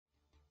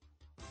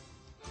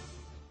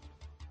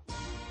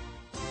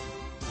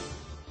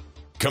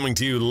Coming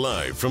to you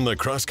live from the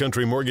Cross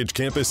Country Mortgage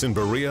Campus in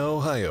Berea,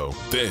 Ohio.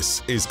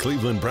 This is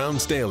Cleveland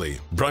Browns Daily,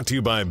 brought to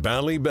you by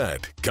Bally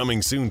Bet,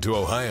 coming soon to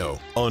Ohio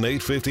on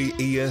 850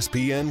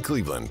 ESPN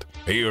Cleveland.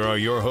 Here are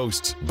your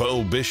hosts,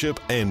 Bo Bishop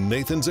and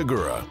Nathan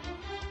Zagura.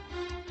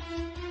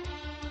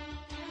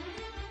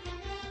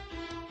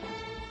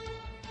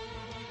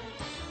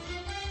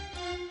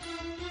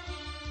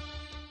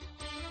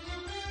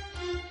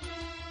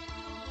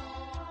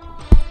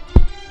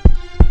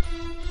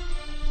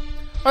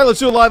 All right, let's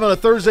do it live on a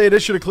Thursday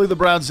edition of Cleveland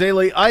Browns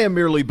Daily. I am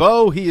merely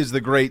Bo. He is the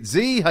great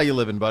Z. How you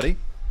living, buddy?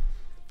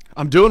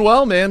 I'm doing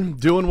well, man.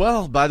 Doing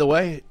well. By the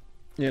way,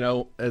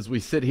 as we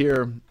sit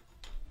here,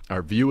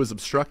 our view is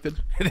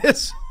obstructed. It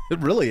is. It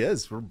really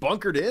is. We're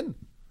bunkered in.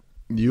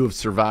 You have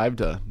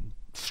survived a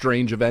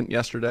strange event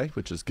yesterday,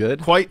 which is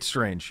good. Quite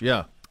strange,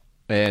 yeah.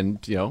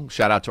 And,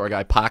 shout out to our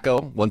guy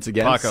Paco once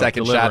again. Paco,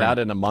 second delivering. shout out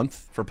in a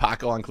month for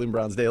Paco on Cleveland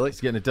Browns Daily. He's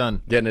getting it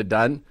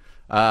done.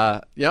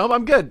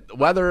 I'm good.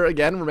 Weather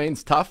again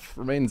remains tough,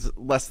 remains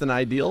less than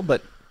ideal,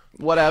 but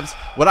whatevs.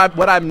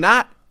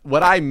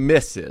 What I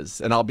miss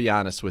is, and I'll be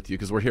honest with you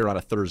because we're here on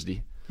a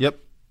Thursday. Yep.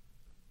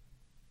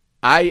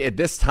 At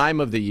this time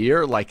of the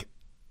year, like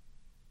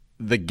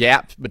the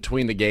gap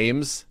between the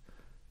games,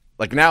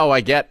 like now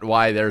I get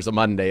why there's a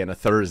Monday and a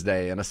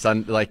Thursday and a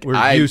Sunday. Like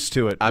we're used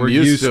to it. I'm we're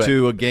used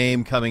to a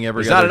game coming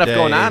every There's other not enough day.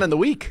 going on in the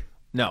week.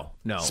 No.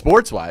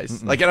 Sports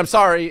wise, and I'm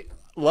sorry,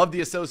 love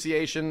the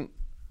association.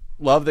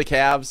 Love the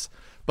Cavs,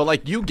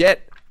 but you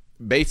get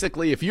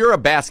basically, if you're a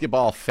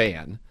basketball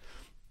fan,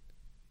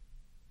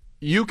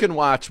 you can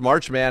watch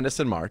March Madness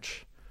in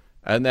March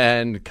and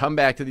then come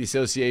back to the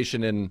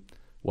association in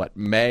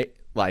May,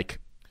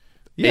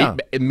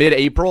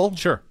 mid-April.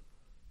 Sure.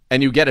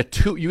 And you get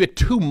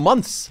 2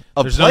 months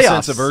of There's playoffs. no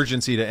sense of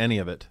urgency to any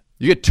of it.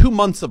 You get 2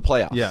 months of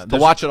playoffs to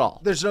watch it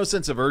all. There's no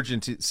sense of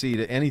urgency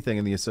to anything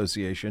in the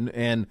association,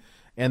 and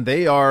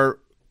they are,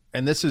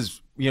 and this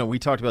is, we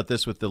talked about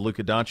this with the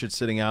Luka Doncic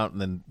sitting out,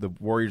 and then the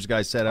Warriors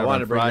guy sat out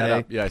on Friday. That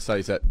up. Yeah, I saw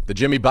you said the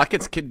Jimmy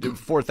Buckets kid did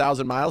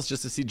 4,000 miles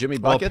just to see Jimmy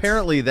Buckets. Well,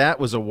 apparently that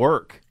was a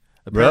work.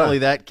 Apparently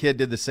that kid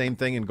did the same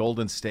thing in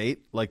Golden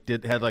State.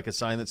 Had a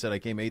sign that said, "I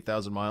came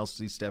 8,000 miles to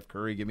see Steph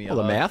Curry. Give me a hug."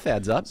 The math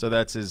adds up. So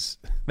that's his.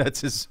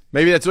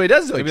 Maybe that's what he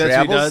does. Maybe that's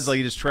what he does.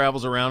 He just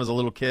travels around as a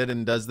little kid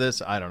and does this.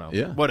 I don't know.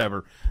 Yeah.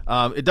 Whatever.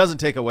 It doesn't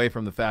take away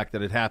from the fact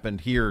that it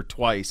happened here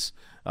twice.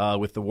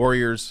 With the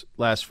Warriors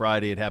last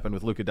Friday, it happened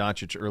with Luka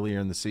Doncic earlier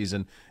in the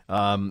season,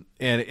 and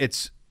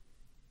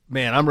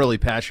I'm really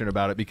passionate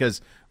about it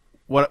because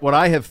what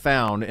I have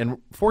found, and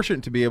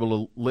fortunate to be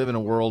able to live in a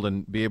world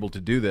and be able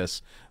to do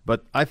this,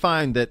 but I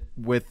find that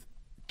with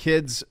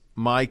kids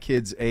my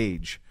kids'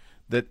 age,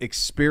 that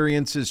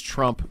experiences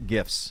trump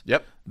gifts.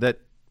 Yep.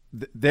 That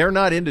they're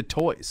not into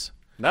toys.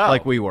 No.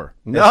 Like we were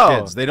No.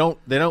 as kids.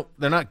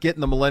 They're not getting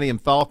the Millennium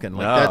Falcon.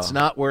 No. That's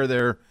not where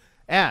they're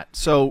at.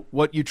 So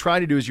what you try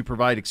to do is you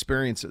provide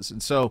experiences.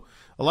 And so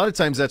a lot of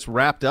times that's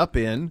wrapped up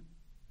in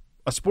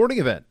a sporting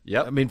event.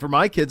 Yep. I mean, for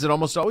my kids, it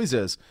almost always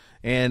is.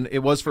 And it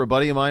was for a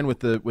buddy of mine with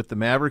the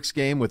Mavericks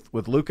game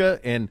with Luka.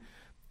 And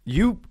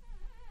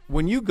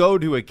when you go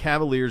to a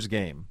Cavaliers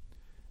game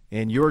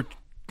and you're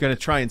going to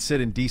try and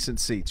sit in decent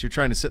seats, you're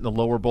trying to sit in the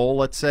lower bowl,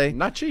 let's say.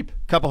 Not cheap.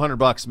 A couple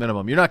 $100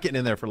 minimum. You're not getting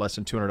in there for less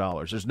than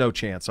 $200. There's no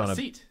chance on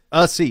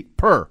a seat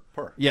per.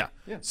 Yeah.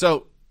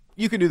 So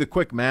you can do the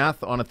quick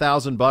math on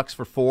 $1,000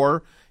 for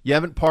 4. You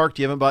haven't parked,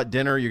 you haven't bought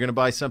dinner, you're going to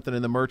buy something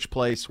in the merch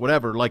place,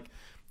 whatever.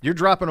 You're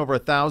dropping over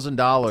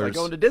 $1,000. It's like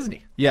going to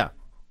Disney. Yeah.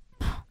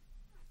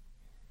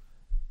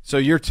 So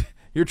you're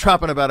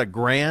dropping about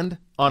 $1,000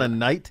 on a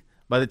night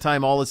by the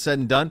time all is said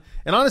and done.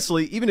 And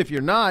honestly, even if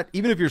you're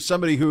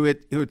somebody who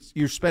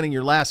you're spending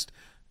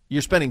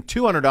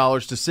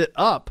 $200 to sit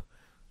up,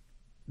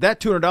 that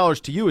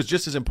 $200 to you is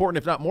just as important,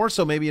 if not more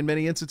so, maybe in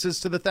many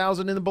instances, to the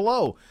 $1,000 and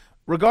below.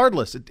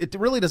 Regardless, it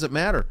really doesn't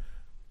matter.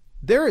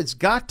 There has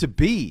got to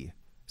be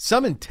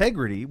some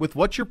integrity with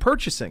what you're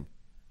purchasing.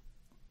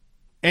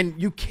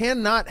 And you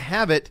cannot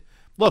have it.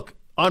 Look,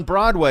 on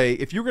Broadway,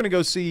 if you're going to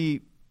go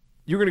see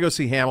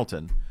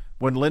Hamilton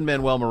when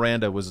Lin-Manuel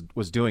Miranda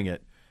was doing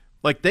it,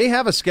 they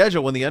have a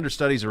schedule when the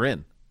understudies are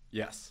in.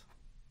 Yes.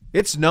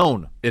 It's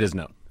known. It is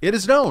known. It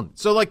is known.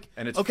 So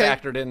and it's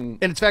factored in.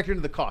 And it's factored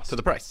into the cost. To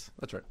the price.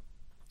 That's right.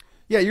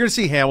 Yeah, you're going to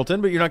see Hamilton,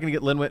 but you're not going to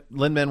get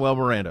Lin-Manuel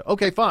Miranda.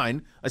 Okay,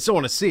 fine. I still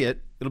want to see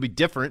it. It'll be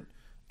different.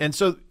 And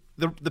so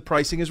the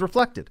pricing is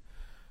reflected.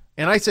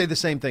 And I say the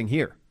same thing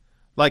here.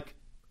 All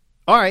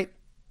right,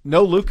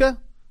 no Luka,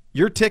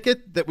 your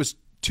ticket that was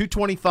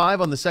 $225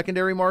 on the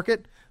secondary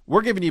market,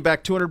 we're giving you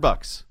back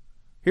 $200.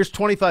 Here's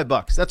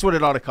 $25. That's what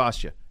it ought to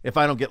cost you if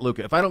I don't get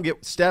Luka. If I don't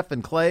get Steph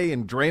and Clay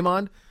and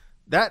Draymond,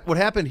 what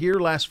happened here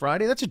last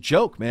Friday, that's a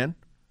joke, man.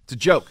 It's a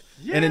joke.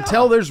 Yeah. And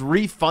until there's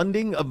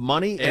refunding of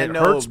money and it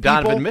hurts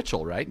Donovan people,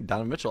 Mitchell, right?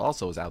 Donovan Mitchell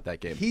also was out that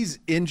game. He's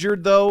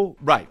injured, though,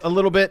 right? A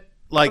little bit.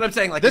 But I'm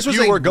saying, this if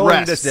you were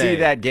going to see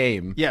that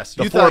game, yes,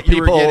 the you 4 thought you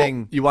people were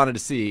getting, you wanted to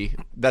see,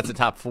 that's a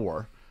top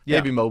 4. Yeah.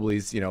 Maybe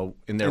Mobley's, in there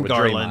and with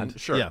Garland. Draymond.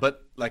 Sure. Yeah.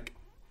 But,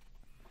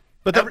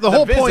 But the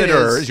whole point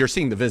is you're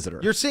seeing the visitor.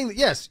 You're seeing,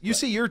 yes, you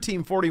see your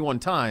team 41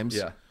 times.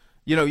 Yeah.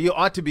 You know, you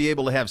ought to be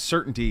able to have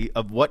certainty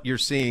of what you're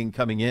seeing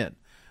coming in.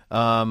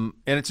 And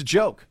it's a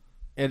joke.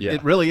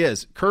 It really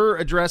is. Kerr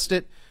addressed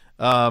it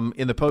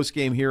in the post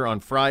game here on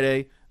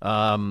Friday.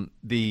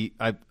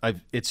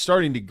 It's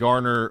starting to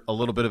garner a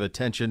little bit of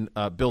attention.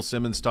 Bill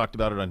Simmons talked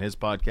about it on his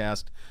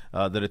podcast,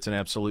 that it's an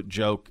absolute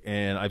joke,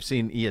 and I've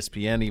seen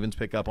ESPN even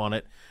pick up on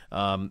it.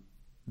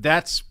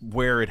 That's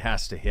where it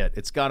has to hit.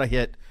 It's got to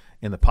hit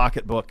in the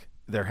pocketbook.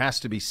 There has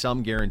to be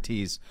some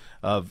guarantees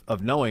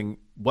of knowing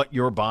what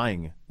you're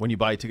buying when you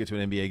buy a ticket to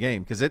an NBA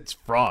game, because it's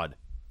fraud,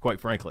 quite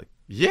frankly.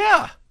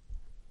 Yeah,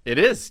 it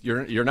is.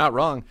 You're not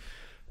wrong.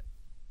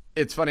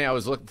 It's funny. I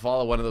was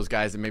follow one of those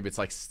guys, and maybe it's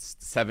like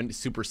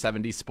Super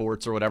 70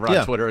 Sports or whatever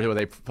on Twitter, where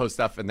they post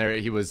stuff. And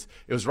it was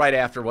right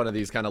after one of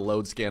these kind of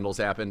load scandals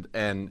happened,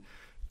 and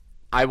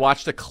I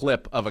watched a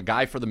clip of a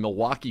guy for the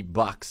Milwaukee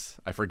Bucks.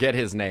 I forget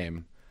his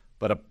name,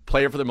 but a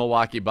player for the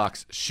Milwaukee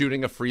Bucks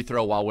shooting a free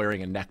throw while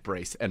wearing a neck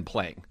brace and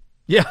playing.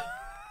 Yeah,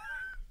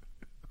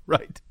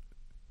 right.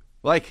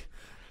 Like,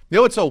 you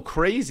know what's so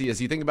crazy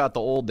is you think about the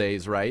old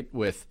days, right?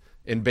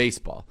 In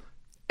baseball.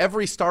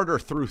 Every starter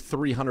threw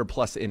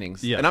 300-plus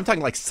innings. Yeah. And I'm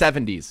talking like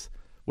 70s.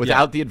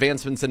 Without the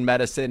advancements in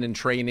medicine and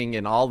training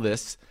and all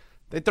this,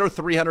 they'd throw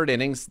 300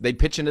 innings. They'd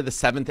pitch into the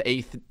 7th,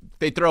 8th.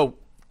 They'd throw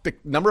the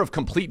number of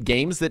complete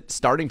games that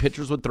starting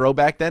pitchers would throw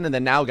back then, and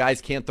then now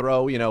guys can't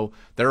throw.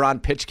 They're on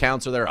pitch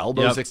counts or their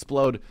elbows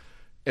explode.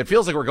 It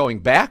feels like we're going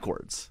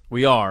backwards.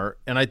 We are,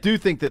 and I do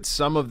think that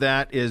some of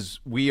that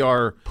is we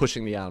are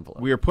pushing the envelope.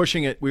 We are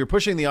pushing it. We are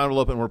pushing the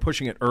envelope, and we're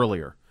pushing it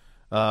earlier.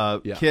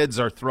 Kids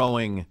are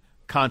throwing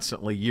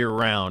constantly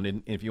year-round,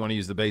 and if you want to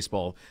use the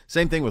baseball.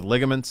 Same thing with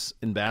ligaments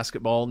in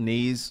basketball,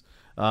 knees,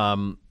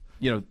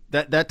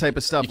 that type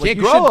of stuff. You can't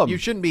grow them. You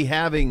shouldn't be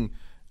having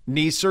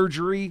knee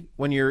surgery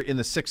when you're in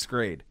the 6th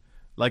grade.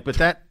 But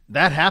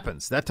that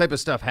happens. That type of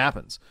stuff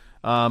happens.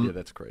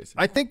 That's crazy.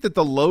 I think that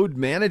the load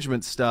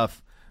management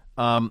stuff,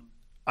 I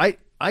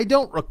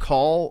don't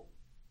recall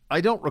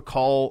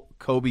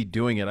Kobe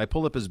doing it. I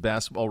pulled up his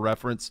Basketball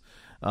Reference,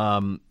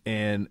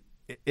 and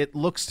it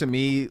looks to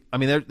me, I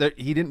mean,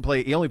 he didn't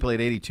play. He only played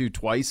 82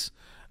 twice,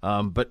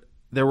 but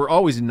there were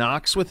always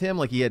knocks with him,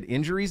 like he had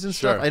injuries and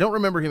stuff. Sure. I don't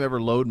remember him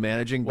ever load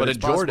managing. But what it's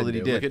did possible Jordan that he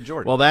do? did. Look at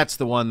Jordan. Well, that's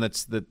the one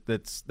that's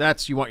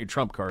you want your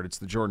trump card. It's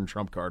the Jordan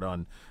trump card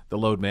on the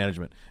load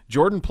management.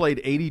 Jordan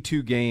played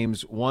 82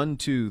 games, 1,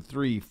 2,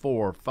 3,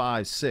 4,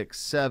 5, 6,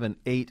 7,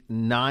 8,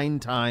 9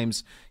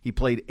 times. He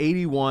played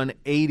 81,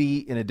 80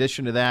 in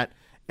addition to that.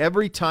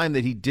 Every time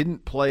that he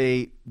didn't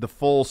play the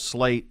full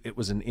slate, it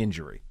was an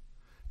injury.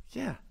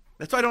 Yeah.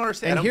 That's what I don't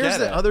understand. And here's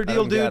the other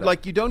deal, dude.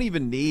 Like, you don't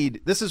even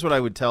need – this is what I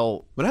would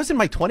tell – when I was in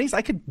my 20s,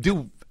 I could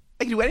do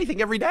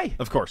anything every day.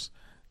 Of course.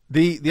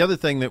 The other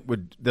thing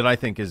that I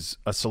think is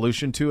a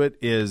solution to it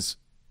is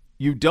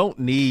you don't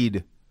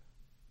need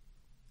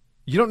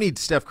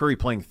Steph Curry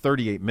playing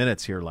 38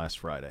 minutes here last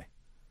Friday.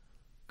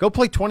 Go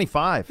play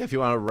 25. Yeah, if you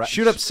want to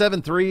shoot up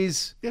 7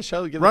 threes. Yeah,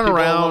 run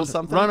around,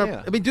 something.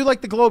 I mean, do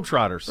like the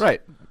Globetrotters.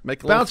 Right.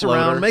 Bounce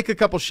around, make a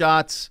couple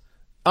shots.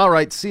 All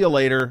right, see you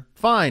later.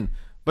 Fine.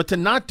 But to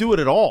not do it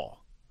at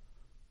all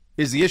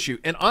is the issue.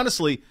 And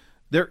honestly,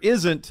 there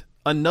isn't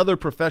another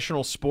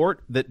professional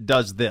sport that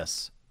does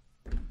this.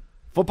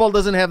 Football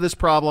doesn't have this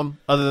problem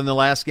other than the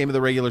last game of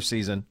the regular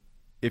season,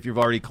 if you've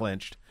already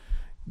clinched.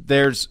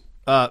 There's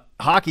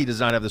hockey does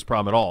not have this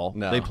problem at all.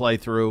 No. They play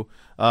through.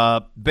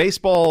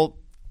 Baseball,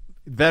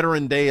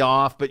 veteran day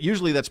off, but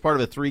usually that's part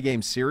of a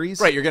 3-game series.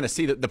 Right, you're going to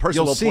see that the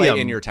person will play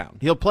in your town.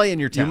 He'll play in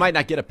your town. You might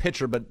not get a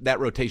pitcher, but that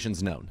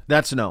rotation's known.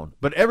 That's known.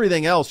 But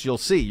everything else you'll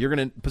see. You're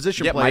going to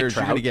position players.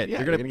 You're going to get. Yeah,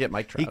 you're going to get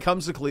Mike Trout. He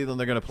comes to Cleveland.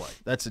 They're going to play.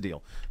 That's the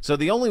deal. So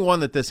the only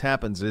one that this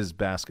happens is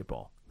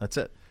basketball. That's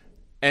it.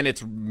 And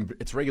its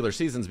regular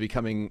season's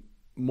becoming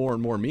more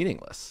and more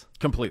meaningless.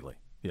 Completely.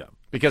 Yeah.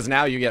 Because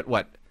now you get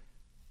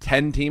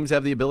 10 teams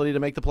have the ability to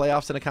make the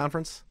playoffs in a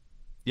conference?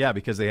 Yeah,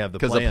 because they have the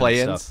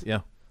play-ins. Stuff. Yeah.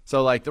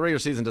 So, the regular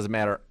season doesn't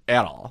matter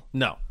at all.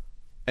 No.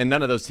 And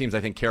none of those teams, I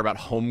think, care about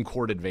home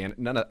court advantage.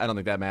 I don't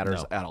think that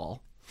matters at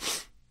all.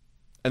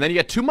 And then you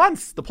get 2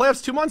 months. The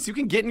playoffs, 2 months. You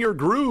can get in your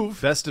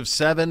groove. Best of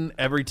 7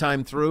 every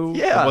time through.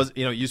 Yeah. It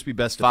used to be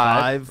best of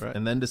 5 right.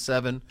 and then to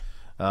 7.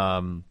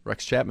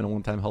 Rex Chapman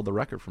one time held the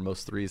record for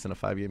most threes in a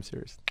 5-game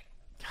series.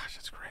 Gosh,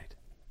 that's great.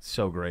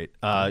 So great.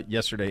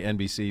 Yesterday,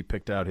 NBC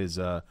picked out his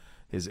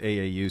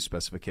AAU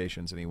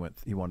specifications, and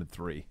he wanted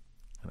 3.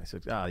 And I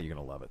said, you're going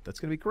to love it. That's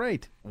going to be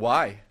great.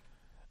 Why?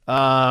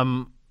 I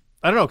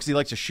don't know, because he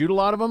likes to shoot a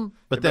lot of them.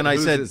 But then I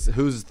said,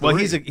 who's well,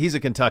 he's a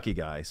Kentucky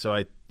guy,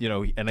 so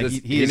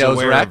he is knows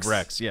aware Rex? of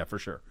Rex, yeah, for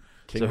sure.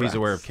 King so Rex. He's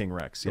aware of King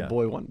Rex. Yeah,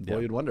 boy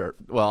you'd wonder.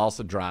 Well,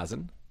 also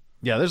Drazen.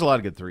 Yeah, there's a lot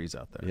of good threes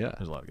out there. Yeah,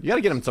 there's a lot of good. You got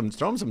to get him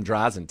throw him some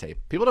Drazen tape.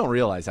 People don't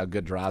realize how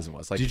good Drazen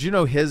was. Did you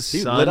know his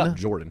son lit up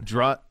Jordan?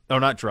 Not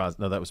Drazen.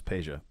 No, that was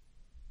Peja.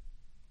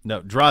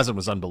 No, Drazen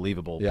was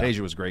unbelievable. Yeah. Peja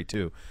was great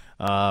too.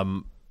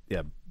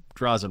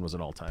 Drazen was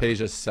an all-time.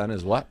 Peja's son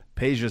is what?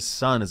 Peja's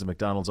son is a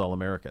McDonald's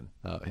All-American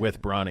yeah. with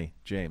Bronny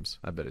James.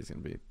 I bet he's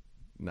going to be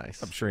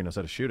Nice. I'm sure he knows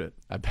how to shoot it.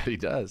 I bet he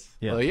does.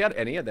 Yeah. Well, he had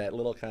that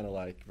little kind of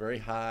like very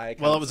high.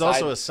 Well, it was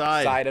also a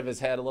side of his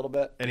head a little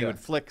bit, And he would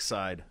flick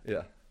side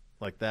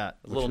like that.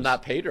 A little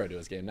not Pedro to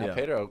his game. Now Yeah.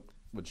 Pedro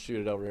would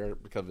shoot it over here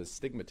because of his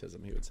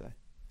stigmatism. He would say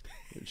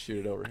he would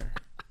shoot it over here.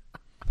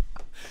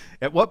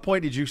 At what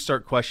point did you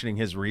start questioning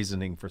his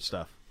reasoning for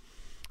stuff?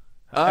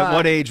 At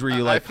what age were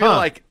you I like, feel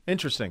like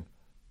interesting?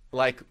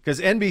 like Because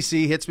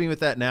NBC hits me with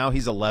that now.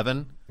 He's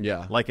 11.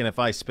 Yeah. Like, and if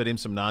I spit him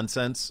some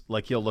nonsense,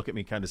 like he'll look at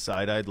me kind of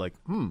side-eyed, like,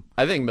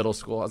 I think middle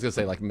school. I was gonna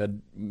say like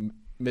mid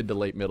to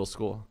late middle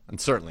school, and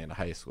certainly into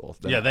high school.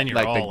 Then you're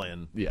like all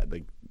in. Yeah,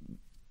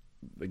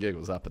 the gig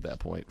was up at that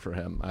point for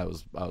him. I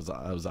was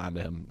onto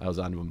him. I was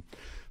onto him.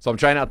 So I'm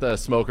trying out the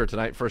smoker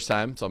tonight, first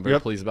time. So I'm very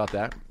pleased about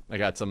that. I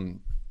got some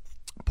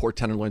pork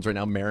tenderloins right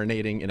now,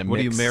 marinating in a mix. What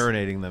are you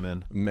marinating them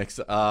in? Mix.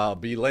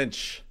 B.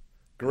 Lynch,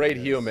 great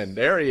human.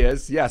 There he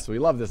is. Yes, we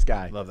love this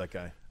guy. Love that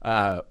guy.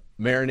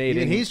 Marinating.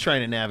 Even he's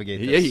trying to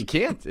navigate this. Yeah, he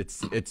can't.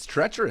 It's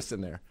treacherous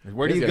in there.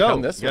 Where do He's you gotta go?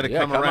 come this You got to way. Yeah,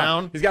 come on.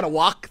 around. He's got to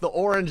walk the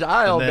orange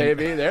aisle, And then-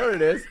 baby. There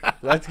it is.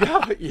 Let's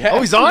go. Yeah.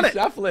 Oh, he's on it.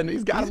 Shuffling.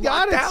 He's got He's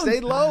got it. down.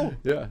 Stay low.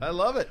 Yeah. I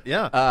love it.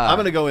 Yeah. I'm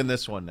going to go in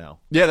this one now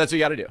Yeah, that's what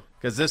you got to do.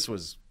 because that's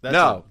Just a go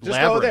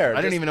labyrinth. there.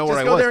 I didn't Just- even know where I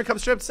Just go was. there and come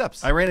straight up the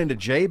steps. I ran into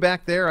Jay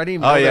back there. I didn't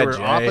even Oh, know yeah, there were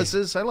Jay.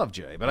 offices. I love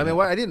Jay, but I mean,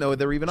 I didn't know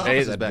there were even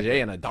offices back Jay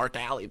there. in a dark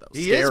alley though.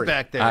 He is Scary.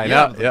 back there. I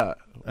Yeah. know. Yeah.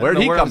 I Where don't did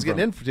know he where I come was from?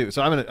 getting into.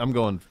 So I'm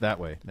going that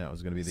way. Now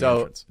it's going to be the So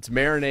entrance. it's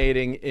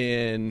marinating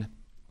in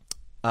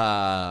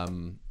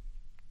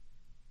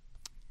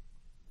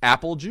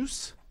apple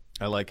juice,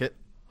 I like it.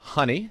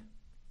 honey,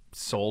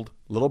 Sold.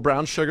 little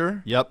brown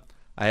sugar. Yep.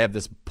 I have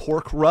this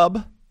pork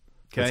rub.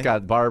 Okay. It's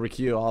got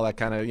barbecue, all that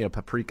kind of,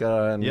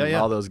 paprika and Yeah, yeah.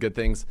 all those good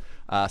things.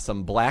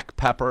 Some black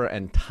pepper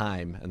and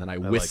thyme, and then I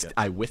like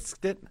it.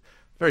 whisked it.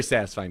 Very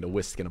satisfying to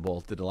whisk in a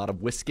bowl. Did a lot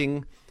of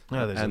whisking.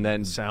 Oh, there's and a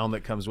then sound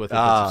that comes with it.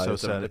 That's so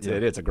it's,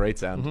 sad. it's a great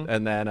sound. Mm-hmm.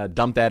 And then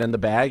dump that in the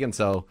bag, and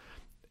so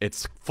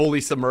it's fully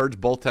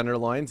submerged, both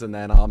tenderloins, and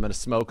then I'm going to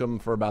smoke them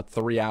for about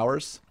 3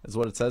 hours, is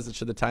what it says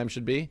the time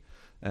should be.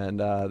 And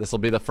this will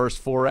be the first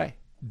foray.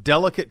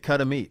 Delicate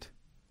cut of meat.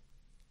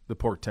 The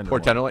pork tenderloin.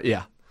 Pork tenderloin,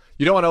 yeah.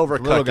 You don't want to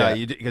overcook Little guy,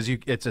 it. because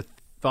it's a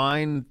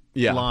fine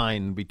Yeah.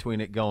 line between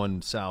it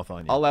going south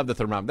on you. I'll have the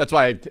thermometer. That's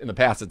why in the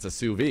past it's a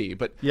sous vide.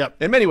 But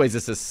Yep. in many ways,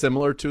 this is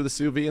similar to the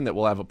sous vide in that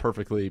we'll have a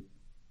perfectly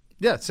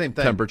Yeah, same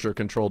thing.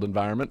 temperature-controlled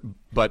environment.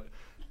 But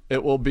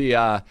it will be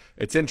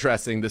it's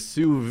interesting. The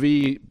sous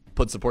vide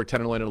puts the pork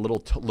tenderloin at a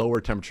little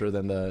lower temperature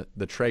than the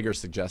Traeger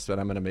suggests, but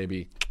I'm going to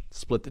maybe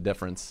split the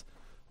difference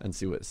and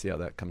see how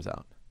that comes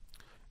out.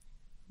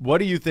 What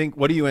do you think?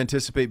 What do you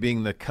anticipate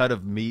being the cut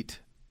of meat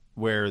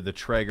where the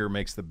Traeger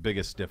makes the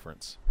biggest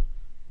difference?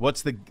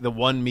 What's the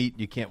one meat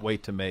you can't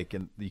wait to make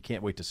and you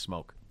can't wait to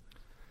smoke?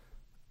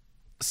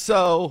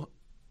 So,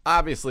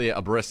 obviously,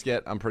 a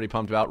brisket I'm pretty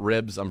pumped about.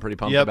 Ribs I'm pretty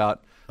pumped Yep.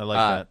 about. I like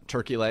that.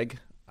 Turkey leg.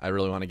 I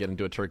really want to get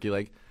into a turkey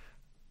leg.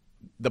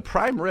 The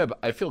prime rib,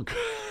 I feel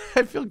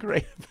I feel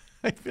great.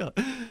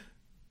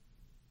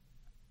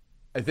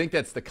 I think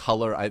that's the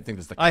color. I think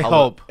that's the color. I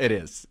hope. It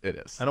is. It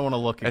is. I don't want to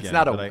look again. It's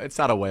not but it's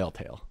not a whale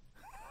tail.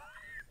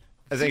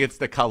 I think it's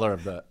the color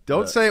of the.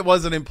 Don't say it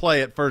wasn't in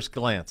play at first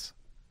glance,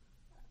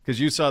 because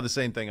you saw the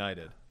same thing I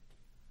did.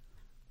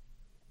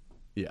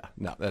 Yeah,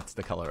 no, that's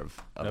the color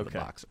of the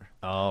boxer.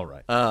 All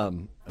right.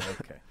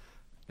 Okay.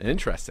 An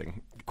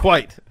interesting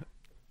Quite.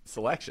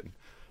 selection.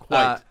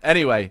 Quite.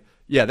 Anyway,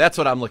 yeah, that's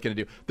what I'm looking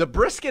to do. The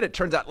brisket, it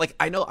turns out, like,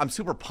 I know I'm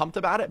super pumped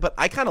about it, but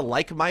I kind of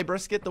like my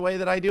brisket the way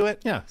that I do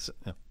it. Yeah.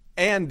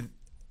 And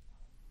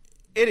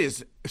it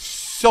is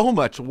so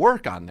much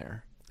work on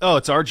there. Oh,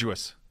 it's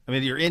arduous. I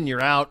mean, you're in,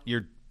 you're out,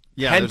 there's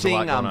a lot Henting,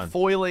 going I'm on.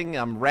 foiling,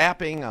 I'm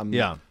wrapping, I'm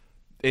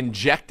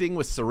injecting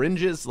with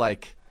syringes,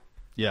 like.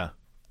 Yeah.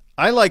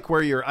 I like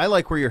where your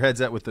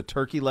head's at with the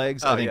turkey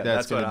legs. I think yeah,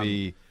 that's that's going what to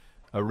be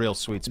a real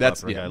sweet spot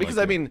for a guy because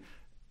like I mean,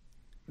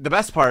 the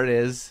best part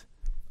is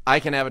I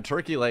can have a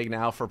turkey leg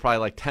now for probably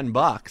like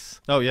 $10.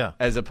 Oh yeah,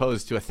 as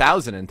opposed to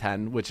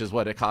 1,010, which is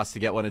what it costs to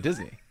get one at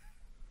Disney.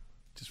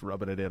 just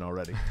rubbing it in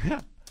already.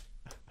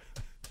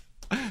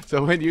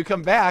 So when you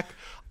come back,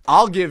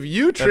 I'll give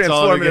you all we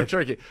transformative get.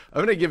 turkey. I'm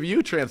going to give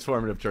you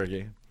transformative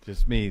turkey.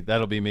 Just me.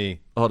 That'll be me.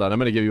 Hold on, I'm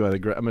going to give you I'm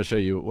going to show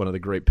you one of the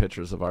great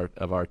pictures of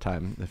our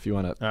time. If you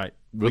want to, All right.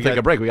 we'll take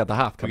a break. We got the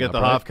Hoff We coming got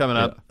up. the Hoff right? coming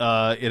Yeah.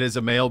 up. It is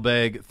a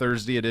mailbag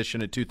Thursday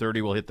edition at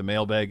 2:30. We'll hit the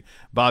mailbag.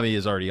 Bobby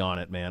is already on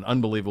it, man.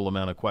 Unbelievable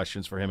amount of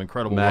questions for him.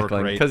 Incredible work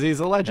Macklin, rate. 'cause he's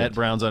a legend. At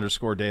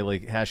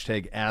Browns_Daily.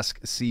 Hashtag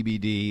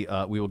AskCBD.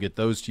 We will get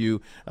those to you.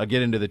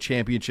 Get into the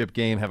championship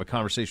game. Have a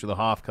conversation with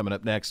the Hoff coming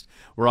up next.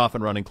 We're off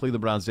and running.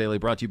 Cleveland Browns Daily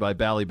brought to you by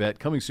Ballybet.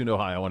 Coming soon to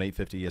Ohio on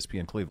 850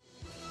 ESPN Cleveland.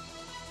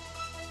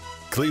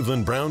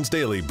 Cleveland Browns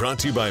Daily brought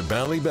to you by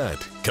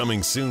Ballybet.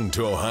 Coming soon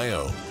to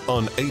Ohio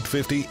on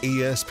 850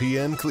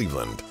 ESPN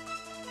Cleveland.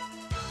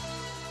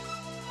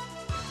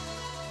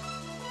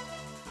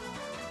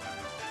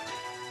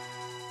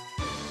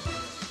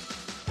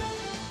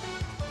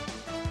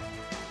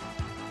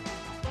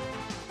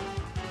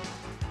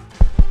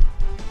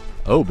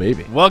 Oh,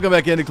 baby. Welcome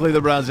back into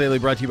Cleveland Browns Daily,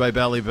 brought to you by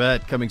Bally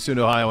Bet. Coming soon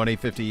to Ohio on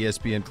 850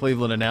 ESPN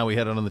Cleveland. And now we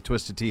head on the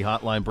Twisted Tea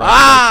hotline, brought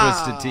to you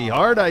by Twisted Tea.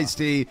 Hard Iced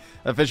Tea,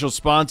 official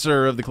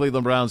sponsor of the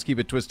Cleveland Browns. Keep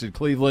it twisted,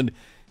 Cleveland.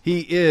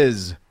 He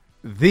is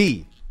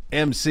the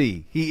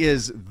MC. He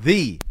is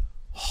the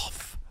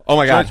Hoff. Oh,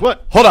 my God. George,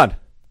 what? Hold on.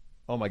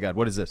 Oh, my God.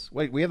 What is this?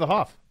 Wait, we have the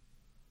Hoff.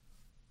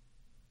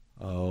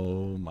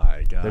 Oh,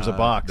 my God. There's a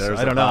box. There's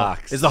I don't a know.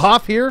 box. Is the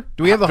Hoff here?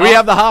 Do we have the Do Hoff? we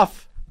have the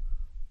Huff?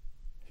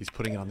 He's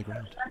putting it on the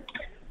ground.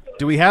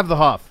 Do we have the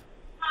Hoff?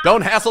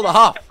 Don't hassle the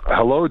Huff.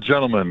 Hello,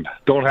 gentlemen.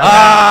 Don't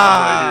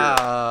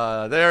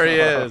have There he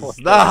is.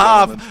 The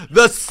Huff,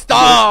 the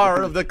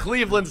star of the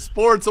Cleveland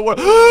Sports Award.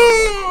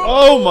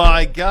 Oh,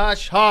 my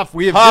gosh. Hoff,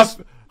 we have Huff,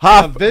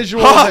 a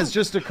visual has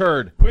just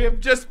occurred. We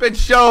have just been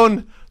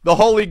shown the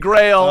holy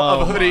grail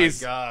of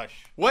hoodies. Oh, my gosh.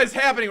 What is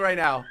happening right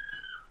now?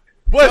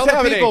 Tell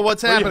the people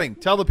what's happening.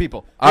 Tell the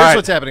people. Here's right.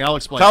 what's happening. I'll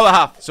explain. Tell the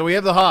Hoff. So we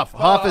have the Hoff.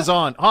 Hoff is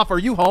on. Hoff, are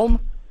you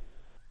home?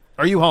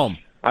 Are you home?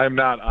 I am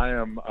not. I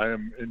am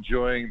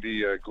enjoying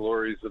the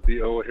glories of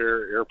the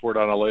O'Hare Airport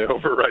on a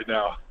layover right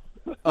now.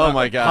 Oh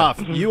my God.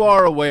 Hoff, you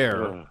are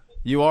aware.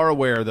 You are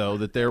aware though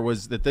that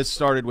this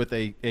started with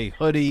a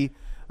hoodie.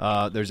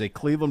 There's a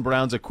Cleveland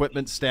Browns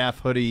equipment staff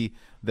hoodie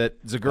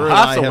that Zagura and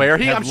I Hoff's aware.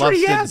 have I'm sure he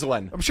lusted- has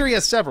one. I'm sure he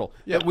has several.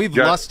 Yeah. That we've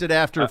Yeah. lusted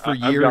after for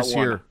I've got years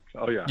one. here.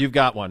 Oh yeah. You've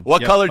got one.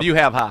 What Yep. color do you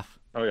have, Hoff?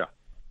 Oh yeah.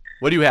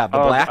 What do you have? The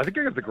black? I think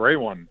I got the gray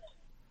one.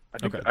 I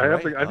think Okay. I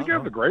have Gray? I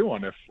have the gray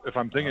one if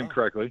I'm thinking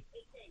correctly.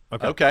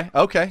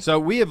 Okay. So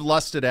we have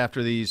lusted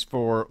after these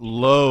for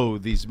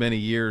these many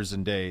years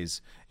and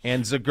days,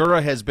 and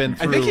Zagura has been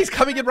through. I think he's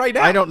coming in right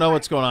now. I don't know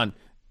what's going on.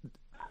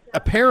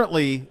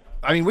 Apparently,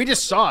 I mean, we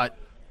just saw it.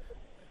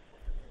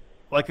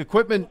 Like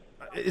equipment,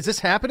 is this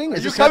happening?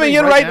 Is you this coming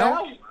in happening right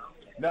now?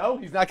 No,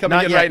 he's not coming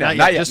Not in yet, right now. not yet.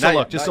 Not yet. Just a not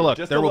look, yet, just not a yet. look.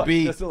 Just There a will look.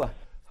 be- Just a look.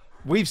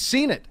 We've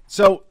seen it.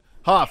 So,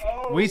 Hoff,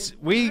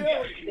 we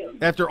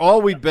after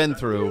all we've been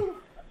through,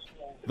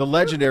 the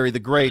legendary, the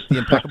great, the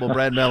impeccable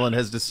Brad Mellon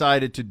has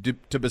decided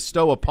to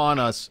bestow upon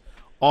us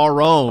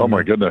our own Oh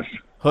my goodness.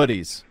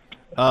 hoodies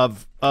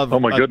of Oh,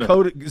 my a goodness.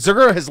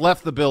 Zagura has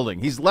left the building.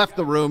 He's left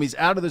the room. He's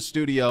out of the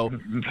studio.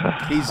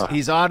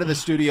 He's out of the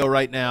studio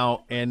right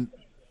now.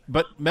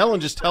 But Mellon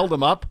just held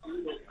him up.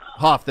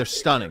 Hoff, they're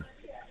stunning.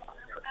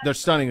 They're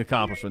stunning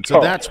accomplishments.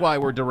 So that's why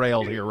we're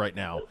derailed here right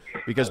now,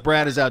 because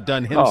Brad has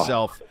outdone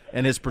himself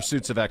and his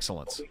pursuits of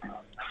excellence.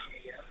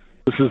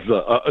 This is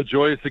a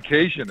joyous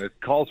occasion. It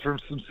calls for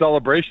some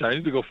celebration. I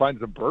need to go find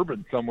some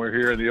bourbon somewhere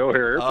here in the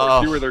O'Hare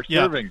Airport. See where they're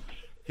yeah. serving.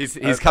 He's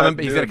coming.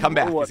 He's going noon. to come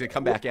back. What? He's going to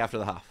come back after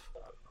the Huff.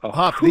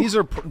 Hoff,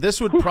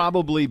 this would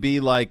probably be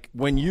like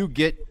when you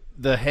get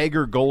the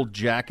Hager Gold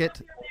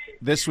jacket.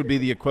 This would be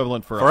the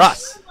equivalent for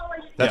us.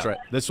 That's Yeah, right.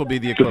 This will be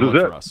the This equivalent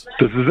is for it. us.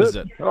 This is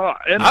it.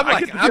 And I'm I like-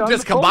 get to be I'm on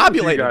just the phone with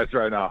you combobulated. guys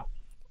right now.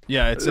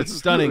 Yeah, it's This a is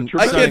stunning,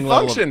 tremendous. I can't stunning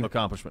level function. of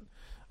accomplishment.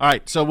 All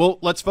right, so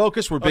let's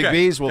focus. We're big Okay.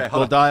 B's. We'll Okay,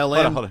 hold on. dial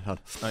in. Hold on. All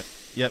right.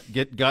 Yep.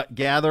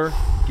 Gather.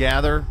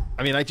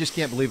 I mean, I just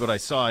can't believe what I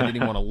saw. I didn't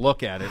even want to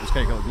look at it. It was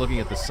kind of like looking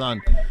at the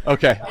sun.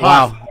 Okay.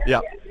 Wow.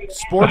 Yeah.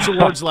 Sports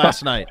awards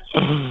last night.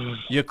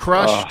 You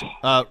crushed.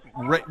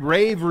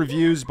 Rave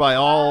reviews by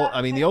all.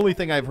 I mean, the only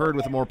thing I've heard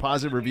with a more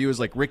positive review is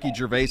like Ricky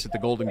Gervais at the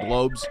Golden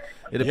Globes.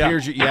 It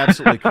appears you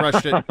absolutely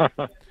crushed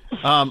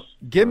it.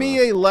 Give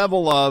me a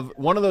level of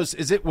one of those.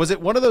 Was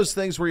it one of those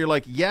things where you're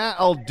like, yeah,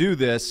 I'll do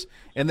this,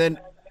 and then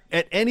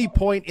at any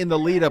point in the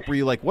lead up were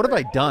you like, what have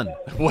I done?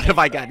 What have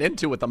I gotten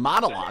into with the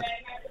monologue?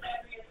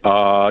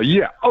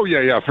 Yeah. Oh,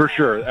 yeah, for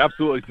sure.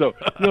 Absolutely. So,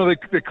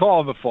 they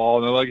call in the fall,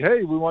 and they're like,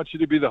 hey, we want you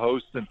to be the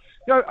host. And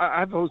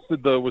I've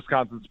hosted the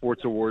Wisconsin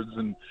Sports Awards,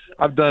 and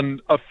I've done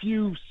a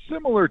few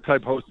similar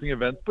type hosting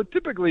events. But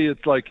typically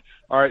it's like,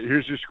 all right,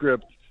 here's your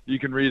script. You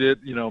can read it.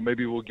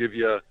 Maybe we'll give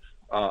you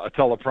a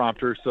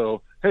teleprompter.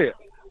 So, hey,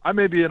 I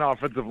may be an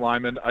offensive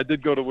lineman. I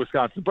did go to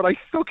Wisconsin, but I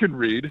still can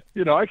read.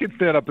 I can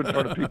stand up in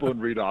front of people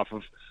and read off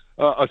of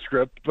a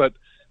script. But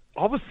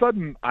all of a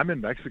sudden, I'm in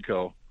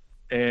Mexico.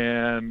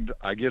 And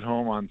I get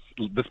home on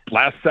this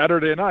last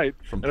Saturday night,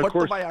 From and of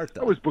Puerto course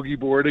Vallarta. I was boogie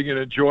boarding and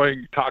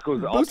enjoying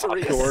tacos al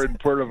Bucerias. pastor in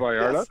Puerto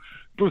Vallarta. Yes.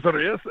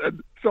 Bucerias.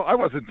 And so I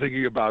wasn't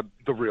thinking about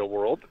the real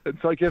world. And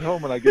so I get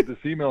home and I get this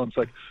email, and it's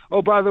like,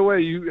 oh, by the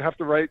way, you have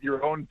to write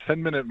your own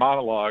 10-minute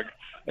monologue,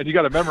 and you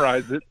got to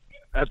memorize it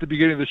at the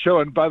beginning of the show.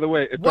 And by the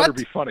way, it better What?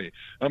 be funny.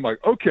 And I'm like,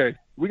 okay,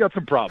 we got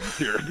some problems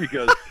here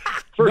because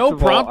first No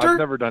of all, prompter? I've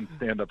never done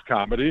stand-up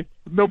comedy.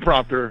 No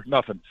prompter,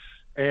 nothing.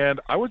 And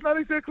I was not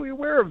exactly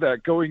aware of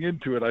that going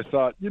into it. I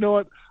thought, you know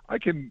what? I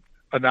can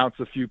announce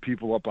a few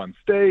people up on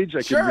stage.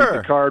 I can read Sure.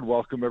 the card,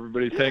 welcome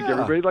everybody, thank Yeah.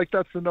 everybody. Like,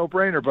 that's a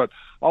no-brainer. But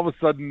all of a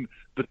sudden,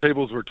 the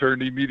tables were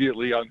turned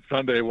immediately on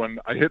Sunday when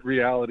I hit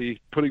reality,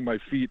 putting my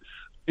feet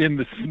in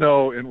the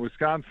snow in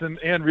Wisconsin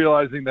and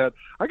realizing that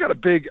I got a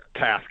big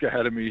task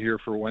ahead of me here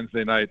for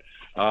Wednesday night.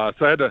 So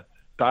I had to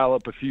dial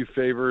up a few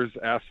favors,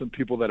 ask some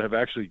people that have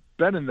actually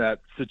been in that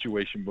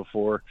situation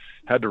before,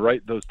 had to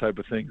write those type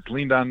of things,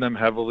 leaned on them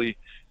heavily,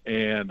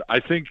 and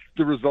I think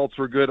the results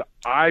were good.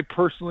 I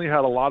personally had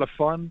a lot of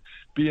fun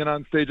being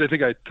on stage. I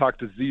think I talked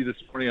to Z this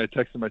morning. I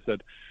texted him. I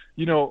said,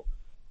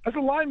 as a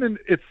lineman,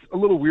 it's a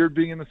little weird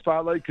being in the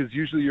spotlight because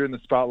usually you're in the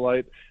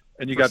spotlight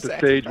and you got the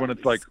stage when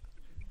it's like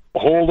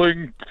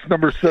holding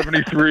number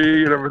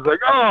 73 and everyone's like,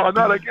 oh,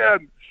 not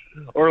again.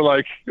 Or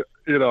like,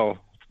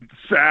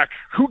 sack.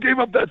 Who gave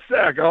up that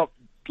sack? Oh,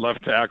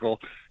 left tackle.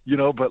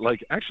 But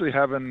like actually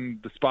having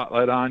the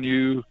spotlight on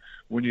you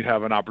when you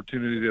have an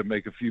opportunity to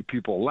make a few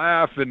people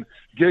laugh and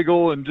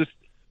giggle and just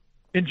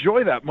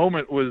enjoy that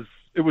moment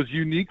it was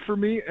unique for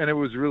me, and it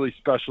was really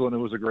special, and it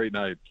was a great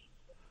night.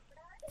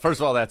 First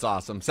of all, that's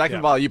awesome. Second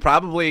of all, you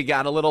probably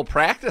got a little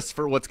practice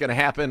for what's going to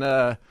happen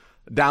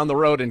down the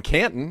road in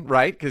Canton,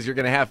 right? Because you're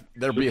going to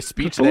there'll be a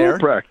speech there. A little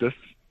practice.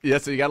 Yeah,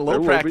 so you got a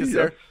little practice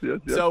there. Yes,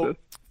 so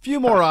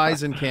few more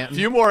eyes in Canton.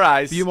 Few more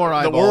eyes. Few more The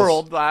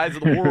eyeballs. eyes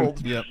of the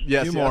world. Yep.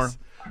 Yes, few yes.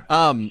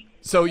 more.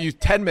 So you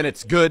 10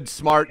 minutes, good,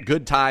 smart,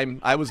 good time.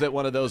 I was at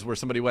one of those where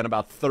somebody went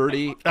about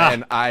 30,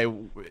 and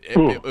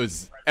it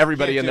was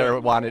everybody in there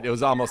wanted. It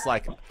was almost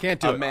like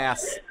a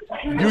mass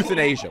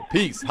euthanasia.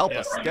 Peace, help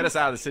us, get us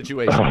out of the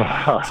situation.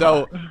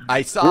 So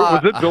I saw.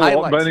 Was it Bill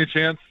Walton by any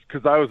chance?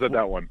 Because I was at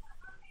that one.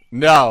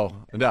 No,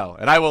 and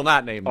I will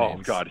not name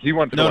names. Oh God, he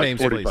went for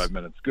 45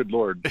 minutes. Good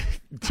Lord,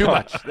 too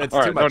much. That's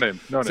all too right, much.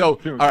 No names. So,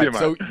 all right.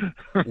 So,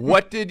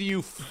 what did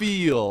you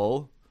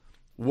feel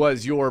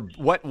was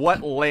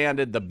what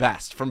landed the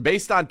best? From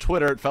based on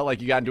Twitter, it felt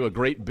like you got into a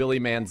great Billy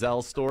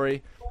Manziel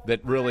story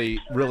that really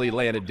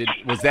landed. Did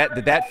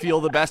that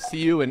feel the best to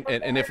you? And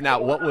if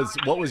not, what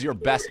was your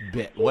best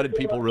bit? What did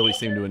people really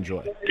seem to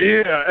enjoy?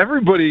 Yeah,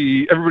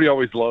 everybody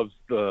always loves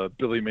the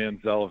Billy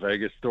Manziel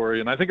Vegas story,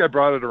 and I think I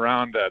brought it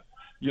around that.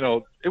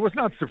 It was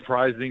not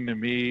surprising to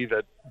me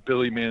that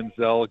Billy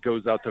Manziel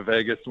goes out to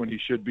Vegas when he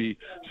should be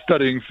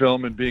studying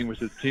film and being with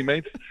his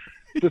teammates.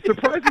 The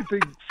surprising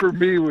thing for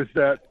me was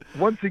that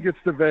once he gets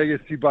to Vegas,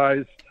 he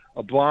buys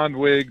a blonde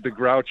wig, the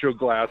Groucho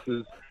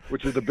glasses,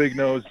 which is the big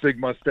nose, big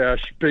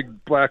mustache,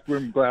 big black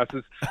rimmed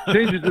glasses,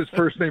 changes his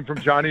first name from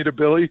Johnny to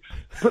Billy,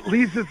 but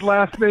leaves his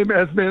last name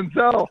as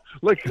Manziel.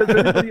 Like, has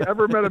anybody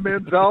ever met a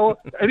Manziel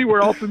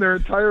anywhere else in their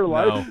entire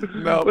life?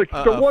 No. Like,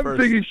 the one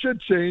thing he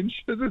should change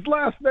is his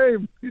last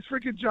name. He's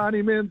freaking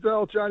Johnny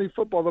Manziel, Johnny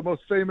Football, the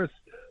most famous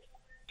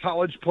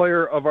college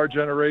player of our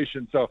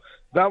generation. So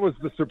that was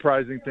the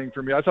surprising thing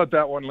for me. I thought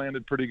that one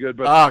landed pretty good.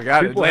 But oh,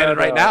 God, it landed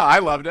right now. I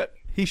loved it.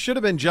 He should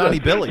have been Johnny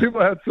Billy.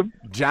 People had some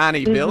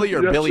Johnny Billy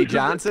or Billy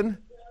Johnson?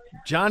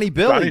 Johnny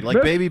Billy, Johnny like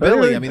Smith. Baby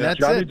Billy. I mean, that's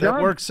Johnny it. John.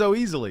 That works so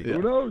easily.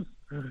 Who knows?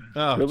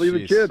 Oh, Billy the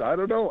geez. Kid. I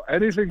don't know.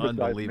 Anything besides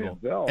Unbelievable.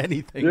 Manziel.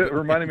 Anything It but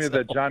reminded me of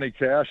that Johnny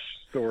Cash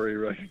story,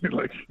 right?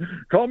 Like,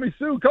 call me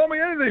Sue. Call me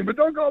anything, but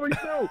don't call me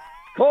Sue.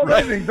 Call me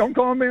anything. Don't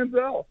call me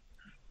Manziel.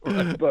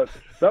 But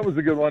that was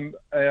a good one.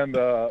 And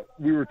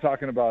we were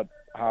talking about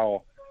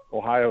how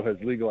Ohio has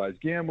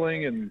legalized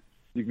gambling, and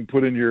you can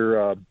put in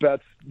your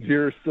bets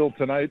here still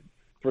tonight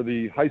for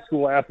the high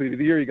school athlete of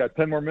the year. You got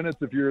 10 more minutes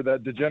if you're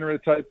that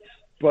degenerate type.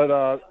 But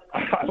I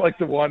like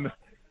the one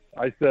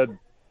I said,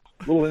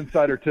 little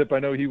insider tip. I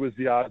know he was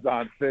the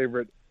odds-on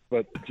favorite,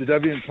 but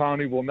Jadeveon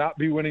Clowney will not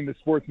be winning the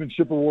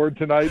sportsmanship award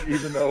tonight,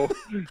 even though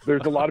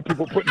there's a lot of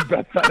people putting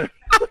bets on it.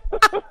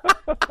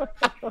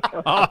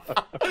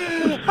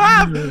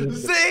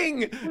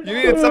 Zing! You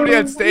needed somebody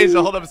on stage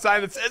to hold up a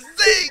sign that says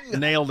 "Zing."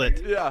 Nailed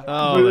it. Yeah.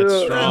 Oh,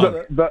 that's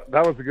strong.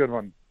 That was a good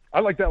one. I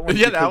like that one.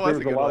 Yeah, because that was there a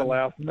was good a lot one. of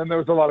laughs, and then there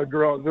was a lot of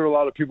groans. There were a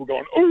lot of people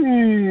going,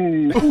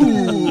 "Ooh,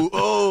 Ooh,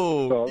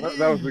 oh. So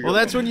that was a good Well,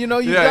 that's one. when you know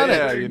you've Yeah, done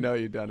yeah, it. you know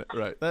you've done it.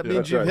 Right. That Yeah.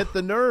 means you've right. hit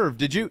the nerve.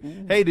 Did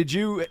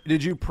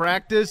you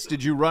practice?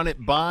 Did you run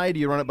it by? Do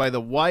you run it by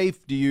the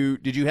wife?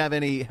 Did you have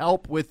any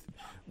help with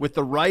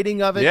the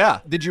writing of it?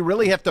 Yeah. Did you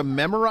really have to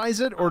memorize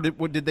it, or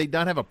did they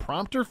not have a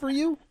prompter for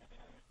you?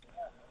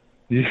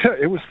 Yeah,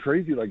 it was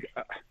crazy. Like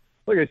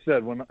I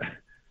said, when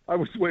I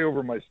was way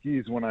over my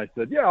skis when I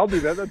said, "Yeah, I'll do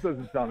that." That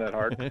doesn't sound that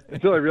hard.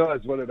 Until I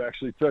realized what it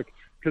actually took,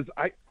 because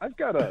I've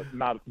got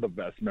not the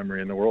best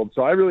memory in the world,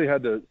 so I really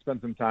had to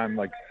spend some time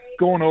like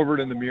going over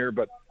it in the mirror.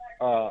 But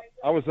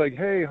I was like,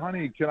 "Hey,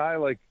 honey, can I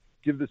like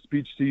give this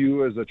speech to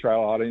you as a trial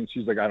audience?"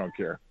 She's like, "I don't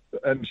care,"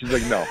 and she's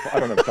like, "No, I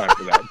don't have time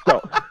for that."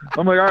 So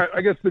I'm like, "All right,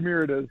 I guess the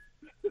mirror it is."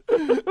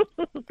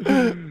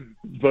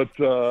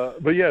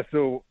 But yeah,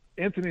 so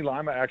Anthony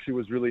Lima actually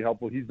was really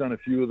helpful. He's done a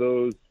few of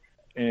those,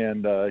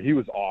 and he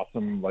was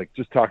awesome. Like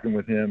just talking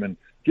with him and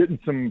getting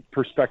some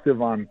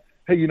perspective on,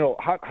 hey,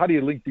 how do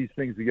you link these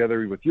things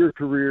together with your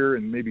career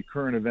and maybe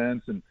current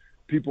events and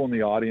people in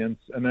the audience?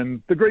 And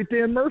then the great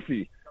Dan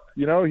Murphy,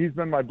 he's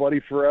been my buddy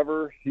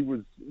forever. He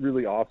was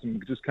really awesome,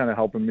 just kind of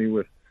helping me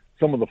with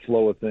some of the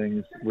flow of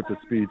things with the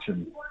speech.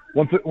 And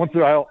once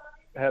I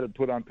had it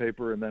put on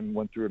paper and then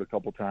went through it a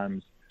couple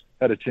times,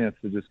 had a chance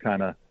to just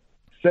kind of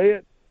say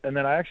it. And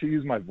then I actually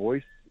used my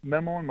voice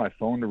memo on my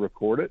phone to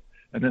record it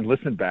and then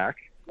listen back.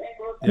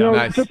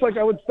 Nice. Just like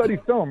I would study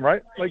film,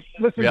 right? Like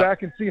listen Yep.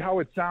 back and see how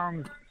it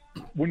sounds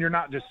when you're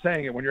not just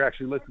saying it, when you're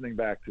actually listening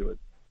back to it.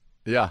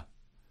 Yeah.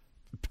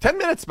 10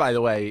 minutes, by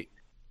the way,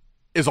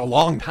 is a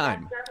long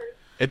time.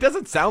 It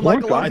doesn't sound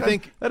like a long time. I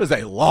think that is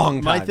a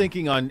long time. My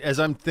thinking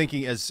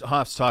as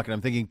Hoff's talking,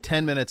 I'm thinking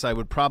 10 minutes. I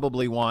would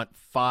probably want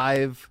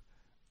 5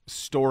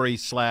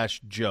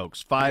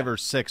 story/jokes. 5 or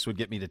 6 would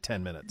get me to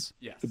 10 minutes.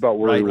 Yes. It's about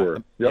where Right. we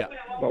were. Yep.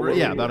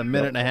 About a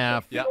minute and a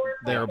half,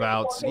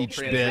 thereabouts, each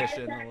bit.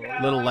 Transition.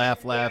 Little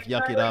laugh,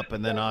 yuck it up,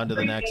 and then on to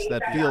the next.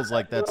 That feels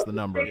like that's the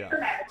number.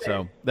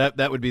 So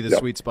that would be the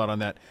sweet spot on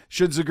that.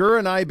 Should Zagura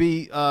and I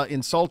be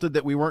insulted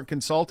that we weren't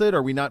consulted?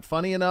 Are we not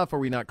funny enough? Are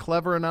we not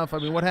clever enough? I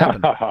mean, what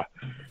happened?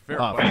 Fair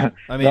question.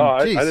 I mean, No,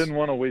 I geez. didn't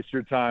want to waste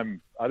your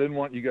time. I didn't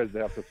want you guys to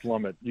have to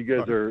slum it. You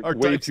guys are Our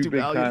way time's too too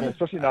big time, valuable.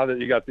 especially now that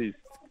you got these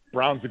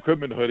Browns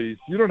equipment hoodies.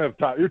 You don't have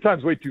time. Your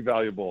time's way too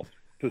valuable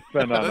to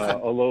spend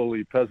on a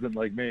lowly peasant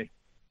like me.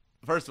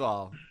 First of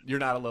all, you're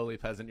not a lowly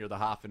peasant. You're the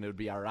Hoff, and it would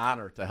be our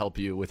honor to help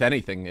you with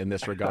anything in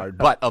this regard.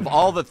 But of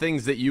all the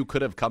things that you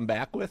could have come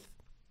back with,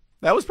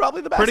 that was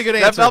probably the best. Pretty good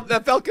answer.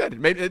 That felt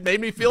good. It made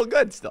me feel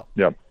good still.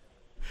 Yep.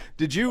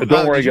 Did you? But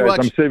don't worry, did you guys.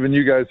 watch? I'm saving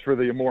you guys for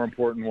the more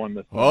important one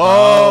this month.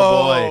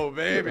 Oh, boy.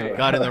 baby.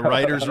 Got in the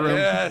writers' room.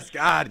 Yes,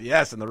 God,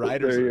 yes, in the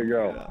writers' There room. you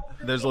go.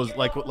 There's those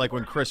like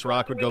when Chris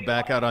Rock would go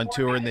back out on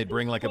tour and they'd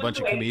bring like a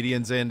bunch of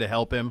comedians in to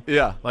help him.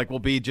 Yeah. Like we'll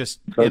be just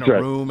in That's a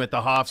right. room at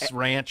the Hoff's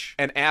ranch.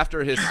 And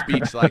after his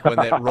speech, like when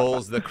it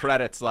rolls the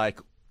credits, like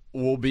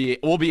we'll be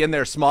in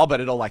there small, but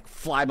it'll like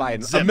fly by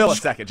in a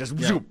millisecond, just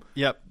zoom.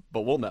 Yep.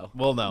 But we'll know.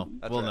 We'll know.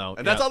 That's we'll right. know.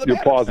 And that's Yeah. all that You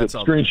matters. pause it, That's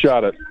all.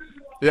 screenshot it.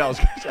 Yeah, I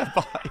was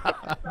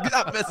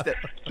I missed it.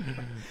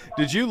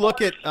 Did you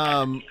look at?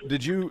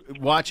 Did you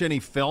watch any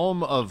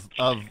film of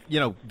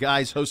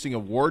guys hosting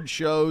award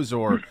shows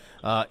or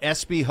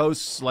ESPY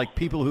hosts, like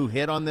people who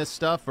hit on this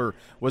stuff, or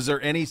was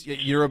there any?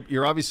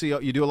 You're obviously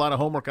you do a lot of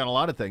homework on a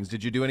lot of things.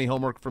 Did you do any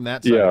homework from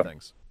that side of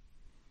things?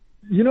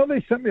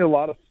 They sent me a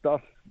lot of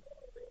stuff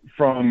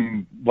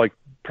from like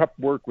prep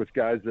work with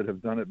guys that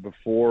have done it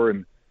before,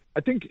 and I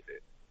think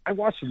I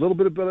watched a little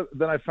bit of it.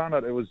 Then I found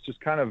out it was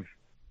just kind of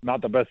not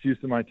the best use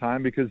of my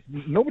time because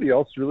nobody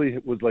else really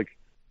was like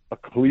a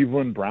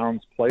Cleveland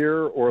Browns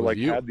player or like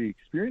had the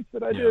experience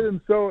that I did,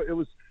 and so it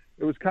was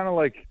kind of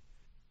like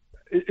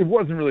it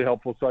wasn't really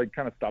helpful. So I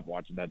kind of stopped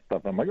watching that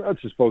stuff. I'm like,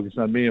 let's just focus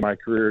on me and my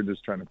career,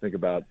 just trying to think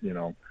about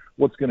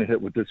what's going to hit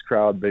with this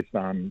crowd based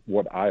on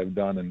what I have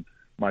done and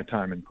my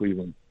time in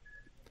Cleveland.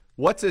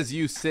 What's as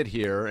you sit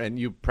here and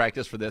you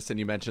practice for this, and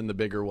you mentioned the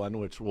bigger one,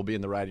 which will be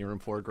in the writing room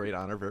for a great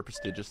honor, very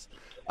prestigious.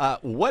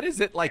 What is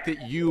it like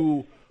that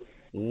you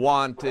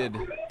wanted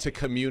to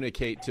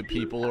communicate to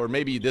people, or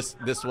maybe this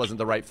wasn't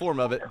the right form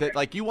of it, that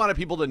like you wanted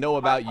people to know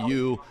about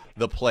you,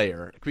 the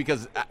player?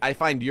 Because I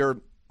find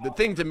the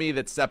thing to me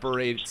that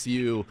separates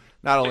you,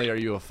 not only are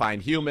you a fine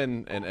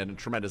human and a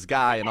tremendous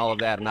guy and all of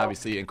that, and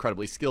obviously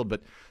incredibly skilled,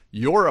 but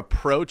your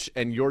approach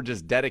and your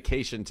just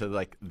dedication to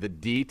like the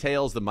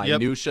details, the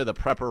minutia, the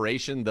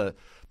preparation, the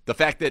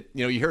fact that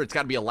you hear it's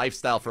got to be a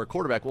lifestyle for a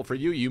quarterback. Well, for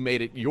you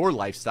made it your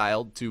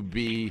lifestyle to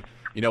be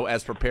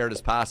as prepared as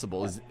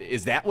possible.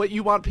 Is that what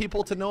you want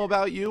people to know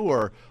about you,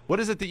 or what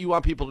is it that you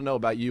want people to know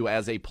about you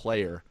as a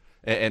player,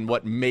 and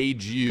what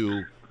made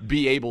you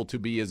be able to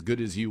be as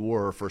good as you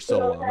were for so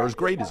long, or as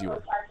great as you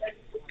were?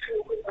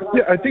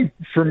 Yeah, I think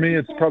for me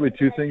it's probably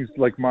two things.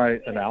 Like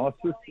my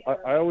analysis,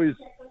 I always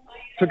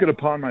took it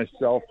upon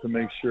myself to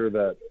make sure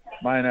that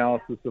my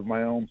analysis of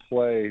my own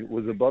play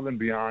was above and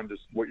beyond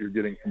just what you're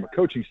getting from a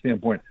coaching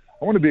standpoint.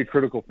 I want to be a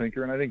critical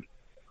thinker, and I think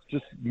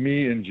just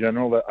me in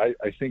general, that I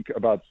think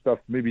about stuff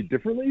maybe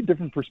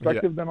different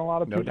perspective than a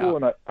lot of people.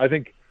 And I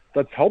think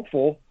that's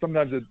helpful.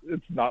 Sometimes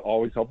it's not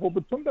always helpful,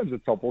 but sometimes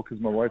it's helpful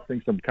because my wife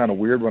thinks I'm kind of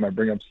weird when I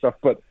bring up stuff.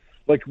 But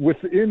like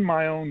within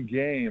my own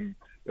game,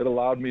 it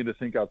allowed me to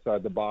think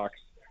outside the box,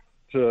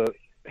 to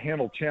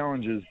handle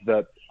challenges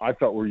that I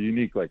thought were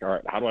unique. Like, all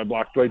right, how do I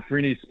block Dwight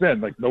Freeney's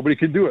spin? Like nobody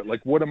can do it.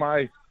 Like, what am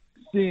I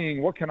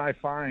seeing? What can I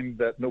find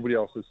that nobody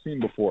else has seen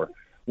before?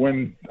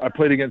 When I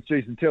played against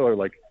Jason Taylor,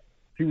 like,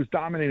 he was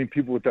dominating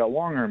people with that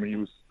long arm,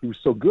 and he was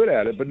so good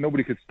at it, but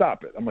nobody could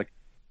stop it. I'm like,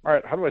 all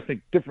right, how do I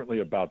think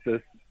differently about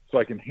this so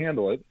I can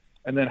handle it?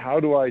 And then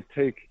how do I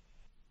take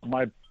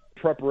my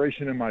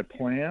preparation and my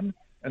plan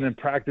and then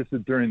practice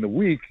it during the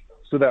week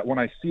so that when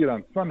I see it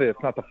on Sunday,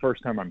 it's not the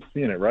first time I'm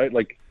seeing it, right?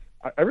 Like,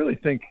 I really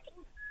think,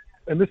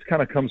 and this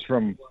kind of comes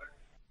from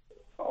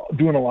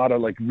doing a lot of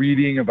like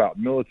reading about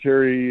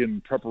military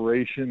and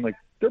preparation. Like,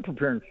 they're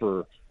preparing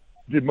for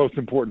the most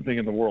important thing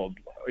in the world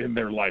in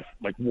their life,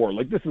 like war.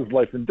 Like, this is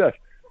life and death.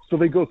 So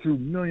they go through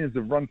millions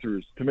of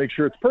run-throughs to make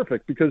sure it's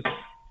perfect, because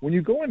when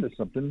you go into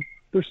something,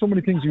 there's so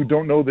many things you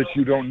don't know that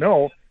you don't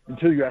know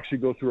until you actually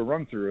go through a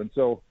run-through. And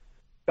so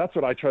that's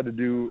what I try to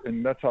do,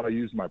 and that's how I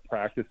use my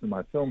practice and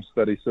my film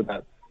study, so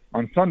that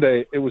on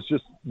Sunday it was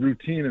just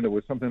routine, and it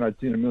was something I'd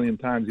seen a million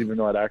times, even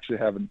though I'd actually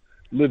haven't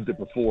lived it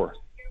before.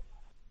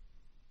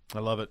 I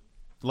love it.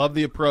 Love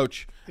the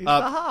approach. He's the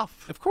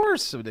Hoff. Of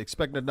course, I would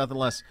expect nothing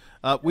less.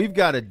 We've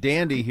got a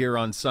dandy here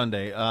on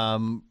Sunday.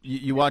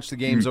 You watched the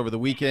games over the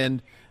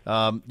weekend.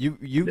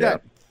 You've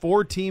got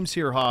 4 teams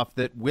here, Hoff,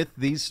 that with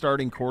these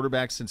starting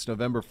quarterbacks since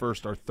November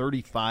 1st are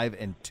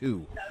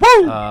 35-2.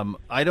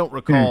 I don't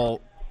recall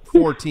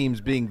 4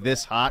 teams being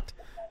this hot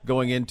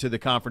going into the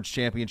conference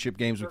championship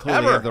games. We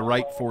clearly have the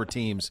right 4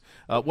 teams.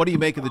 What do you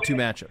make of the 2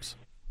 matchups?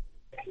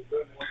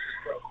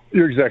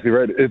 You're exactly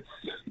right.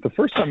 the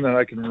first time that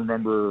I can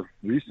remember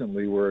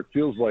recently where it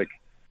feels like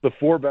the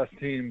 4 best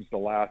teams the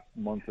last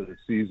month of the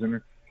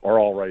season are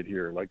all right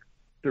here. Like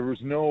there was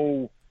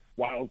no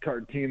wild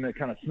card team that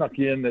kind of snuck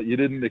in that you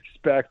didn't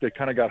expect, that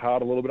kind of got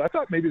hot a little bit. I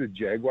thought maybe the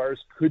Jaguars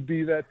could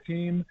be that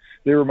team.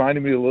 They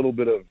reminded me a little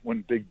bit of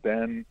when Big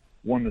Ben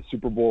won the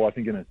Super Bowl, I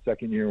think in his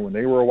second year when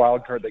they were a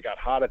wild card. They got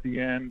hot at the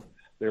end.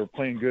 They were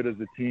playing good as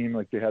a team,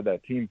 like they had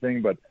that team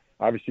thing, but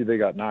obviously they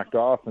got knocked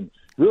off. And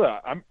really,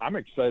 I'm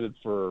excited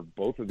for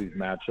both of these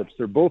matchups.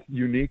 They're both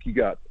unique. You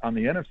got on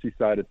the NFC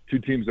side, it's 2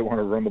 teams that want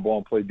to run the ball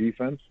and play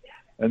defense.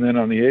 And then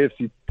on the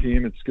AFC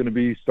team, it's going to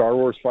be Star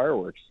Wars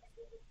fireworks.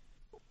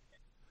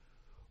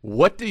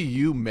 What do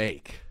you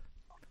make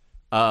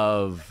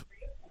of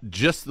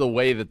just the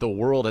way that the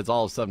world has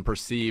all of a sudden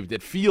perceived?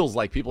 It feels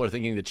like people are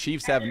thinking the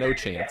Chiefs have no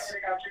chance,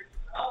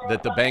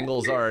 that the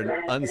Bengals are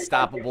an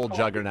unstoppable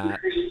juggernaut.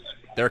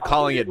 They're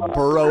calling it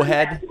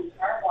Burrowhead.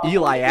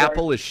 Eli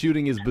Apple is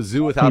shooting his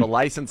bazoo without a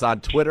license on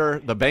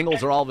Twitter. The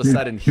Bengals are all of a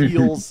sudden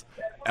heels.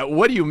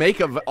 What do you make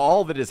of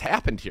all that has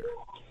happened here?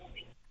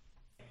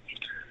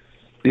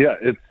 Yeah,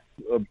 it's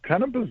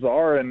kind of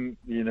bizarre, and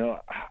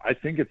I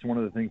think it's one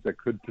of the things that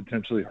could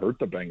potentially hurt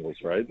the Bengals,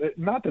 right?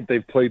 Not that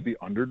they've played the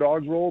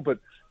underdog role, but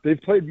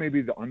they've played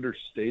maybe the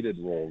understated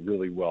role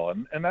really well,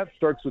 and that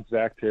starts with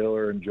Zach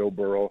Taylor and Joe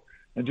Burrow,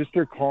 and just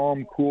their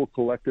calm, cool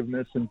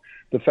collectiveness, and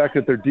the fact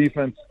that their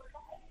defense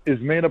is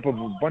made up of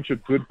a bunch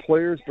of good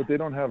players, but they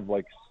don't have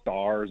like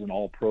stars and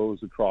all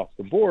pros across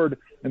the board,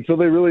 and so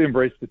they really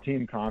embrace the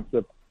team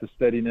concept, the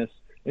steadiness,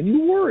 and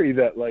you worry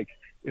that like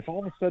if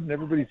all of a sudden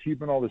everybody's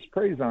heaping all this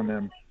praise on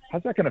them,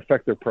 how's that going to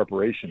affect their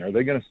preparation? Are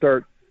they going to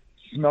start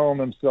smelling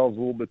themselves a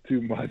little bit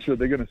too much? Are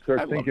they going to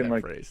start thinking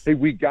like, hey,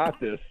 we got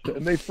this?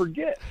 And they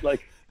forget,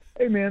 like,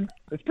 hey, man,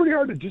 it's pretty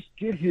hard to just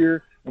get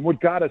here. And what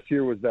got us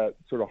here was that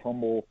sort of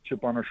humble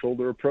chip on our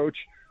shoulder approach.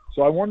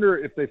 So I wonder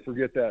if they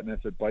forget that and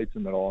if it bites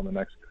them at all in the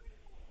next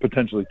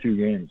potentially 2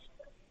 games.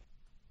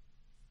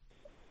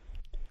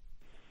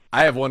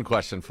 I have one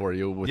question for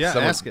you. With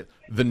ask it.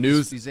 The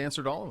news. He's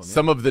answered all of them.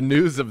 Some of the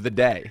news of the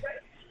day.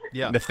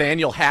 Yeah.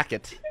 Nathaniel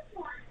Hackett.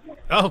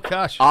 Oh,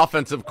 gosh.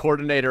 Offensive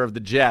coordinator of the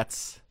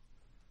Jets.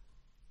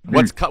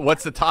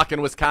 What's the talk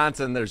in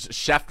Wisconsin? There's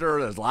Schefter.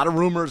 There's a lot of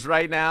rumors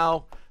right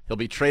now. He'll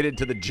be traded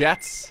to the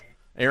Jets.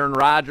 Aaron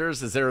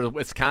Rodgers. Is there a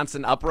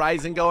Wisconsin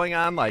uprising going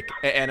on?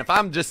 And if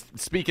I'm just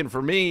speaking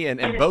for me,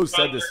 and Bo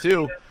said this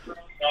too,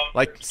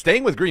 like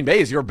staying with Green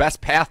Bay is your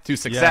best path to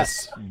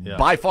success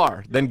by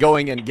far than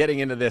going and getting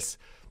into this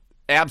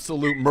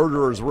absolute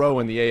murderer's row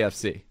in the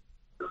AFC.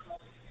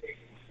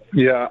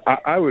 Yeah,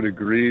 I would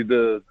agree.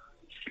 The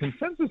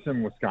consensus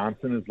in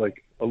Wisconsin is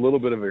like a little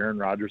bit of Aaron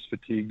Rodgers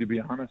fatigue, to be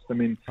honest. I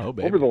mean,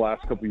 over the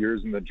last couple of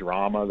years and the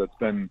drama that's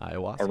been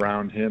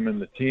around him and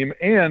the team,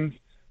 and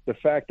the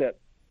fact that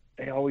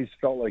they always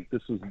felt like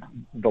this was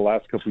the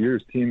last couple of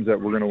years, teams that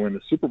were going to win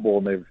the Super Bowl,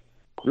 and they've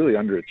really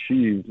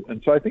underachieved.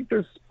 And so I think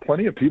there's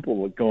plenty of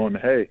people going,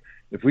 hey,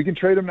 if we can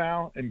trade him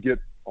now and get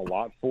a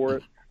lot for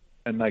it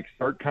and like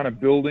start kind of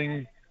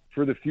building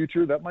for the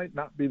future, that might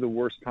not be the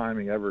worst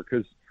timing ever.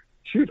 Because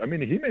shoot, I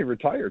mean, he may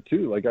retire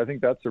too. Like, I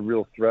think that's a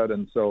real threat.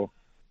 And so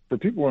for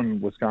people in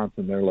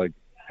Wisconsin, they're like,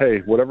 hey,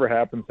 whatever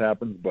happens,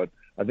 happens. But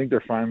I think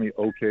they're finally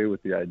okay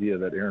with the idea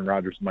that Aaron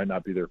Rodgers might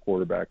not be their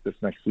quarterback this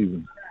next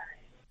season.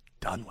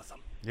 Done with him.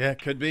 Yeah,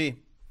 could be.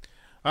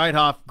 All right,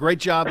 Hoff, great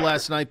job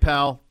last night,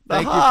 pal.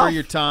 Thank you for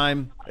your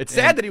time. It's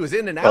sad that he was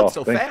in and out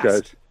so thanks, fast.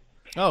 Guys.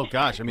 Oh,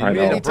 gosh. I mean,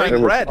 it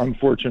was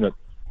unfortunate.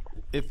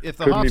 If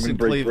the Hoff's in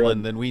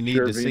Cleveland, then we need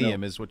to see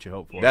him, is what you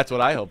hope for. That's what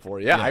I hope for.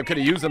 Yeah, I could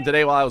have used him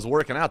today while I was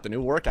working out. The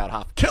new workout,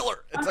 Hoff.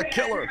 Killer. It's a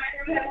killer.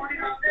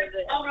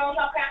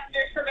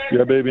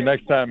 Yeah, baby.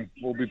 Next time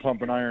we'll be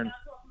pumping iron.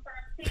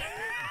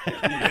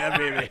 Yeah,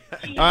 baby.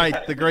 All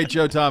right, the great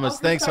Joe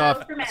Thomas. Thanks,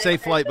 Hoff.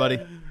 Safe flight, buddy.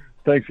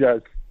 Thanks, guys.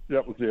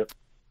 Yep, we'll see you.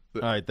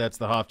 All right, that's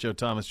the Hoff. Joe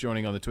Thomas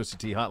joining on the Twisted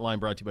Tea Hotline,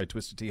 brought to you by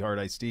Twisted Tea Hard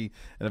Iced Tea,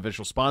 an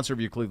official sponsor of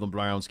your Cleveland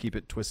Browns. Keep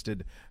it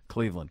twisted,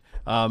 Cleveland.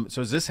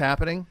 So is this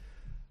happening,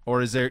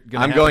 or is there going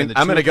to happen?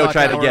 I'm going to go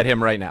try to get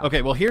him right now.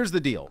 Okay, well, here's the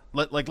deal.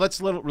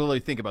 Let's really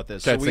think about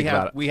this. Okay,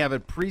 so we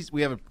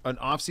have an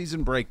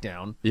off-season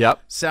breakdown.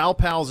 Yep. Sal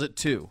Pal's at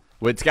 2.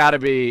 Well, it's got to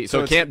be.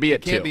 So it can't be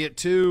at 2. It can't be at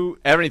 2.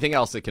 Everything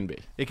else it can be.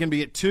 It can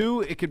be at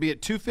 2. It could be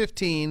at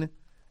 2:15.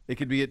 It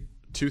could be at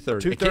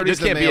 2:30. This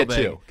can't be at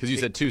 2 because you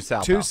said 2 Sal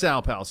Pal. 2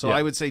 Sal Pal. So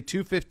I would say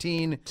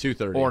 2:15,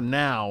 2:30, or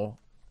now.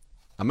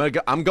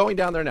 I'm going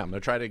down there now. I'm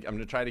gonna try to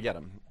get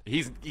him.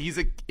 He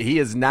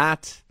does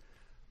not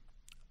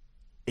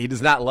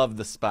love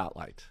the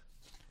spotlight.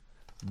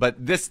 But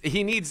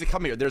he needs to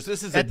come here. This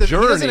is a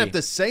journey. He doesn't have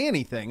to say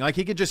anything. Like,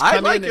 he could just come in.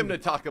 I'd like him to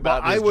talk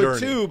about his journey. I would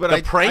journey. too, but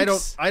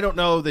I don't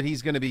know that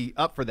he's going to be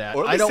up for that.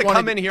 Or at least to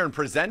come in here and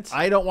present.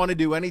 I don't want to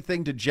do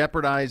anything to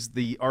jeopardize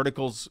the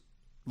article's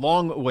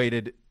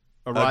long-awaited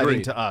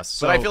arriving to us.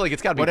 So but I feel like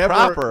it's got to be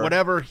proper.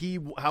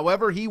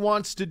 However he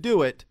wants to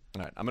do it.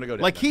 All right, I'm going to go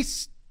down like there. He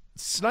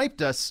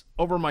sniped us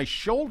over my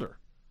shoulder.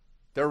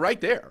 They're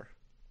right there.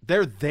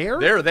 They're there?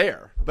 They're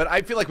there. But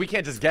I feel like we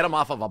can't just get them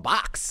off of a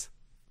box.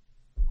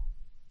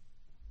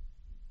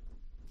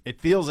 It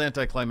feels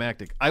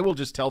anticlimactic. I will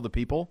just tell the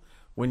people,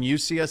 when you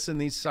see us in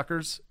these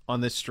suckers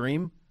on this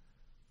stream,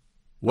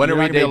 when you're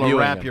are we not gonna be able to debuting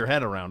wrap him? your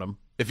head around them.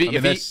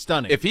 That's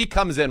stunning. If he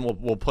comes in,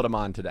 we'll put him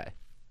on today.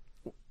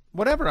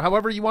 Whatever,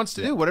 however he wants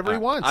to do, whatever he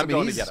wants. I'm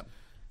going to get him.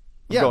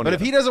 But if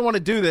he doesn't want to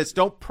do this,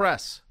 don't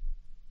press.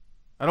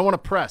 I don't want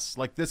to press.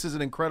 Like, this is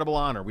an incredible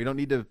honor. We don't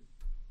need to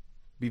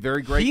be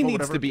very grateful. He needs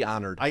whatever. to be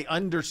honored. I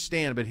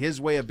understand, but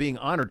his way of being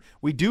honored,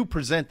 we do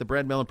present the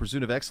Brad Mellon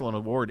Pursuit of Excellence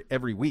Award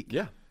every week.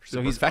 Yeah.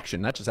 So he's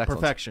perfection, not just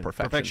excellence.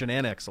 Perfection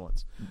and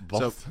excellence.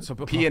 Both. So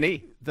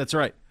P&E. That's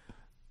right.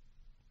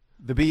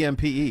 The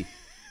BMPE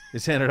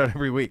is handed out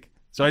every week.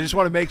 So I just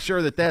want to make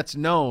sure that that's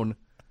known.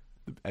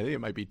 I think it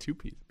might be 2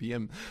 P's.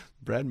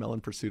 Brad Mellon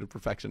Pursuit of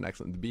Perfection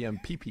Excellence. The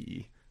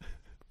BMPPE.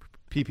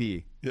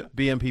 PPE. Yeah.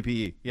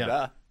 BMPPE.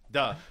 Yeah.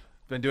 Duh.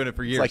 Been doing it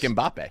for years. It's like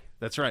Mbappe.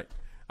 That's right.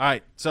 All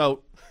right.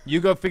 So you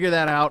go figure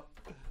that out.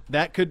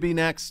 That could be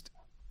next.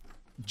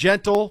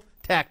 Gentle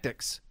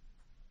tactics.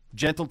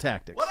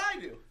 What I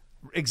do.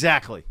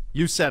 Exactly.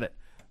 You said it.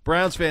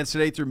 Browns fans,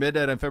 today through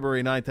midnight on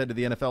February 9th, head to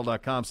the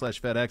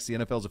NFL.com/FedEx, the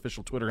NFL's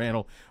official Twitter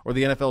handle, or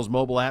the NFL's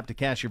mobile app to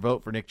cast your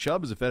vote for Nick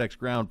Chubb as the FedEx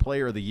Ground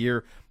Player of the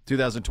Year.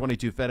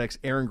 2022 FedEx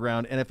Aaron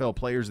Ground NFL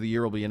Players of the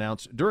Year will be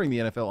announced during the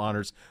NFL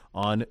Honors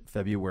on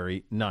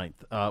February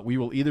 9th. We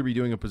will either be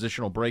doing a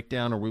positional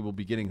breakdown or we will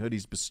be getting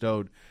hoodies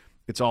bestowed.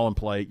 It's all in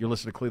play. You're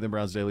listening to Cleveland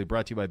Browns Daily,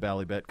 brought to you by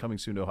Ballybet, coming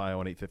soon to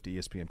Ohio on 850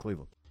 ESPN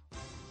Cleveland.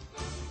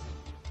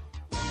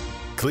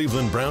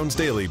 Cleveland Browns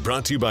Daily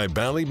brought to you by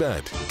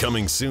Ballybet,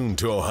 coming soon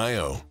to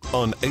Ohio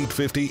on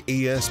 850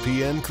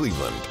 ESPN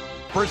Cleveland.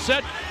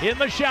 Brissett in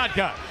the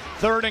shotgun.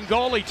 3rd and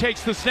goal. He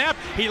takes the snap.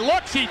 He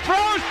looks. He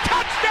throws.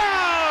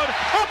 Touchdown!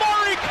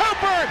 Amari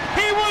Cooper.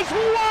 He was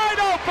wide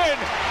open.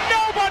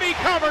 Nobody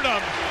covered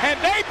him, and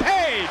they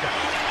paid.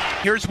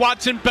 Here's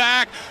Watson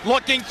back,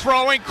 looking,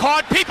 throwing,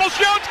 caught.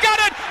 Peoples-Jones got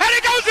it, and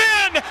it goes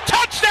in.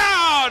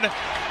 Touchdown!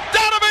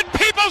 Donovan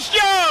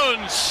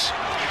Peoples-Jones.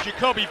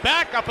 Jacoby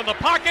back up in the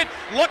pocket,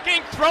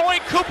 looking,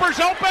 throwing. Cooper's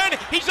open.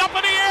 He's up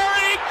in the air,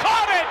 and he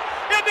caught it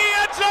in the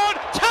end zone.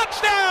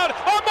 Touchdown,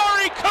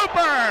 Amari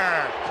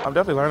Cooper. I'm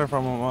definitely learning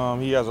from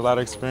him. He has a lot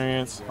of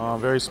experience.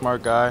 Very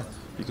smart guy.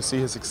 You can see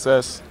his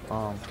success.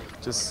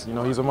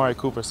 He's Amari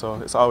Cooper, so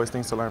it's always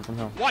things to learn from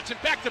him. Watson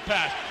back to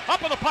pass.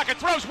 Up in the pocket,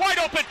 throws wide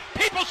open.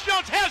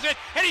 Peoples-Jones has it,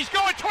 and he's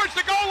going towards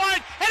the goal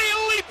line, and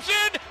he leaps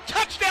in.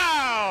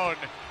 Touchdown,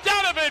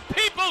 Donovan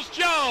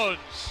Peoples-Jones.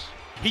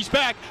 He's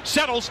back,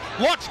 settles,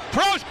 looks,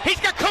 throws. He's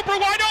got Cooper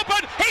wide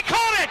open. He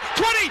caught it.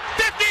 20,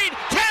 15,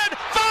 10,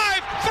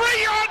 5,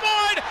 3-yard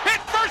line.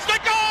 It's first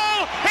and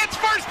goal. It's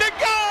first and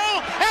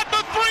goal at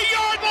the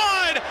 3-yard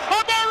line.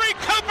 Amari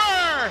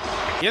Cooper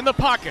in the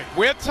pocket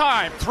with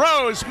time.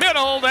 Throws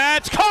middle.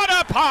 That's caught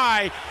up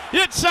high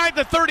inside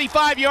the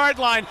 35-yard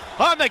line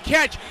on the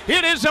catch.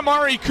 It is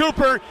Amari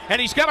Cooper,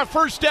 and he's got a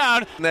first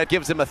down. And that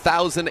gives him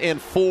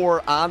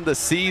 1,004 on the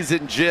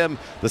season, Jim.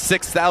 The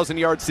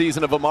 6,000-yard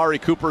season of Amari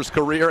Cooper's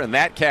career, and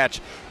that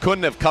catch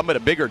couldn't have come at a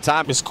bigger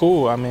time. It's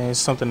cool. I mean, it's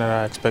something that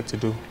I expect to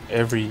do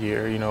every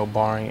year,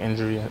 barring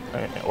injury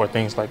or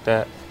things like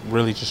that.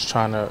 Really just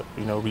trying to,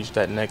 reach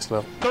that next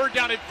level. 3rd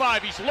down and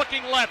 5. He's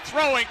looking left,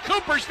 throwing.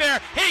 Cooper's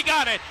there. He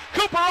got it.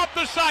 Cooper up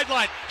the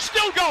sideline.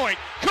 Still going.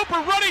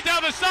 Cooper running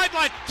down the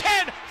sideline.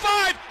 10,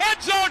 5,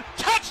 end zone.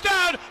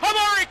 Touchdown,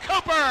 Amari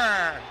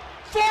Cooper.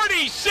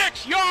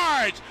 46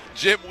 yards.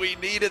 Jim, we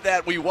needed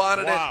that. We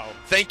wanted it.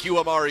 Thank you,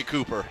 Amari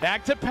Cooper.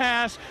 Back to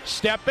pass.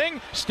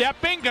 Stepping.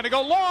 Going to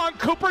go long.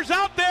 Cooper's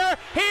out there.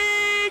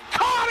 He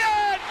caught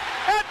it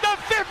at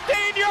the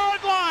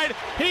 15-yard line.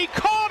 He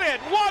caught it.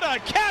 What a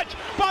catch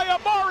by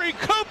Amari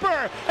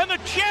Cooper. And the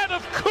chant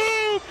of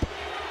Coop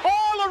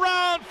all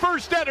around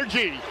First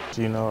Energy.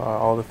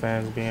 All the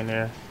fans being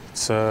there,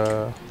 it's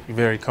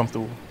very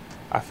comfortable.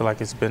 I feel like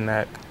it's been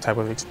that type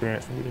of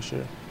experience for me this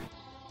year.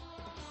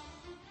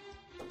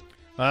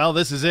 Well,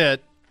 this is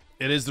it.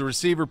 It is the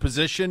receiver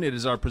position. It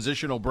is our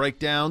positional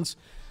breakdowns.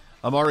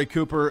 Amari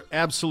Cooper,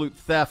 absolute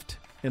theft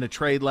in a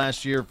trade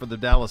last year for the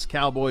Dallas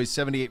Cowboys.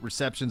 78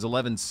 receptions,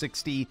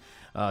 1160,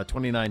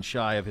 29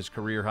 shy of his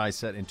career high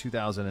set in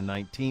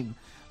 2019.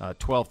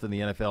 12th in the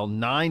NFL.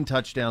 9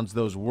 touchdowns.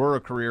 Those were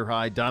a career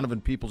high.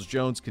 Donovan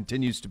Peoples-Jones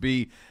continues to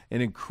be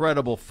an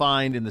incredible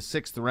find in the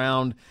 6th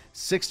round.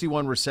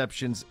 61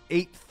 receptions,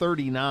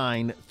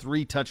 839,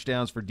 3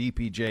 touchdowns for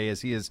DPJ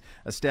as he has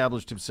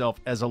established himself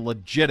as a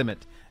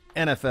legitimate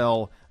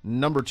NFL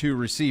number 2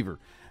 receiver.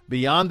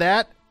 Beyond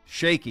that,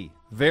 shaky,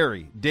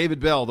 very.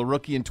 David Bell, the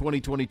rookie in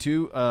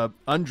 2022,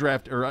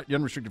 undrafted or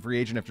unrestricted free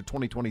agent after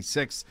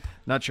 2026.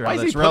 Not sure how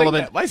that's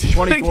relevant.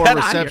 24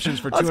 receptions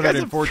for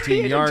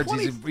 214 yards.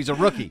 He's a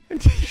rookie.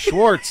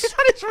 Schwartz. He's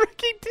not his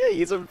rookie day.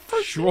 He's a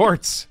first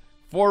Schwartz.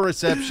 4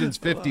 receptions,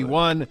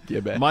 51.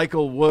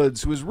 Michael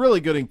Woods, who was really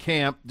good in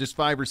camp, just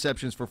 5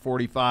 receptions for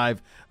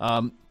 45.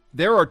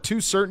 There are 2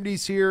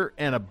 certainties here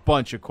and a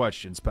bunch of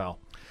questions, pal.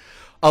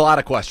 A lot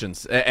of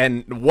questions.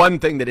 And one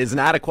thing that is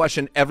not a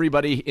question,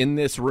 everybody in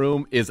this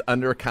room is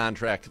under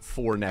contract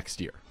for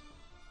next year.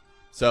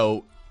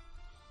 So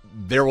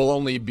there will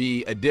only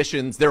be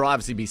additions. There will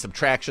obviously be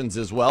subtractions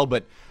as well,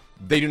 but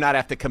they do not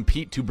have to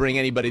compete to bring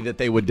anybody that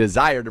they would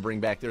desire to bring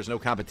back. There's no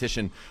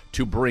competition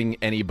to bring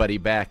anybody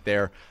back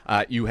there.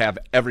 You have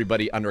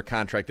everybody under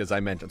contract, as I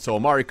mentioned. So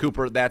Amari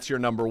Cooper, that's your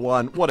number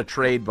one. What a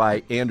trade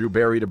by Andrew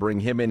Berry to bring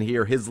him in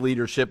here. His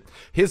leadership,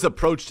 his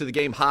approach to the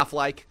game,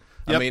 Hoff-like.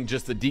 Yep. I mean,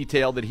 just the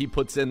detail that he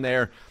puts in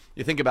there.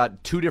 You think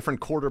about two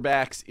different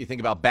quarterbacks. You think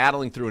about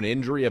battling through an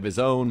injury of his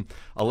own.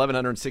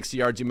 1,160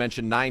 yards, you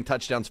mentioned, 9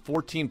 touchdowns,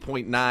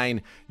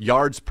 14.9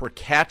 yards per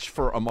catch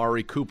for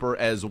Amari Cooper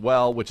as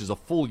well, which is a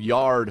full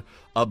yard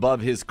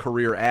above his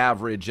career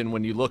average. And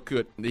when you look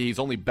at, he's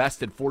only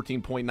bested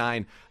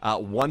 14.9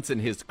 once in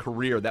his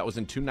career. That was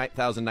in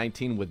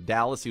 2019 with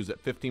Dallas. He was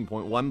at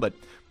 15.1, but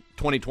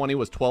 2020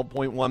 was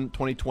 12.1,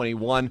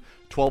 2021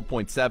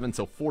 12.7,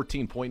 so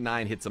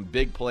 14.9, hit some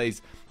big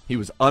plays. He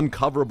was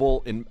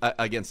uncoverable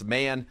against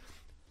man.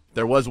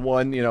 There was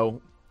one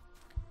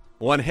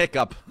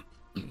hiccup,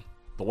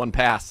 the one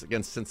pass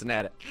against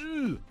Cincinnati.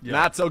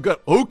 Not so good.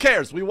 Who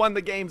cares? We won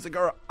the game,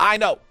 Zagura. I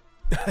know.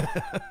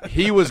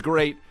 He was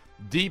great.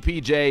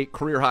 DPJ,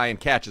 career high in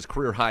catches,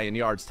 career high in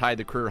yards, tied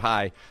the career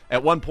high.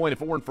 At one point,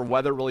 if it weren't for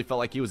weather, really felt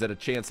like he was at a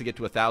chance to get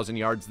to 1,000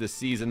 yards this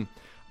season.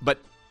 But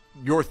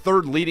your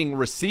third leading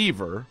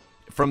receiver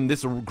from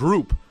this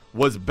group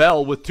was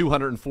Bell with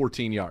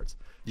 214 yards.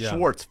 Yeah.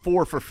 Schwartz,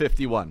 4 for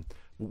 51.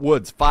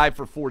 Woods, 5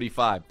 for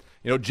 45.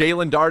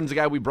 Jalen Darden's a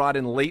guy we brought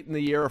in late in the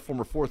year, a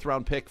former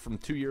fourth-round pick from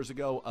 2 years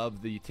ago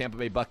of the Tampa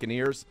Bay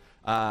Buccaneers,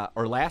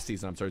 or last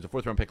season, I'm sorry, it was a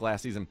fourth-round pick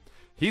last season.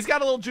 He's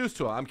got a little juice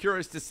to him. I'm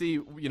curious to see,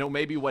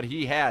 maybe what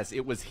he has.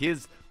 It was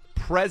his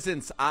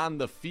presence on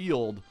the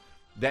field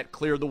that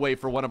cleared the way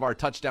for one of our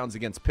touchdowns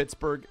against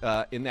Pittsburgh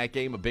in that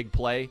game, a big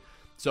play.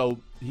 So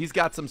he's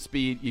got some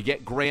speed. You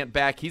get Grant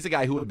back. He's a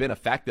guy who would have been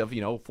effective,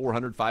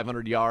 400,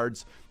 500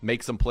 yards,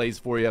 make some plays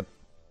for you.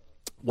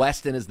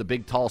 Weston is the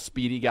big, tall,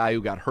 speedy guy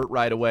who got hurt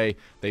right away.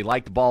 They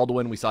liked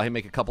Baldwin. We saw him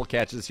make a couple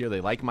catches here.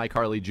 They like Mike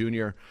Harley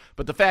Jr.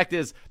 But the fact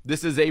is,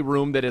 this is a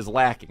room that is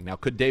lacking. Now,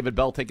 could David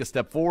Bell take a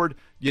step forward?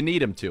 You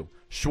need him to.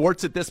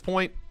 Schwartz at this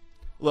point,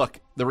 look,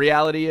 the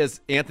reality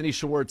is Anthony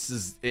Schwartz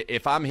is,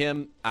 if I'm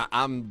him,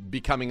 I'm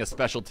becoming a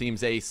special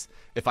teams ace.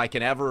 If I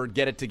can ever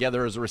get it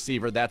together as a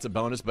receiver, that's a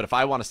bonus. But if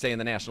I want to stay in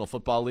the National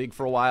Football League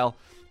for a while,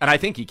 and I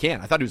think he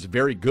can. I thought he was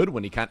very good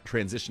when he kind of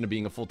transitioned to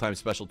being a full-time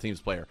special teams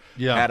player.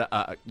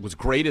 Yeah. Was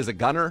great as a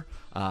gunner,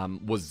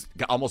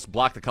 almost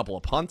blocked a couple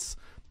of punts.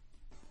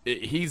 I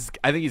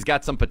think he's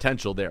got some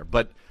potential there.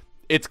 But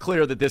it's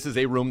clear that this is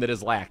a room that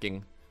is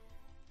lacking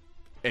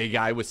a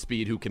guy with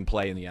speed who can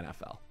play in the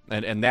NFL.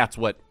 And that's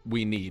what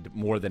we need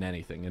more than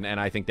anything. And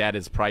I think that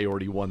is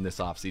priority one this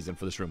offseason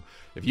for this room.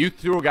 If you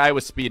threw a guy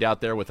with speed out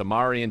there with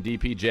Amari and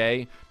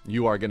DPJ,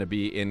 you are going to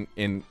be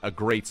in a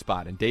great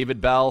spot. And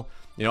David Bell,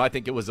 I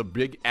think it was a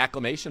big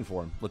acclamation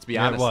for him. Let's be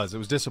honest. It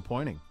was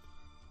disappointing.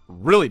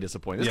 Really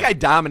disappointing. This guy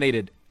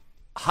dominated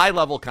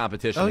high-level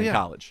competition in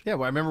college. Yeah,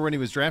 well, I remember when he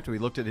was drafted, we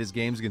looked at his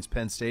games against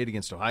Penn State,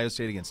 against Ohio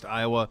State, against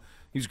Iowa.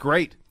 He was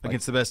great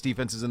against the best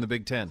defenses in the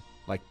Big Ten.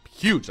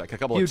 Huge, a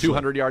couple of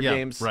 200-yard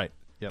games. Right.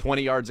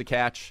 20 yards a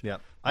catch. Yeah.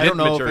 I don't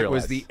know if it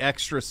was the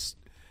extra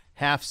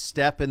half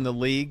step in the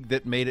league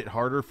that made it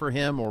harder for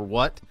him or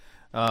what,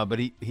 but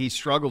he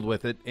struggled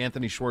with it.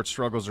 Anthony Schwartz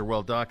struggles are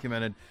well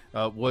documented.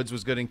 Woods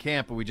was good in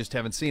camp, but we just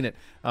haven't seen it.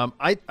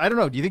 I don't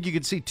know. Do you think you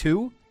could see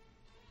two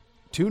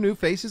new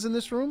faces in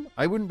this room?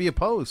 I wouldn't be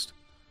opposed.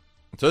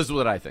 So this is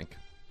what I think.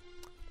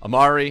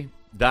 Amari,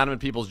 Donovan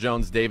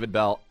Peoples-Jones, David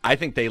Bell. I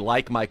think they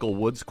like Michael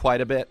Woods quite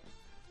a bit.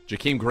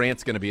 Jakeem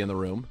Grant's going to be in the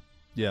room.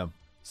 Yeah.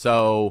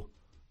 So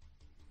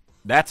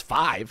that's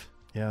 5.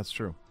 Yeah, that's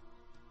true.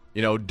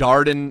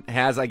 Darden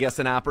has, I guess,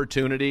 an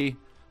opportunity.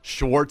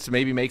 Schwartz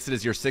maybe makes it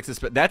as your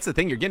 6th. But that's the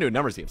thing. You're getting to a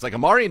numbers game. It's like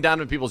Amari and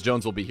Donovan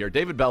Peoples-Jones will be here.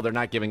 David Bell, they're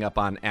not giving up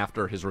on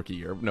after his rookie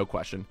year. No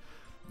question.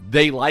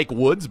 They like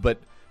Woods, but,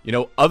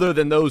 other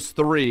than those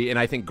 3, and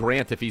I think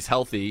Grant, if he's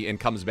healthy and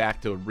comes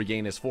back to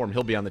regain his form,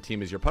 he'll be on the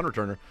team as your punt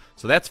returner.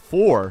 So that's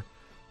 4.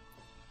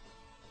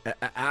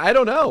 I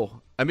don't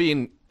know. I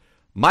mean,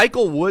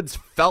 Michael Woods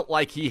felt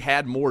like he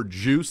had more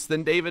juice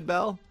than David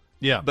Bell.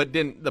 Yeah. But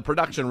the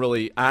production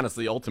really,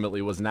 honestly,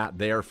 ultimately was not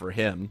there for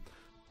him.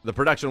 The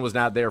production was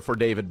not there for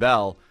David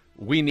Bell.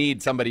 We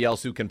need somebody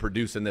else who can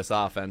produce in this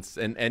offense.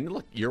 And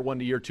look, year 1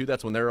 to year 2,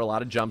 that's when there are a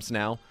lot of jumps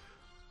now.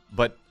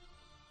 But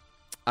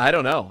I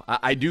don't know.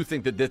 I do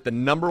think that the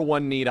number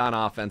one need on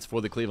offense for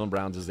the Cleveland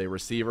Browns is a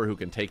receiver who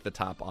can take the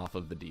top off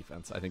of the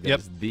defense. I think that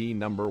is the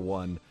number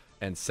one,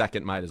 and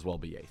second might as well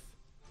be 8th.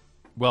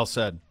 Well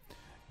said.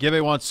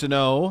 Gibby wants to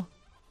know,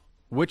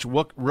 which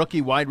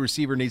rookie wide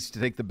receiver needs to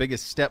take the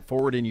biggest step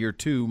forward in year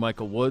 2,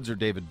 Michael Woods or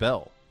David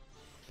Bell?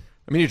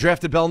 I mean, you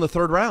drafted Bell in the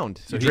 3rd round.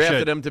 So you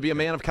drafted him to be a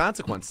man of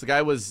consequence. The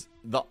guy was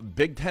the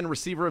Big Ten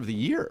receiver of the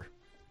year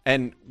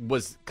and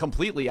was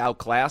completely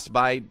outclassed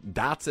by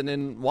Dotson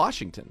in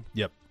Washington.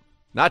 Yep.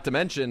 Not to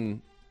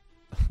mention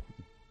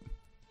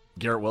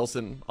Garrett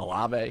Wilson,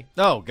 Olave.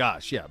 Oh,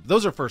 gosh, yeah.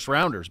 Those are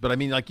first-rounders. But, I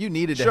mean, you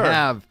needed to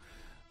have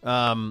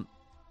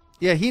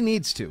he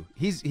needs to.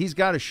 He's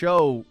got to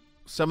show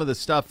some of the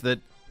stuff that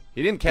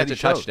he didn't catch a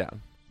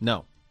touchdown.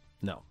 No.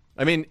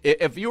 I mean,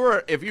 if you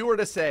were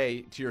to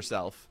say to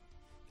yourself,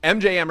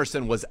 MJ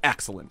Emerson was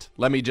excellent.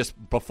 Let me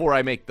just, before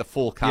I make the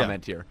full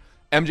comment here,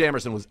 MJ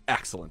Emerson was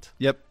excellent.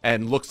 Yep.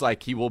 And looks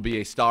like he will be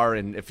a star.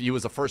 And if he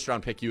was a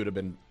first-round pick, you would have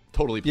been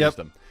totally pleased with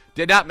him.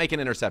 Did not make an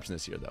interception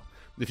this year, though.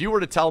 If you were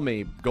to tell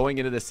me going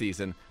into this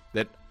season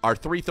that our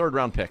 3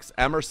 third-round picks,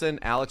 Emerson,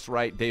 Alex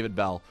Wright, David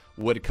Bell,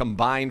 would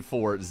combine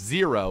for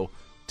 0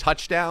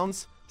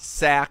 touchdowns,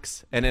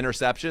 sacks, and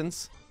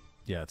interceptions.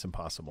 Yeah, it's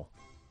impossible.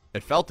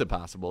 It felt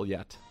impossible,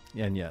 yet.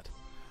 And yet.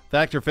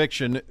 Fact or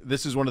fiction,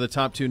 this is one of the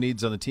top 2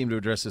 needs on the team to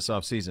address this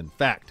offseason.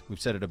 Fact,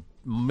 we've said it a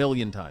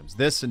million times.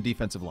 This and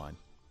defensive line.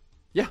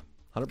 Yeah,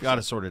 100%. Got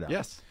to sort it out.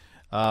 Yes.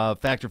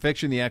 Fact or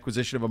fiction, the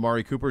acquisition of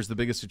Amari Cooper is the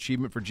biggest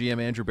achievement for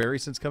GM Andrew Berry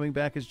since coming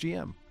back as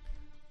GM.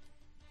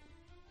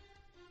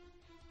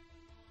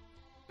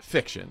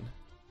 Fiction.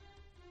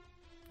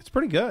 It's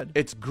pretty good.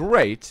 It's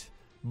great,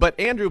 but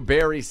Andrew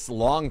Berry's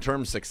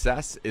long-term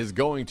success is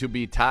going to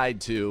be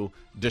tied to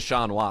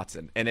Deshaun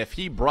Watson. And if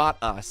he brought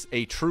us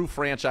a true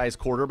franchise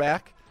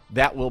quarterback,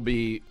 that will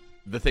be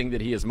the thing that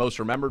he is most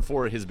remembered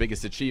for, his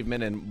biggest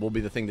achievement, and will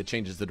be the thing that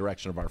changes the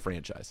direction of our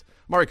franchise.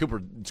 Amari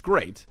Cooper, it's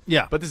great.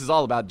 Yeah. But this is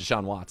all about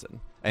Deshaun Watson.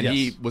 And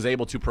he was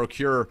able to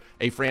procure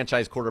a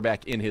franchise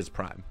quarterback in his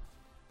prime,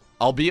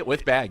 albeit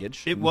with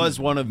baggage. It was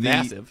one of the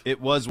massive.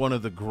 It was one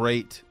of the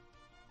great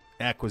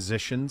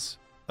acquisitions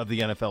of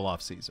the NFL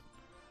offseason.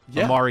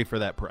 Yeah. Amari for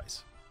that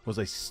price was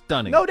a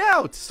stunning, No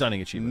doubt.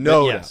 stunning achievement.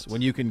 No But yes, doubt.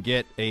 when you can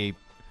get a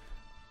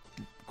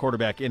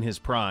quarterback in his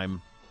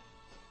prime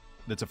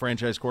that's a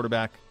franchise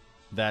quarterback,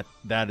 that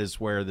is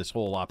where this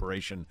whole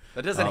operation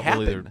That doesn't will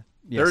happen. either,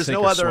 There's sink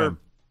no or other swim.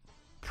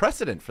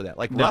 precedent for that.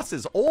 Like, No. Russ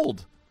is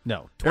old.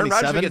 No, Aaron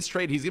Rodgers 27. gets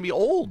traded, he's going to be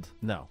old.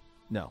 No.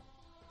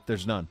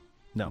 There's none.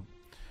 No.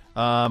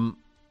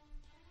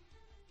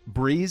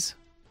 Breeze,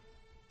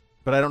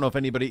 but I don't know if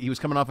anybody. He was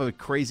coming off of a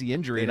crazy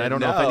injury, and I don't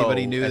know if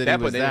anybody knew At that he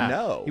was point, they didn't that.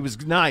 know. He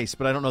was nice,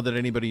 but I don't know that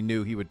anybody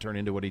knew he would turn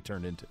into what he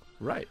turned into.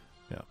 Right.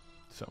 Yeah.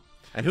 So.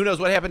 And who knows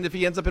what happened if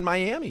he ends up in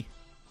Miami?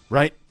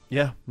 Right.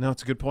 Yeah. No,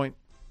 it's a good point.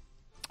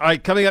 All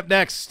right, coming up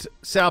next,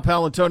 Sal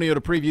Paolantonio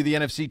to preview the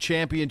NFC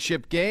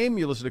Championship game.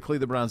 You listen to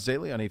Cleveland Browns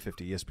Daily on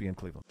 850 ESPN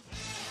Cleveland.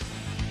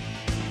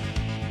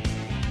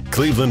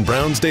 Cleveland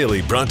Browns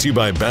Daily brought to you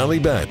by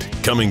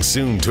Ballybet. Coming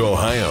soon to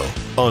Ohio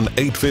on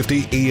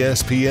 850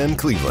 ESPN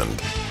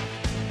Cleveland.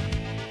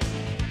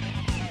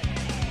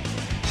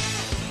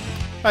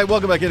 All right,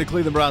 welcome back into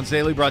Cleveland Browns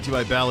Daily, brought to you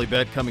by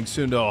Ballybet, coming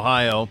soon to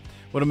Ohio.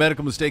 When a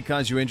medical mistake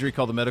causes you injury,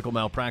 call the medical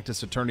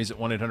malpractice attorneys at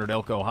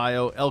 1-800-ELK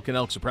Ohio. Elk &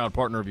 Elk's a proud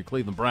partner of your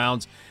Cleveland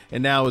Browns,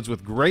 and now it's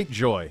with great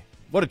joy.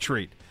 What a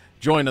treat.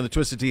 Joined on the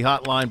Twisted Tea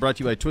Hotline, brought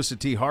to you by Twisted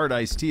Tea Hard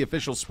Iced Tea,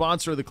 official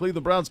sponsor of the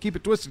Cleveland Browns. Keep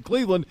it twisted,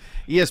 Cleveland.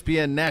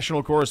 ESPN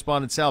national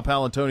correspondent Sal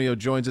Paolantonio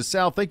joins us.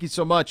 Sal, thank you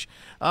so much.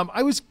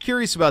 I was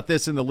curious about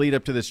this in the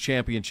lead-up to this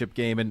championship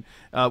game, and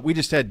we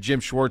just had Jim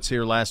Schwartz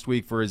here last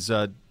week for his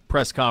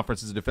press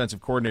conference as a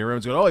defensive coordinator.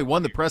 Everyone's going, he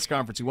won the press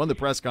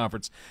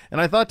conference. And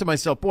I thought to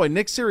myself, boy,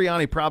 Nick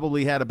Sirianni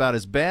probably had about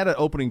as bad an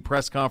opening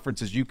press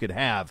conference as you could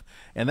have,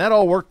 and that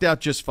all worked out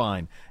just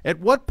fine. At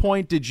what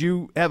point did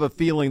you have a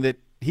feeling that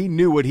he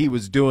knew what he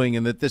was doing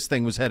and that this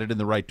thing was headed in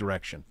the right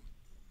direction?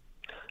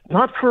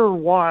 Not for a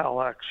while,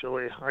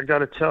 actually, I got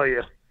to tell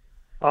you.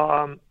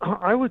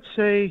 I would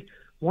say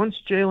once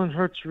Jalen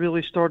Hurts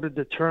really started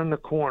to turn the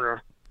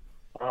corner,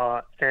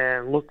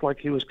 and looked like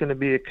he was going to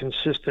be a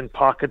consistent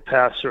pocket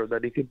passer,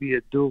 that he could be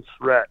a dual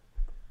threat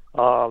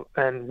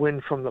and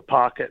win from the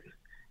pocket.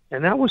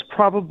 And that was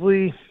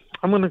probably,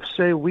 I'm going to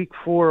say week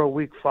 4 or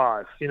week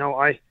 5. You know,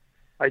 I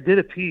did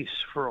a piece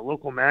for a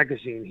local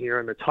magazine here,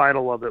 and the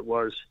title of it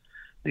was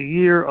The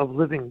Year of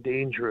Living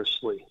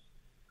Dangerously.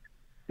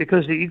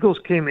 Because the Eagles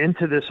came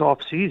into this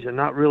offseason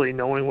not really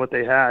knowing what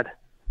they had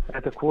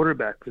at the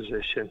quarterback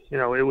position. You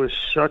know, it was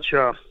such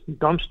a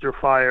dumpster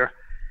fire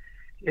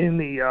in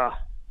the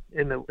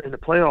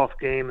playoff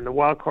game, in the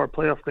wild card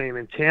playoff game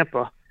in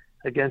Tampa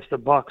against the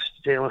Bucs.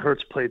 Jalen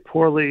Hurts played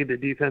poorly, the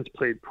defense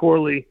played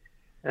poorly,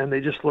 and they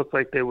just looked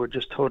like they were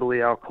just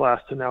totally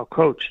outclassed and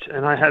outcoached.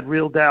 And I had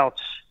real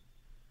doubts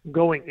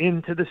going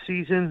into the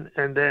season,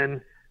 and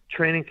then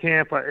training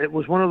camp. It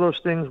was one of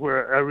those things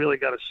where I really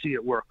got to see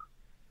it work.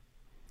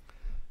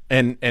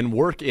 And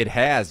work it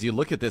has. You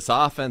look at this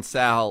offense,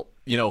 Sal.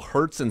 You know,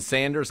 Hurts and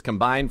Sanders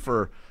combined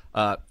for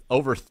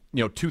over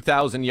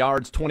 2,000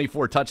 yards,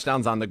 24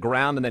 touchdowns on the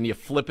ground, and then you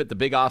flip it, the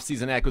big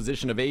offseason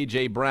acquisition of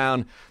A.J.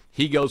 Brown.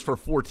 He goes for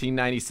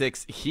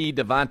 1,496.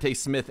 Devontae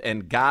Smith,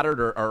 and Goddard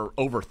are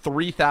over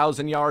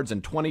 3,000 yards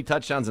and 20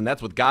 touchdowns, and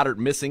that's with Goddard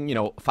missing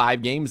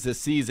 5 games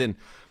this season.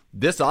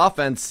 This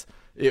offense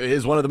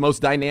is one of the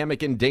most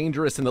dynamic and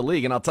dangerous in the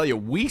league. And I'll tell you,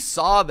 we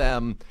saw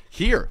them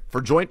here for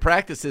joint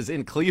practices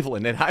in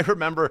Cleveland, and I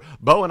remember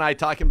Bo and I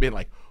talking, being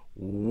like,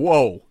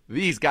 whoa,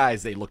 these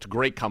guys, they looked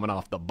great coming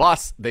off the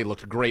bus. They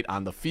looked great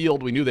on the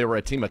field. We knew they were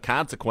a team of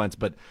consequence,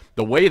 but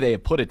the way they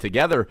have put it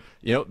together,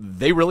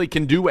 they really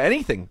can do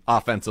anything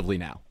offensively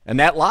now. And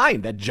that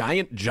line, that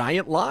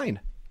giant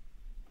line.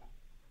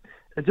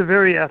 It's a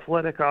very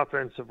athletic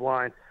offensive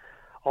line.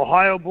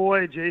 Ohio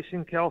boy,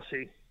 Jason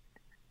Kelce.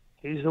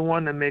 He's the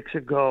one that makes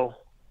it go.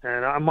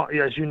 And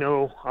as you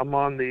know, I'm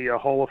on the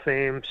Hall of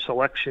Fame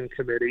selection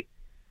committee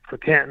for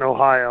Canton,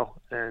 Ohio,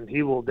 and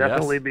he will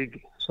definitely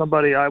be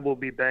somebody I will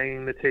be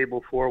banging the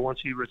table for once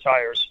he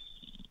retires,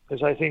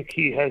 because I think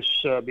he has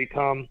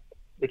become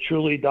the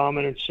truly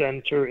dominant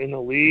center in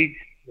the league.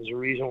 There's a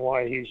reason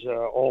why he's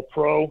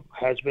all-pro,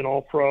 has been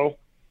all-pro,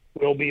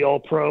 will be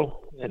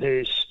all-pro, and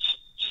is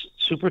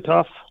super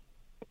tough,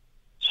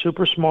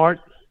 super smart,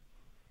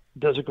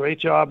 does a great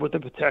job with the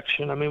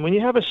protection. I mean, when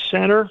you have a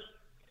center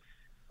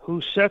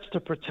who sets the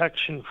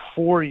protection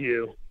for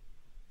you,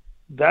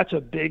 that's a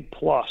big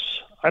plus.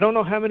 I don't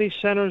know how many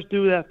centers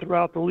do that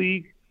throughout the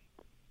league,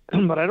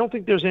 but I don't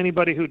think there's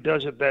anybody who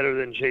does it better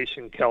than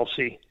Jason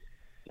Kelce.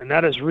 And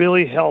that has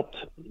really helped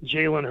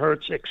Jalen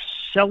Hurts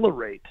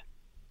accelerate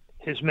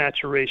his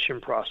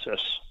maturation process.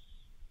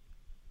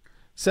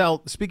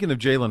 Sal, speaking of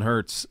Jalen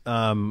Hurts,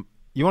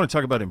 you want to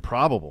talk about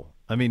improbable.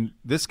 I mean,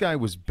 this guy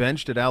was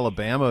benched at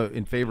Alabama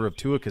in favor of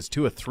Tua because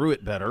Tua threw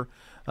it better.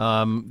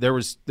 There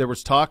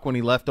was talk when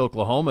he left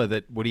Oklahoma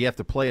that would he have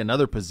to play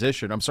another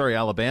position. I'm sorry,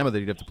 Alabama, that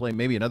he'd have to play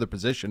maybe another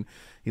position.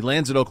 He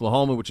lands at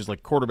Oklahoma, which is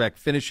like quarterback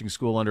finishing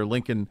school under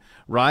Lincoln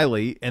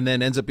Riley, and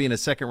then ends up being a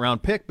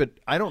second-round pick. But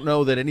I don't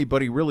know that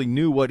anybody really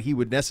knew what he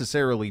would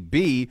necessarily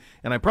be.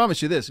 And I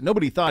promise you this,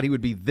 nobody thought he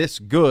would be this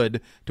good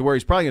to where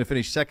he's probably going to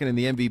finish second in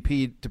the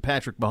MVP to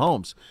Patrick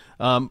Mahomes.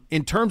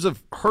 In terms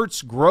of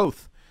Hurts'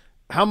 growth,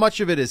 how much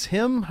of it is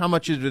him? How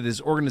much of it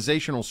is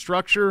organizational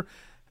structure?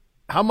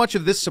 How much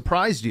of this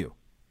surprised you?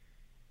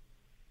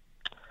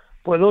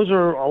 Boy, those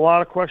are a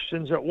lot of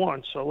questions at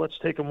once, so let's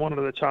take them one at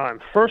a time.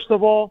 First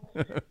of all,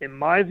 in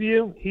my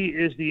view, he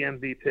is the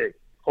MVP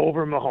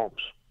over Mahomes.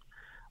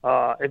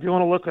 If you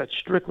want to look at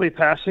strictly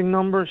passing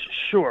numbers,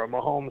 sure,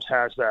 Mahomes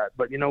has that.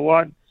 But you know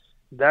what?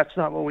 That's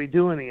not what we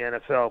do in the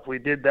NFL. If we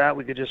did that,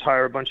 we could just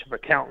hire a bunch of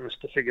accountants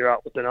to figure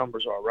out what the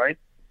numbers are, right?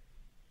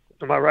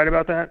 Am I right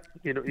about that?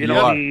 You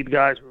don't need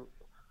guys.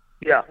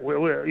 Yeah,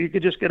 you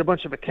could just get a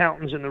bunch of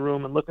accountants in the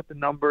room and look at the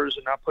numbers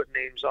and not put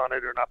names on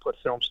it or not put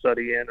film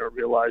study in or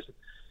realize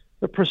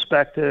the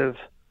perspective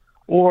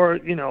or,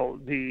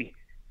 the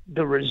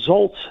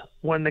results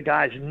when the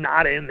guy's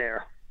not in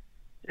there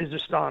is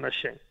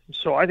astonishing.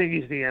 So I think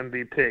he's the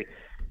MVP.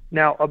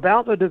 Now,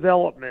 about the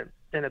development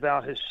and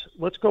about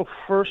let's go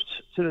first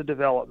to the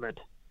development.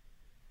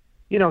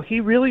 He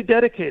really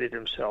dedicated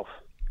himself.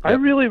 I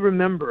really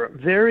remember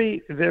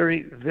very,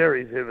 very,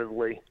 very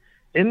vividly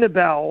in the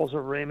bowels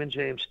of Raymond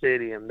James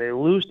Stadium. They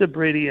lose to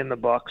Brady and the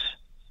Bucks.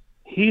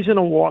 He's in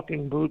a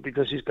walking boot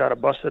because he's got a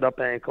busted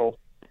up ankle.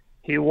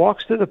 He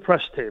walks to the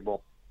press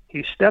table.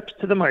 He steps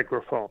to the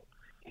microphone.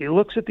 He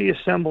looks at the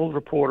assembled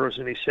reporters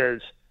and he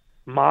says,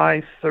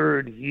 "My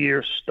third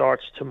year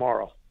starts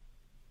tomorrow."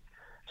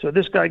 So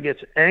this guy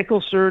gets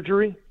ankle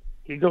surgery.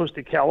 He goes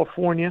to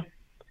California.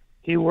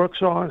 He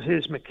works on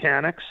his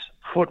mechanics,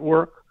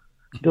 footwork,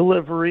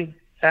 delivery,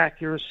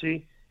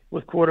 accuracy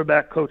with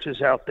quarterback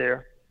coaches out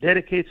there,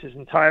 dedicates his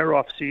entire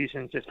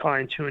offseason to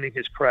fine-tuning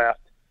his craft,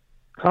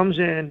 comes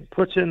in,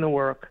 puts in the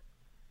work,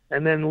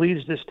 and then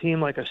leads this team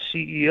like a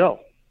CEO.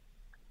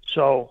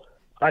 So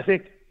I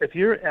think if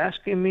you're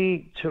asking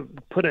me to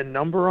put a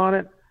number on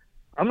it,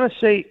 I'm going to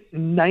say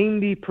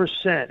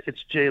 90%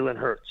 it's Jalen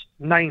Hurts.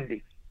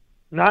 90.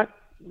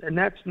 And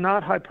that's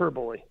not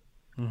hyperbole.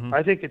 Mm-hmm.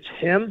 I think it's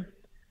him.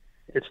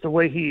 It's the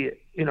way he's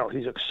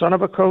a son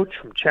of a coach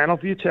from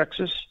Channelview,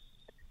 Texas.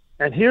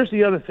 And here's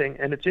the other thing,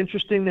 and it's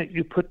interesting that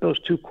you put those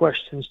two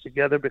questions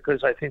together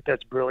because I think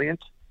that's brilliant.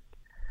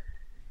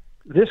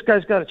 This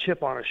guy's got a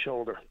chip on his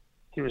shoulder.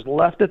 He was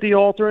left at the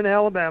altar in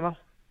Alabama.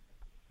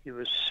 He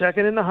was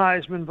second in the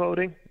Heisman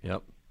voting.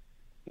 Yep.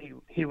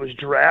 He was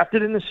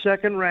drafted in the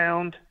second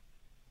round.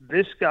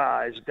 This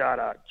guy's got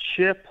a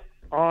chip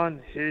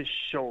on his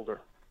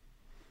shoulder.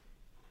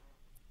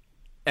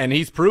 And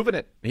he's proven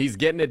it. He's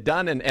getting it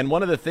done. And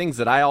one of the things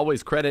that I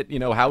always credit,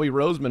 Howie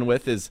Roseman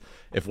with is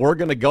if we're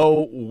going to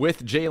go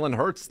with Jalen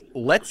Hurts,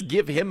 let's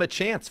give him a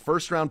chance.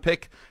 First-round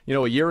pick,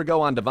 a year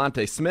ago on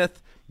Devontae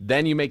Smith.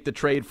 Then you make the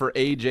trade for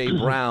A.J.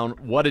 Brown.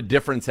 What a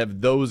difference have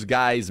those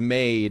guys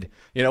made?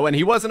 And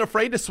he wasn't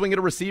afraid to swing at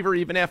a receiver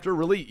even after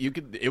release.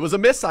 It was a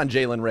miss on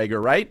Jalen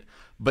Reagor, right?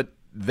 But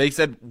they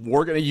said,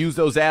 we're going to use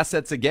those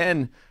assets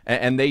again,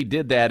 and they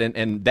did that.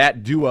 And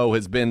that duo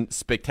has been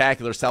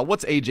spectacular. Sal,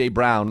 what's A.J.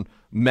 Brown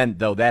meant,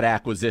 though, that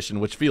acquisition,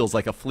 which feels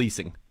like a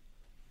fleecing?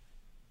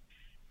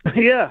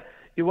 Yeah,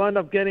 you wound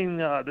up getting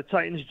the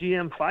Titans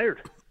GM fired.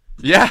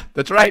 Yeah,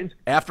 that's right,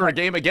 after a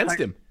game against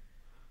him.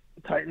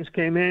 Titans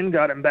came in,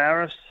 got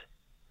embarrassed,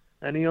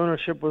 and the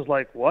ownership was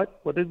like,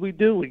 what did we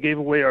do? We gave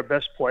away our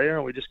best player,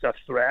 and we just got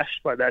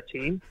thrashed by that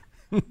team.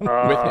 With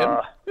him?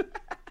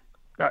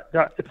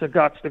 It's a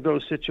gots-to-go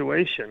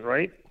situation,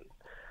 right?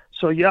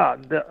 So, yeah,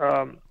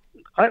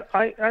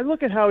 I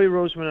look at Howie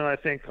Roseman, and I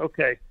think,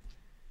 okay,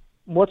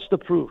 what's the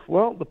proof?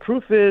 Well, the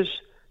proof is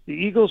the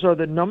Eagles are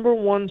the number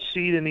one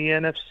seed in the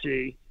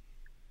NFC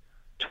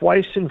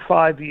twice in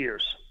 5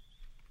 years.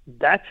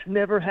 That's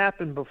never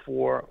happened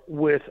before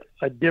with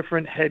a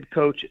different head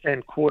coach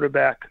and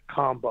quarterback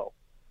combo.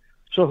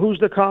 So who's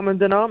the common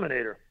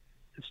denominator?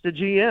 It's the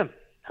GM,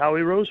 Howie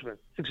Roseman,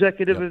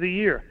 Executive of the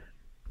Year.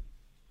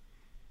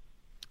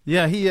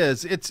 Yeah, he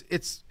is.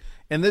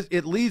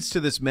 It leads to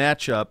this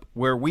matchup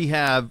where we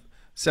have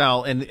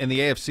Sal, and the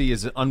AFC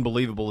is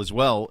unbelievable as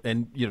well.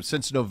 And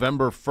since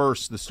November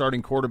 1st, the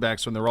starting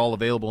quarterbacks, when they're all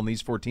available, and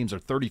these four teams are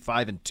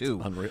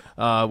 35-2,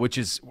 unreal. Which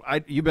is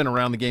you've been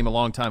around the game a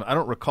long time. I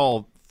don't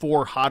recall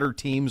four hotter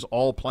teams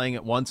all playing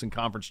at once in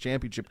conference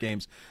championship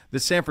games. The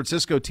San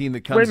Francisco team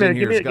that comes in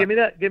here, give me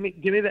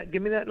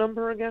that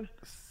number again.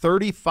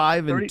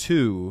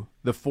 35-2.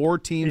 The four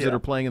teams that are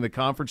playing in the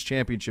conference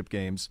championship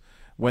games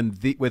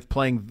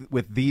playing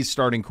with these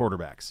starting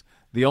quarterbacks.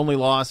 The only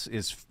loss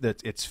is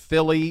that it's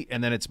Philly,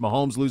 and then it's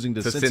Mahomes losing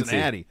to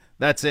Cincinnati.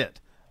 That's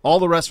it. All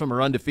the rest of them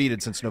are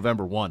undefeated since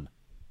November 1.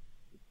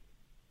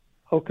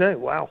 Okay,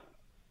 wow.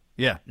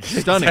 Yeah,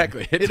 stunning.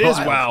 Exactly. It is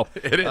wow.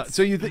 It is.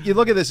 So you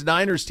look at this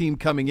Niners team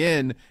coming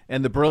in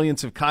and the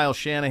brilliance of Kyle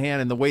Shanahan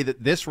and the way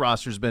that this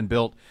roster's been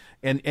built,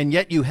 and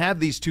yet you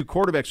have these two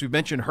quarterbacks. We've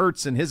mentioned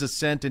Hurts and his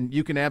ascent, and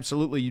you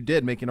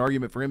did make an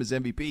argument for him as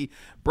MVP.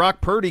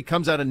 Brock Purdy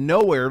comes out of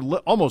nowhere,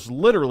 almost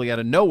literally out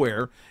of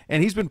nowhere,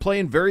 and he's been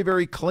playing very,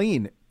 very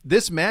clean.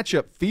 This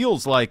matchup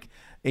feels like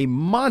a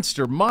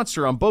monster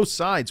on both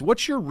sides.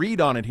 What's your read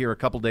on it here a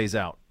couple days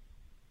out?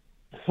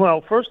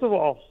 Well, first of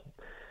all,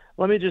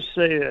 let me just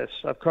say this.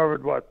 I've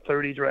covered,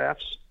 30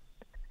 drafts?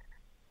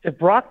 If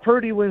Brock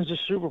Purdy wins the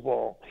Super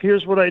Bowl,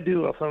 here's what I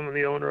do if I'm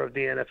the owner of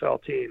the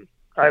NFL team.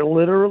 I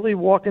literally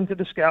walk into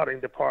the scouting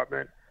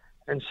department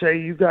and say,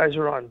 you guys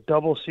are on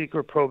double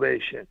secret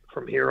probation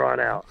from here on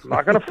out. I'm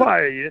not going to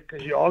fire you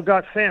because you all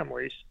got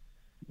families,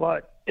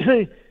 but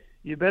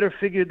you better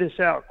figure this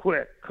out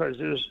quick because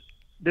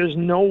there's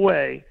no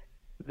way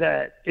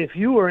that if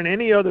you were in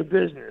any other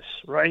business,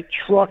 right,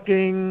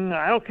 trucking,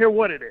 I don't care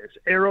what it is,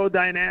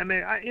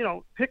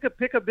 aerodynamic,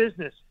 pick a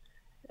business,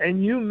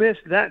 and you miss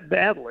that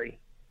badly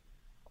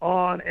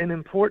on an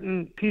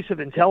important piece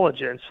of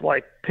intelligence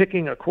like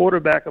picking a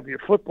quarterback of your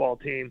football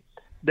team,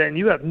 then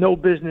you have no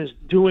business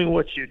doing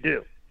what you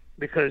do.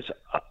 Because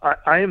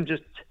I am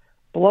just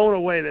blown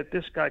away that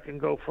this guy can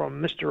go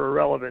from Mr.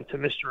 Irrelevant to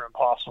Mr.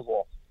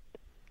 Impossible.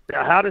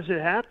 Now, how does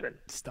it happen?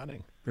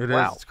 Stunning. It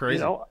is. It's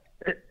crazy.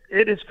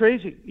 It is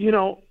crazy.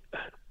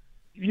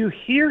 You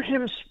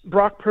hear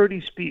Brock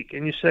Purdy speak,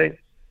 and you say,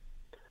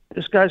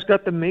 this guy's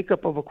got the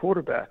makeup of a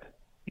quarterback.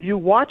 You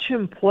watch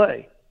him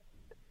play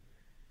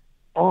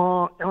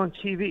on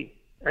TV,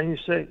 and you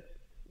say,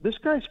 this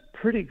guy's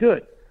pretty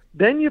good.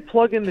 Then you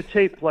plug in the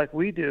tape like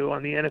we do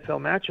on the NFL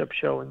Matchup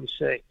Show, and you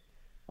say,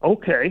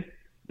 okay,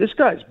 this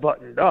guy's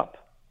buttoned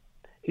up.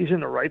 He's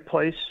in the right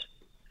place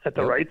at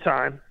the right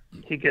time.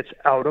 He gets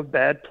out of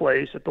bad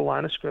plays at the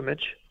line of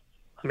scrimmage.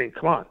 I mean,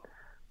 come on.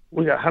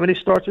 How many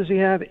starts does he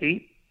have?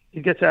 8. He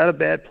gets out of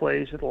bad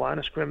plays at the line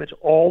of scrimmage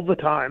all the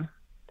time.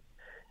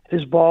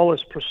 His ball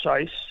is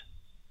precise.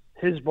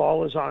 His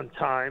ball is on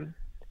time.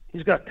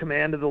 He's got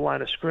command of the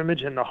line of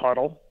scrimmage in the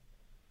huddle.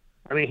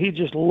 I mean, he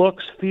just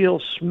looks,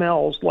 feels,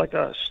 smells like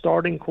a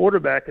starting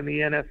quarterback in the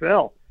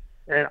NFL.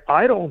 And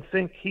I don't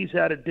think he's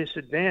at a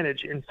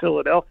disadvantage in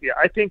Philadelphia.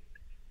 I think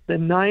the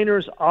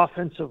Niners'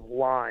 offensive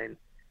line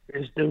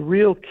is the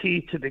real key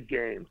to the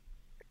game.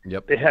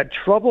 Yep. They had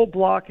trouble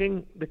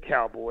blocking the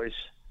Cowboys,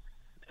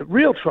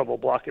 real trouble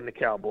blocking the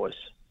Cowboys.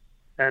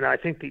 And I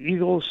think the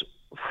Eagles'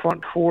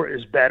 front four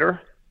is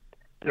better.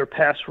 Their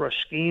pass rush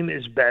scheme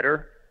is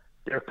better.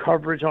 Their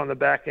coverage on the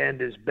back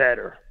end is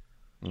better.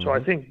 Mm-hmm. So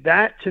I think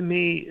that, to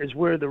me, is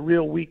where the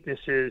real weakness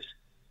is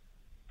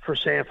for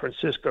San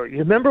Francisco. You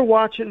remember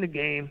watching the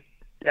game,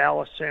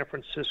 Dallas, San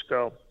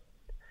Francisco?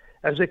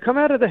 As they come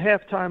out of the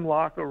halftime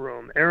locker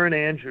room, Aaron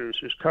Andrews,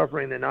 who's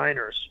covering the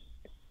Niners,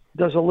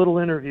 does a little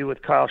interview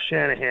with Kyle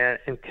Shanahan,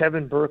 and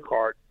Kevin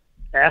Burkhardt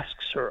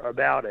asks her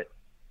about it.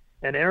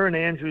 And Aaron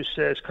Andrews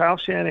says, Kyle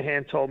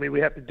Shanahan told me we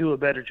have to do a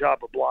better job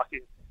of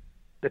blocking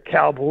the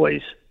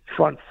Cowboys'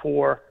 front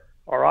four.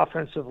 Our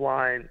offensive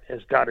line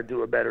has got to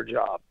do a better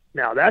job.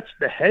 Now, that's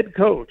the head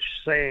coach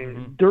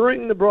saying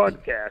during the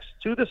broadcast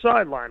to the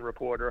sideline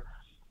reporter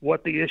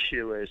what the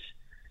issue is.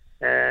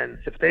 And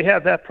if they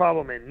have that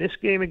problem in this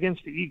game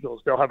against the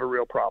Eagles, they'll have a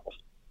real problem.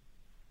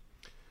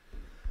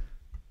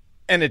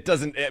 And it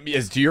doesn't,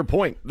 as to your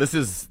point, this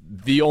is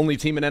the only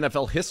team in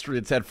NFL history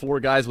that's had 4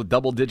 guys with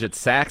double-digit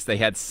sacks. They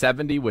had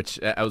 70,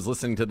 which I was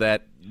listening to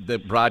the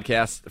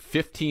broadcast,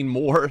 15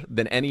 more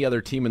than any other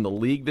team in the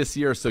league this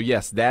year. So,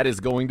 yes, that is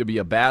going to be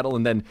a battle.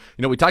 And then,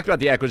 we talked about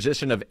the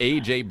acquisition of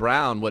A.J.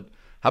 Brown.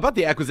 How about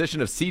the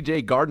acquisition of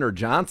C.J.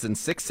 Gardner-Johnson?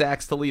 6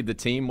 sacks to lead the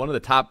team, one of the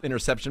top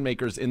interception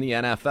makers in the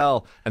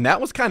NFL. And that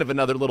was kind of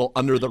another little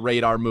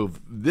under-the-radar move.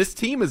 This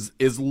team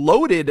is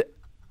loaded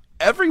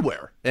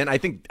everywhere. And I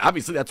think,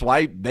 obviously, that's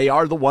why they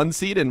are the 1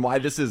 seed and why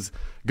this is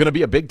going to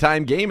be a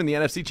big-time game in the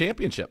NFC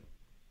Championship.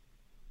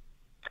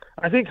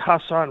 I think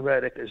Hassan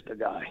Reddick is the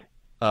guy.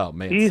 Oh,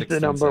 man. He's the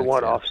number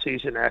one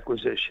off-season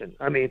acquisition.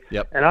 I mean,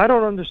 and I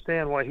don't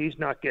understand why he's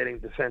not getting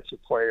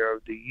Defensive Player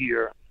of the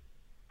Year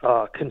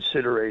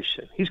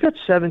consideration. He's got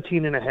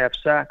 17.5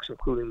 sacks,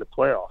 including the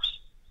playoffs.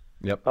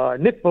 Yep.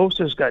 Nick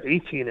Bosa's got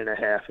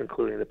 18.5,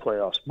 including the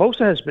playoffs.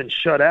 Bosa has been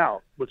shut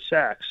out with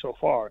sacks so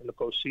far in the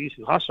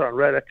postseason. Hassan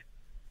Reddick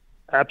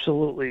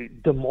absolutely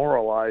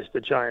demoralized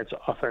the Giants'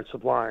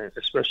 offensive line,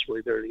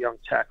 especially their young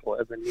tackle,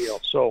 Evan Neal.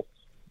 So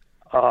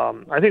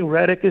I think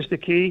Reddick is the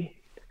key.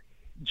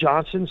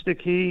 Johnson's the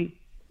key.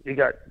 You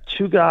got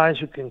two guys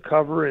who can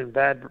cover in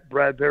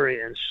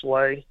Bradbury and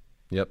Slay.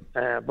 Yep.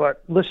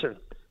 But listen,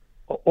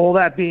 all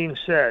that being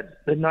said,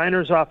 the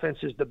Niners' offense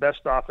is the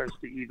best offense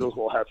the Eagles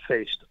will have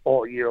faced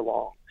all year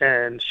long.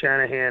 And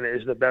Shanahan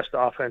is the best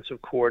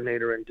offensive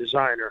coordinator and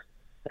designer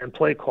and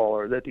play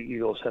caller that the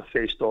Eagles have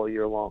faced all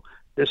year long.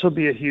 This will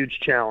be a huge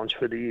challenge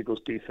for the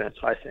Eagles' defense,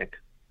 I think.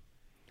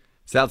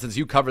 Sal, since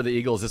you cover the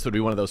Eagles, this would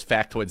be one of those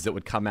factoids that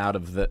would come out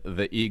of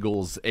the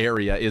Eagles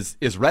area.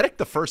 Is Reddick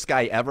the first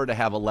guy ever to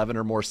have 11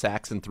 or more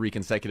sacks in 3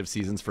 consecutive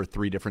seasons for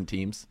 3 different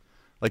teams?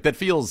 Like, that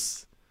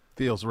feels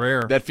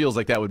rare. That feels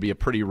like that would be a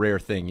pretty rare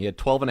thing. He had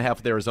 12.5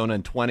 with Arizona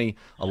and 20,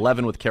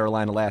 11 with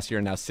Carolina last year,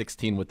 and now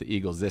 16 with the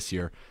Eagles this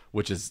year,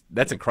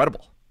 that's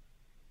incredible.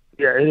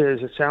 Yeah, it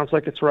is. It sounds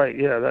like it's right.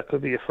 Yeah, that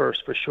could be a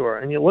first for sure.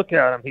 And you look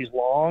at him, he's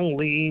long,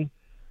 lean,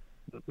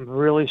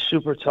 really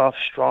super tough,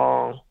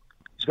 strong.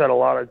 He's got a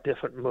lot of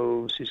different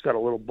moves. He's got a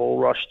little bull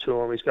rush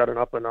to him. He's got an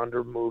up and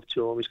under move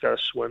to him. He's got a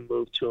swim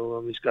move to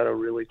him. He's got a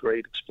really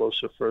great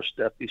explosive first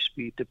step. He's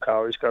speed to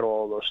power. He's got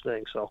all of those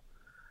things. So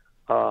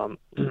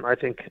I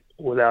think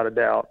without a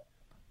doubt,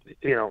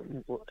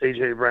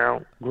 A.J.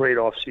 Brown, great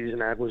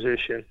offseason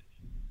acquisition.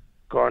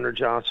 Gardner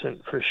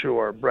Johnson, for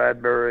sure.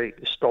 Bradbury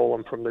stole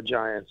him from the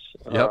Giants.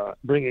 Yep.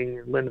 Bringing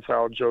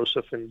Linval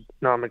Joseph and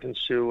Ndamukong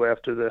Suh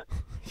after the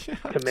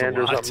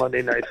Commanders on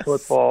Monday Night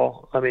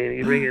Football. I mean,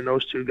 you bring in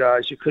those two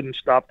guys. You couldn't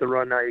stop the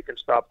run. Now you can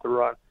stop the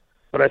run.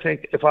 But I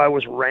think if I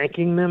was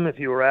ranking them, if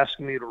you were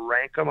asking me to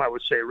rank them, I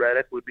would say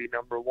Reddick would be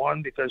number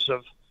one because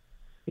of,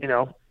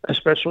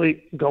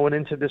 especially going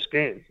into this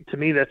game. To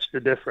me, that's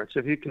the difference.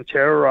 If you can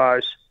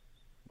terrorize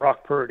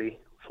Brock Purdy,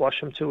 flush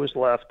him to his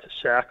left,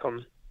 sack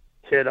him,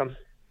 hit him,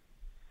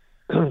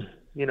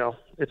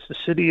 it's the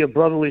city of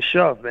brotherly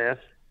shove, man.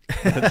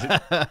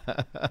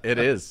 It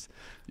is.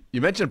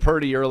 You mentioned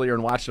Purdy earlier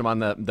and watched him on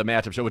the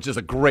Matchup Show, which is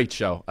a great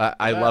show.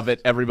 I love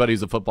it. Everybody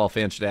who's a football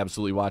fan should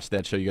absolutely watch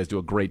that show. You guys do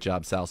a great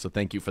job, Sal, so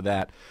thank you for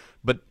that.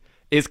 But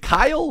is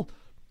Kyle,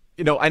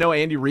 I know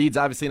Andy Reid's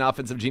obviously an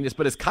offensive genius,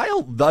 but is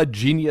Kyle the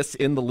genius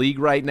in the league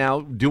right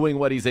now doing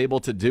what he's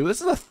able to do?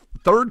 This is a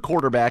third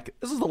quarterback.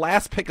 This is the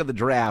last pick of the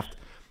draft.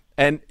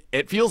 And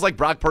it feels like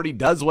Brock Purdy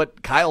does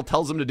what Kyle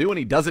tells him to do, and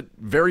he does it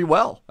very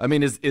well. I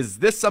mean, is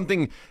this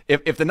something,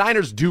 if the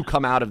Niners do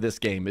come out of this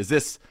game, is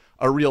this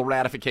a real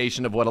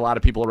ratification of what a lot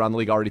of people around the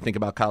league already think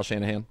about Kyle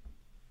Shanahan?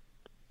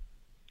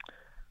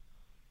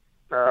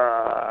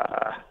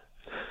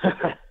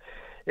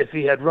 If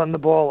he had run the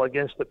ball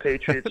against the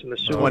Patriots in the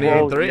Super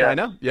Bowl, 28-3, yes. I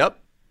know. Yep.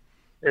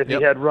 If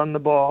he had run the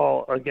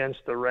ball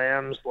against the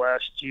Rams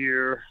last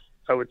year,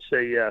 I would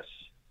say yes.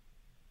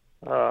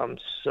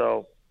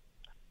 So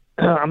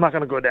I'm not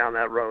going to go down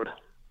that road.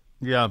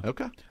 Yeah.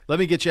 Okay. Let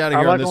me get you out of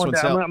here on this one,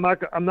 Sal.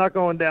 I'm not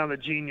going down the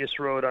genius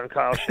road on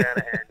Kyle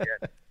Shanahan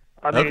yet.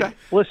 I mean,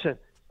 listen,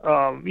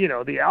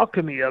 the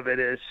alchemy of it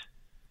is,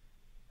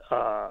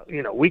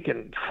 we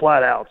can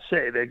flat out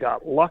say they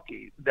got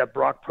lucky that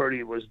Brock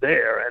Purdy was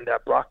there and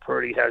that Brock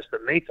Purdy has the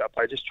makeup.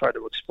 I just tried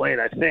to explain,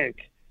 I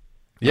think,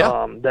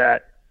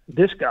 that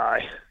this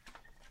guy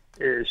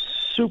is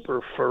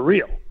super for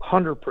real,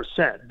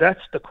 100%.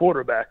 That's the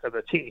quarterback of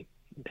the team.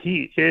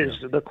 He is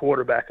the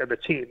quarterback of the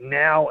team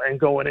now and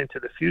going into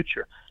the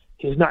future.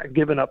 He's not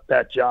giving up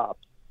that job,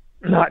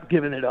 not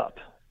giving it up.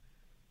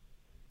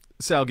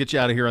 Sal, get you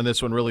out of here on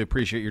this one. Really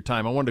appreciate your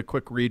time. I wanted a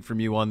quick read from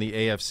you on the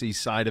AFC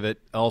side of it.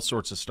 All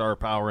sorts of star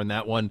power in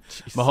that one.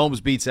 Jeez.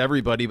 Mahomes beats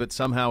everybody, but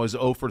somehow is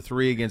 0 for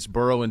 3 against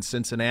Burrow in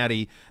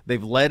Cincinnati.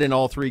 They've led in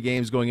all 3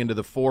 games going into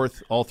the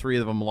fourth, all 3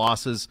 of them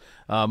losses.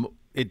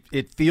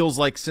 It feels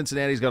like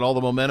Cincinnati's got all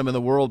the momentum in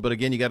the world, but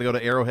again, you got to go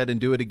to Arrowhead and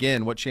do it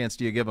again. What chance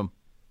do you give them?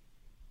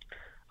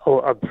 Oh,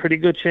 a pretty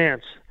good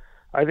chance.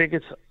 I think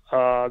it's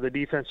the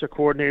defensive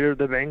coordinator of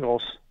the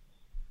Bengals.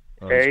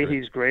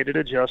 He's great at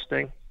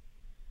adjusting.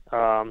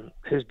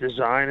 His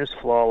design is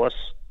flawless,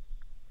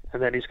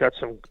 and then he's got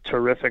some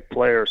terrific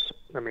players.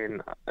 I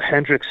mean,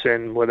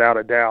 Hendrickson, without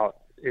a doubt,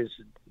 is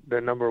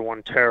the number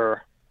one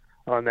terror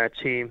on that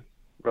team.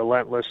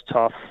 Relentless,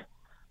 tough,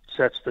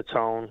 sets the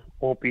tone,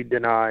 won't be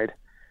denied.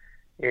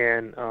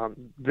 And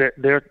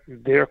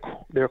their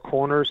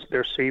corners,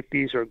 their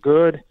safeties are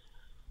good.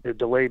 Their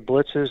delayed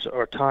blitzes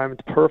are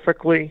timed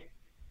perfectly.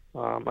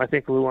 I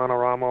think Lou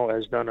Anarumo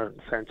has done a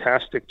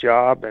fantastic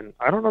job, and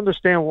I don't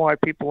understand why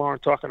people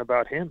aren't talking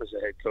about him as a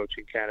head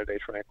coaching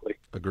candidate, frankly.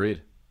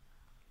 Agreed.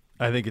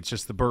 I think it's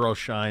just the Burrow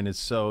shine is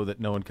so that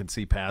no one can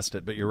see past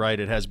it. But you're right,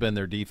 it has been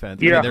their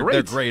defense. Yeah, I mean,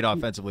 they're great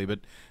offensively,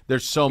 but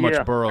there's so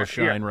much Burrow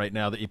shine right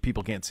now that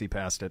people can't see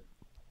past it.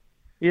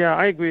 Yeah,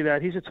 I agree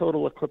that he's a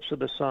total eclipse of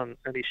the sun,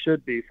 and he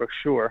should be for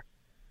sure.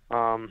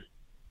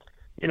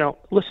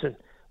 Listen,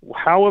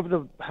 how have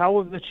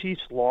the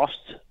Chiefs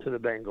lost to the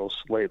Bengals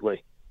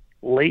lately?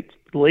 Late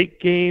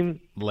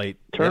game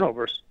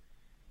turnovers.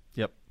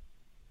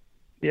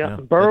 Yeah, Yeah,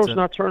 Burrow's that's it.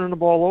 not turning the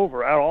ball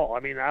over at all. I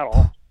mean, at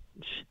all.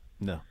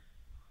 No.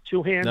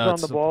 Two hands No, on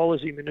it's the a- ball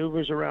as he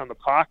maneuvers around the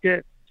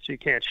pocket, so you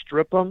can't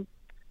strip him.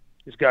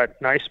 He's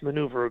got nice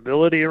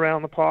maneuverability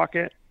around the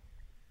pocket.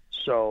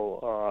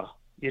 So,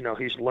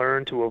 he's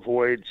learned to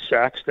avoid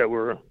sacks that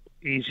were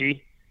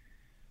easy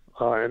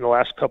in the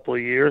last couple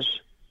of years.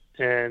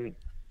 And,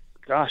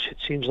 gosh, it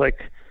seems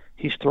like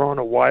he's throwing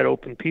to wide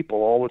open people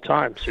all the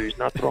time, so he's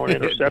not throwing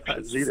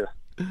interceptions either.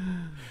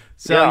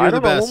 So yeah, you're I the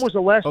don't know best. when was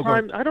the last Oh, go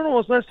ahead. time. I don't know when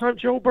was the last time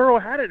Joe Burrow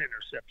had an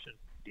interception.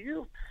 Do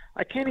you?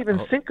 I can't even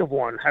Oh. think of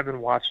one. Having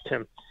watched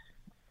him.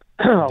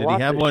 Did he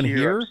have one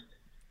here?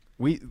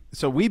 We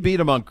beat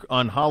him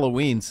on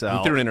Halloween, Sal.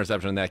 He threw an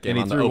interception in that game And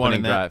he on the threw one opening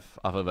in that. drive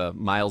off of a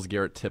Miles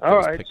Garrett tip that All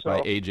was right, picked so-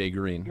 by A.J.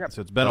 Green. Yeah.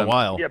 So it's been But a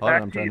while. Yeah, Hold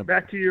on, I'm back trying to to-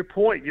 back to your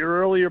point, your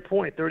earlier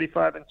point,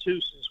 35-2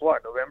 since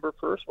what? November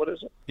 1st. What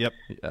is it? Yep.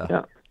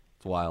 Yeah.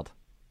 It's wild.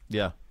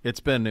 Yeah. It's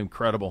been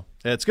incredible.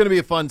 It's going to be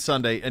a fun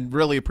Sunday, and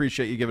really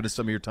appreciate you giving us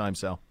some of your time,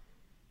 Sal.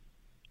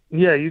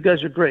 Yeah, you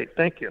guys are great.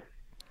 Thank you.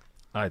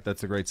 All right,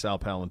 that's the great Sal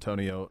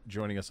Paolantonio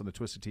joining us on the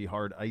Twisted Tea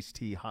Hard Iced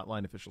Tea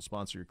Hotline, official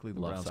sponsor, your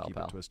Cleveland Love Browns. Sal Keep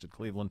Pal. it twisted,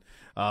 Cleveland.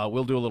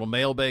 We'll do a little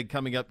mailbag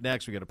coming up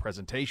next. We got a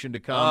presentation to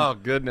come. Oh,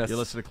 goodness. You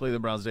listen to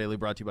Cleveland Browns Daily,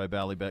 brought to you by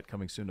Ballybet,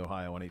 coming soon to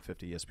Ohio on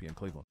 850 ESPN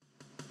Cleveland.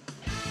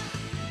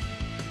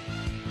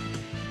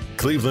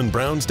 Cleveland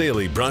Browns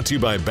Daily brought to you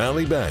by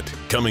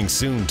Ballybet, coming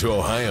soon to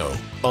Ohio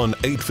on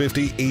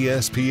 850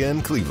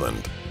 ESPN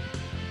Cleveland.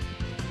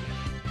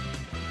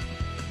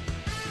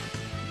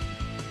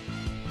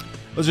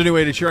 There's a new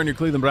way to cheer on your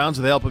Cleveland Browns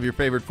with the help of your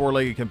favorite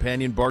four-legged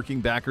companion, Barking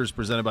Backers,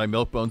 presented by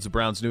Milk Bones, the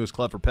Browns' newest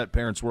club for pet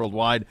parents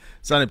worldwide.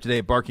 Sign up today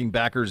at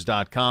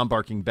barkingbackers.com.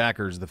 Barking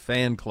Backers, the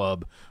fan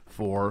club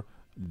for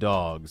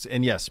dogs.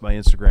 And yes, my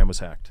Instagram was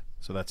hacked,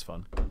 so that's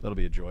fun. That'll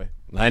be a joy.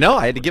 I know.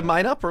 I had to give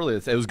mine up earlier.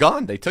 It was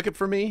gone. They took it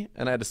from me,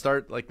 and I had to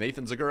start like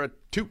Nathan Zagura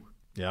 2.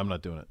 Yeah, I'm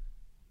not doing it.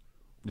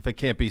 If it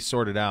can't be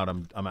sorted out,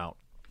 I'm out.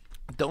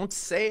 Don't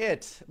say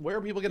it. Where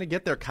are people going to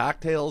get their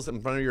cocktails in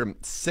front of your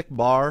sick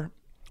bar?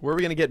 Where are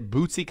we going to get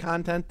Bootsy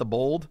content, the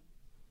bold?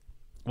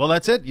 Well,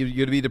 that's it. You're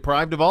going to be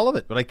deprived of all of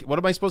it. But what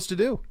am I supposed to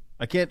do?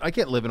 I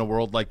can't live in a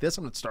world like this.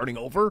 I'm not starting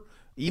over.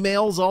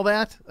 Emails, all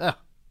that. I'm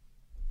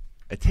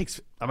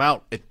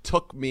out. It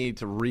took me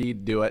to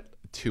redo it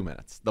 2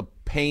 minutes. The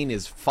pain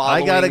is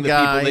following I got a the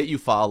guy people that you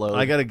follow.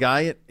 I got a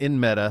guy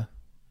in Meta,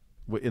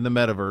 in the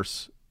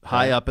metaverse,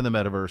 high up in the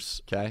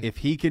metaverse. Okay. If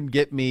he can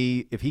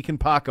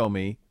Paco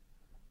me,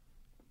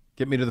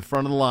 get me to the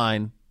front of the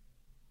line,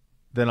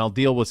 then I'll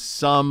deal with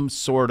some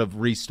sort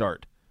of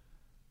restart.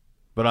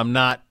 But I'm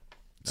not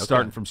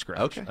starting from scratch.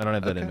 Okay. I don't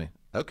have that in me.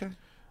 Okay.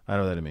 I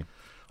don't have that in me.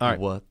 All right.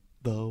 What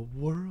the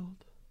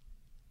world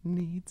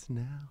needs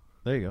now.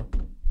 There you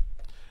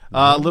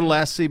go. Little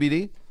Ask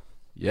CBD.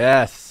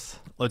 Yes.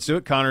 Let's do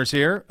it. Connor's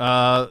here.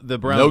 The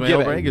Browns No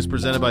Mailbag giving. is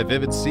presented by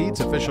Vivid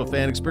Seats, official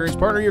fan experience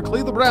partner, your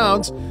Cleveland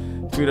Browns.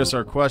 Tweet us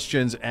our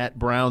questions at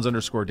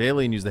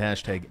Browns_daily and use the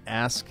hashtag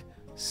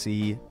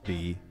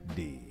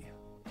AskCBD.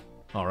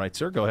 All right,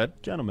 sir, go ahead.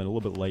 Gentlemen, a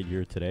little bit late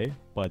here today,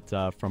 but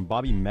from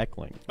Bobby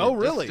Meckling. Oh,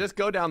 really? Just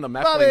go down the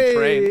Meckling Bobby!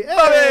 train.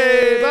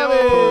 Hey, Bobby!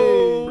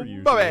 Per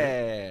usual.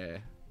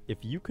 Bobby! If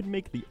you could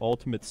make the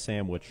ultimate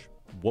sandwich,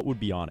 what would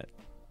be on it?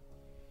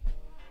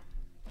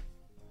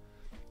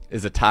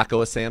 Is a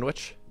taco a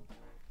sandwich?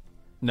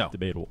 No,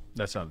 Debatable.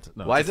 that's not.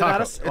 No, Why it's is it a not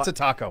taco. a- It's a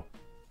taco.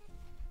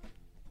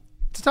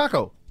 It's a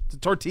taco. It's a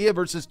tortilla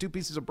versus 2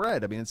 pieces of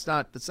bread. I mean, it's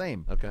not the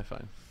same. Okay,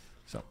 fine.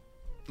 So,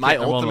 My I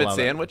won't allow ultimate that.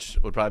 sandwich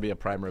would probably be a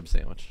prime rib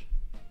sandwich.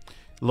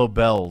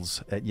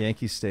 Lobel's at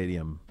Yankee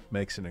Stadium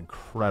makes an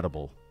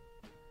incredible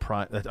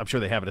prime. I'm sure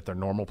they have it at their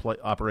normal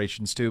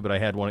operations too, but I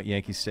had one at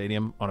Yankee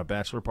Stadium on a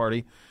bachelor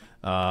party.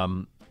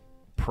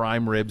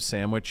 Prime rib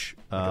sandwich,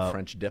 Like a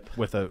French dip.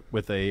 with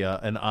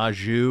an au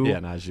jus, Yeah,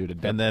 an au jus to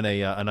dip. and then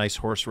a nice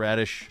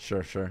horseradish.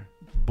 Sure.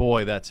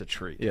 Boy, that's a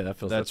treat. Yeah,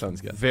 that sounds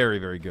good. Very,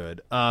 very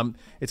good.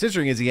 It's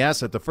interesting as he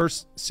asked that. The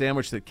first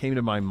sandwich that came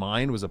to my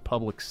mind was a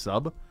Publix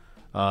sub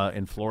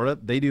in Florida.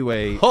 They do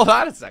a Hold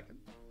on a second.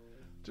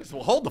 Just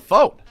hold the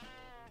phone.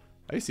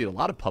 I used to eat a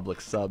lot of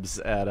Publix subs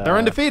at. they're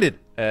undefeated.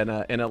 And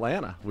in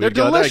Atlanta, They're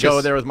go there. I delicious.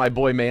 go there with my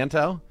boy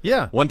Manto.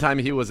 Yeah. One time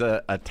he was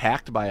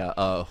attacked by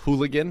a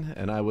hooligan,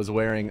 and I was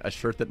wearing a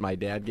shirt that my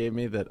dad gave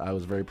me that I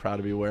was very proud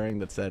to be wearing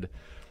that said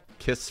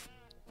 "Kiss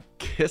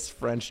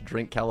French,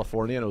 Drink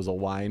California," and it was a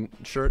wine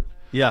shirt.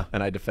 Yeah.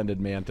 And I defended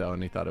Manto,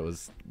 and he thought it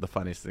was the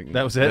funniest thing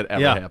That was it? that ever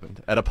Yeah.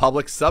 happened at a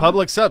Publix sub.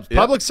 Public subs. Yeah.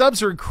 Public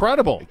subs are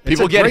incredible. People it's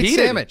a get great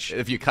heated sandwich.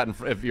 if you cut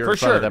if you're For in front of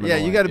sure. them. Yeah,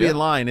 in the you line. got to be Yeah. in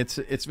line.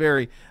 It's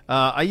very.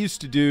 I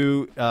used to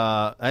do.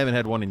 I haven't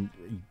had one in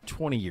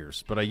 20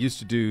 years, but I used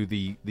to do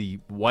the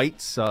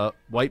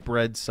white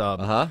bread sub.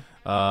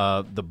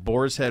 The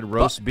boar's head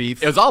roast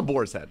beef. It was all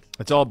boar's head.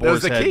 It's all That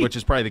was boar's the head, key. which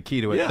is probably the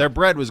key to it. Yeah. Their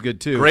bread was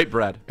good too. Great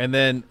bread. And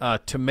then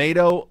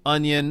tomato,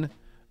 onion,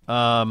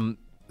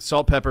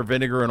 salt, pepper,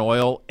 vinegar, and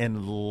oil,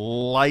 and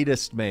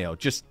lightest mayo,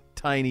 just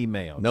tiny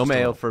mayo. No Just a mayo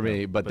little, for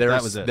me, but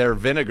that was it. their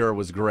vinegar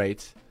was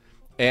great.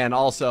 And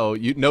also,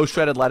 no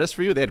shredded lettuce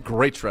for you? They had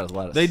great shredded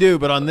lettuce. They do,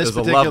 but on this It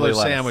was a particular lovely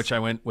lettuce. sandwich, I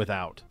went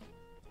without.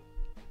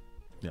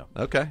 Yeah.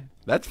 Okay.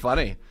 That's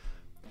funny.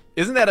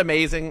 Isn't that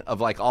amazing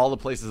of like all the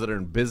places that are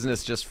in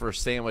business just for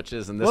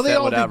sandwiches and this, Well, they that,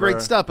 all whatever. do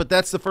great stuff, but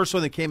that's the first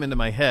one that came into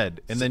my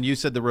head. And then you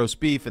said the roast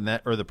beef and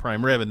that, or the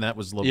prime rib, and that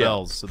was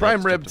LaBelle's. So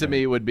Prime that rib stuck to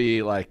me would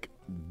be like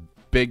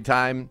big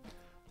time.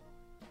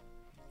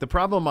 The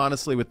problem,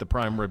 honestly, with the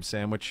prime rib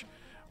sandwich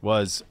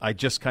was I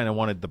just kind of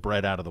wanted the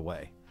bread out of the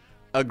way.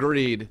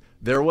 Agreed.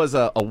 There was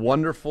a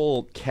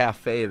wonderful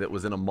cafe that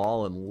was in a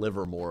mall in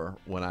Livermore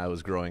when I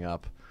was growing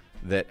up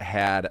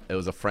it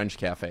was a French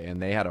cafe,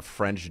 and they had a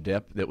French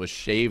dip that was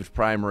shaved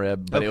prime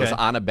rib, but it was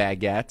on a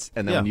baguette,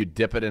 and then when you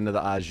dip it into the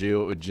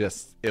au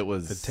jus, it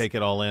was To take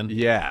it all in?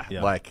 Yeah,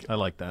 Yeah. like I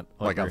like that.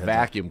 I like where a your head's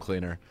at. vacuum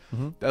cleaner.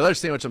 The other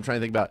sandwich I'm trying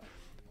to think about,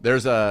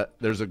 there's a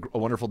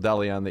wonderful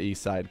deli on the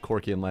east side,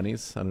 Corky and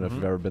Lenny's. I don't know if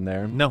you've ever been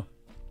there. No.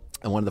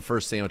 And one of the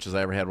first sandwiches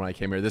I ever had when I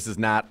came here. This is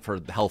not for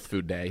Health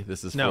Food Day.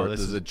 This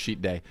is a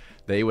cheat day.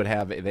 They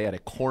had a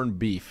corned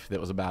beef that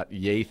was about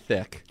yay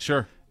thick.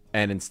 Sure.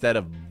 And instead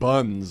of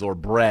buns or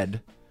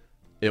bread,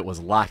 it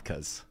was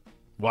latkes.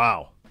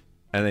 Wow.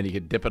 And then you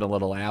could dip in a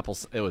little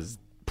apples. It was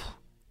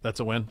That's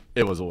a win?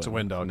 a win. It's a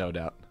win, dog. No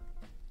doubt.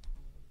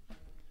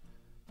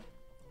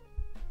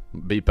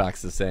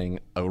 Beatbox is saying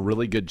a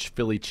really good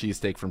Philly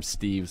cheesesteak from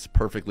Steve's,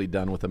 perfectly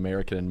done with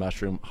American and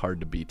mushroom, hard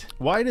to beat.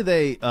 Why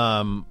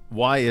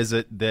is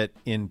it that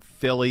in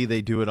Philly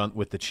they do it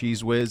with the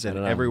Cheese Whiz, and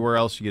everywhere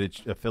else you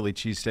get a Philly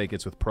cheesesteak,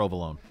 it's with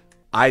provolone?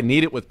 I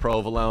need it with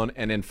provolone,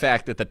 and in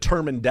fact, at the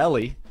Terman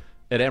Deli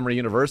at Emory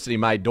University,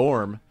 my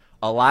dorm,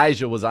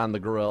 Elijah was on the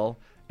grill,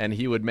 and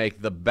he would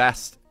make the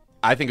best.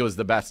 I think it was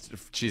the best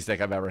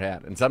cheesesteak I've ever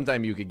had. And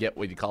sometimes you could get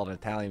what you call an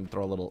Italian,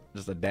 throw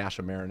just a dash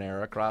of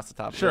marinara across the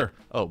top. Sure. Of it.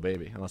 Oh,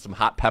 baby. And some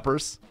hot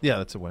peppers. Yeah,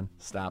 that's a win.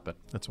 Stop it.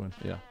 That's a win.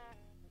 Yeah.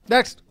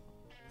 Next.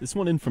 This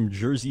one in from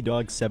Jersey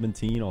Dog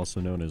 17, also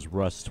known as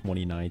Russ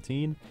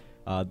 2019.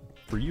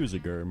 For you,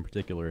 Zagur, in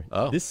particular,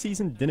 this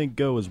season didn't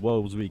go as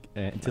well as we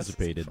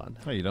anticipated. Fun.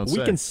 Oh, you don't We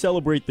say. can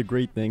celebrate the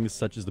great things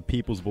such as the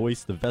people's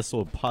voice, the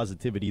vessel of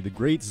positivity, the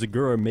great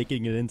Zagura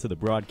making it into the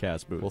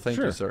broadcast booth. Well, thank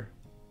you, sir.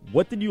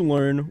 What did you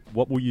learn?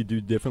 What will you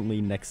do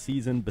differently next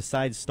season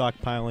besides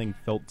stockpiling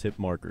felt tip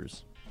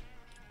markers?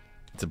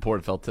 It's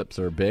important. Felt tips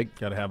are big.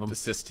 Got to have them.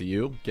 Assist to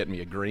you. Getting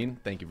me a green.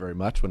 Thank you very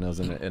much when I was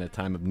in a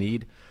time of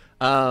need.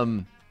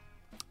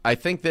 I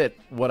think that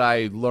what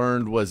I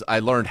learned was I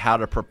learned how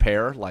to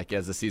prepare. Like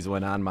as the season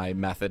went on, my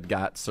method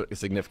got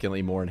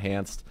significantly more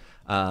enhanced.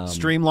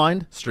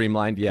 Streamlined?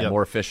 Streamlined, yeah, Yep.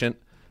 more efficient.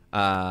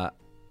 And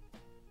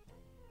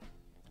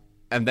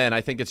then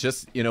I think it's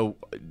just,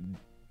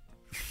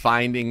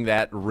 finding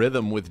that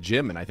rhythm with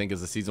Jim. And I think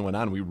as the season went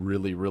on, we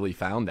really, really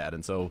found that.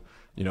 And so,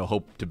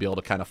 hope to be able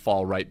to kind of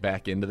fall right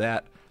back into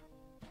that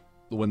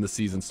when the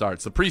season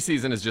starts. The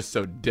preseason is just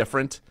so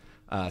different,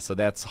 so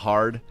that's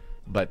hard.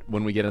 But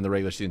when we get in the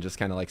regular season, just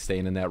kind of like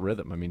staying in that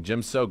rhythm. I mean,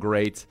 Jim's so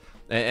great,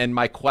 and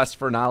my quest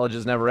for knowledge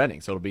is never ending.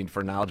 So it'll be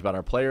for knowledge about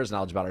our players,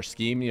 knowledge about our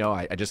scheme.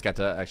 I just got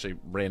to actually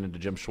ran into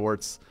Jim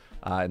Schwartz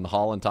in the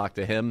hall and talked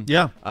to him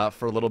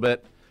for a little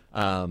bit.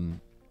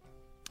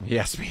 He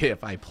asked me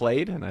if I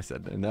played, and I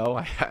said, no,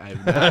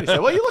 I've not. He said,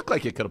 well, you look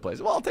like you could have played. I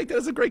said, well, I'll take that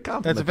as a great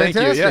compliment. That's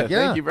fantastic. Thank you.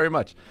 Thank you very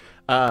much.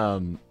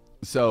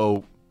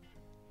 So,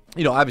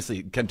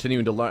 obviously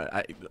continuing to learn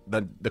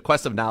the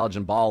quest of knowledge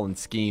and ball and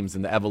schemes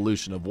and the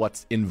evolution of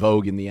what's in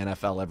vogue in the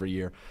NFL every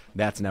year,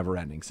 that's never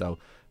ending. So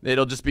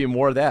it'll just be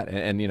more of that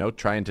and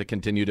trying to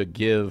continue to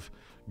give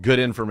good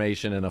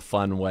information in a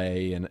fun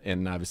way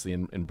and obviously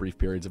in brief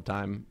periods of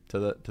time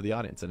to the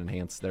audience and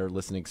enhance their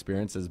listening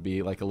experiences,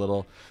 be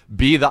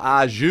the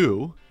au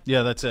jus.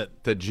 Yeah, that's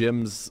it. To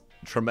Jim's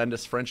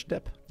tremendous French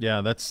dip.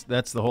 Yeah, that's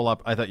the whole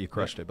I thought you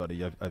crushed it,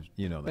 buddy. I've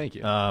you know that. Thank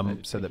you.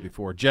 Said that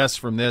before. Jess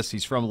from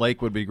he's from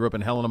Lakewood, but he grew up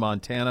in Helena,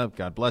 Montana.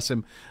 God bless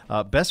him.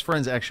 Best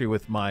friends actually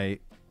with my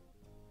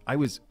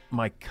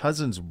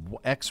cousin's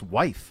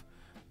ex-wife.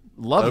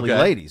 Lovely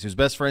ladies who's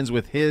best friends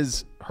with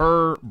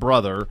her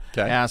brother.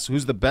 Asks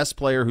who's the best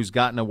player who's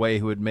gotten away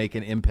who would make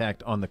an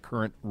impact on the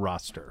current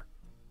roster.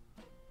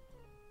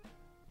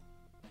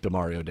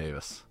 DeMario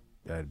Davis.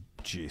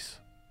 Jeez.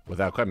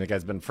 Without question, the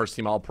guy's been first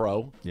team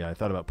All-Pro. Yeah, I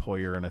thought about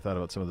Poyer and I thought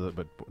about some of the,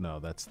 but no,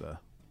 that's the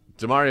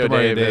DeMario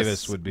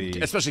Davis would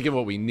be, especially given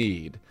what we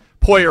need.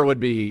 Poyer would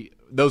be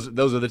those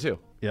are the two.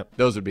 Yep,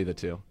 those would be the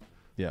two.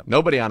 Yeah,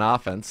 nobody on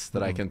offense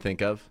that I can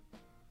think of.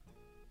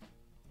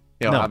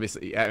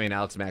 Obviously, I mean,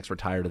 Alex Mack's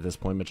retired at this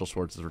point. Mitchell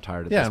Schwartz is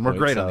retired at this point. Yeah, and we're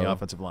great on the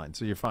offensive line,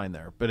 so you're fine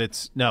there. But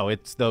it's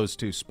those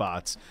two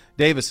spots.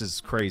 Davis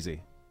is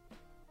crazy.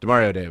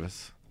 DeMario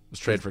Davis was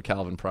traded for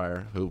Calvin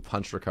Pryor, who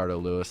punched Ricardo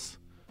Lewis,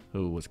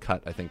 who was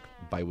cut, I think,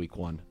 by week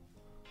 1.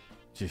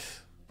 Jeez.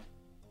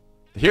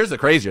 Here's the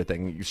crazier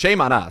thing.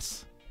 Shame on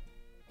us.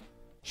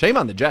 Shame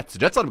on the Jets. The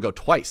Jets let him go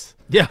twice.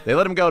 Yeah. They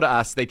let him go to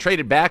us. They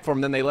traded back for him,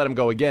 then they let him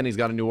go again. He's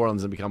gone to New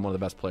Orleans and become one of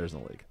the best players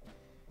in the league.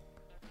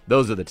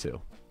 Those are the two.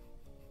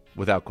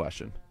 Without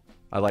question.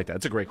 I like that.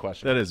 It's a great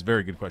question. That is a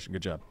very good question.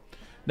 Good job.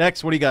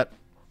 Next, what do you got?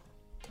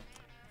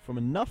 From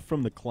Enough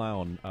from the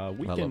Clown,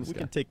 we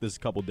can take this a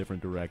couple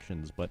different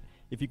directions, but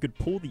if you could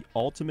pull the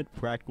ultimate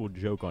practical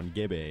joke on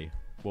Gibbe,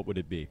 what would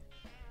it be?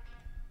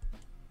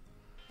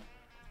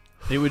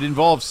 It would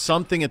involve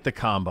something at the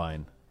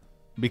combine,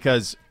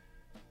 because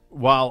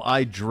while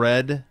I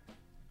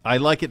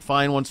like it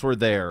fine once we're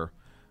there,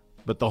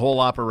 but the whole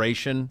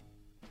operation,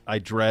 I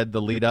dread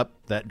the lead up,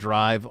 that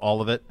drive,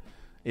 all of it.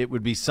 It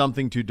would be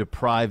something to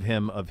deprive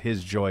him of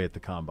his joy at the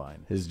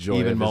combine. His joy,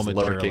 even of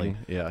momentarily.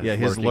 his lurking.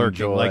 His lurking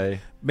joy. Like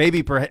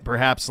maybe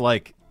perhaps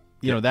like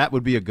that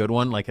would be a good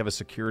one. Like have a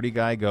security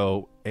guy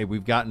go, "Hey,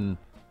 we've gotten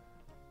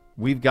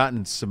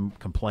some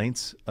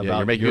complaints about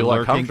you're making your people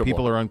lurking. uncomfortable.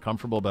 People are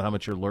uncomfortable about how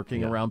much you're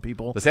lurking around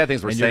people." The sad thing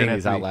is we're and you're saying gonna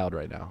these have to out be- loud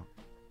right now.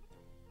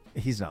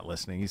 He's not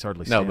listening. He's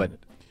hardly No, standing. but it.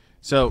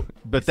 So,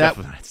 but He's that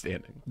definitely not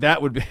standing.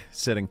 that would be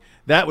sitting.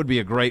 That would be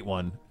a great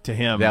one to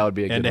him. That would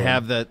be a good and to one.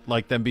 have that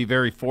like them be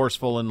very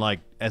forceful and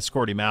like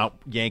escort him out,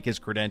 yank his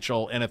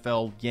credential,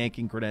 NFL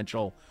yanking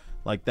credential.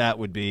 Like that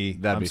would be.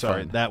 That'd I'm be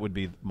sorry, fun. that would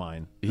be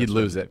mine. He'd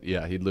lose it.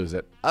 Yeah, he'd lose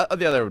it.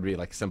 The other would be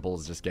like simple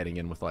as just getting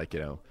in with like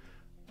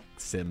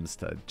Sims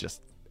to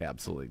just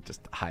absolutely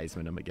just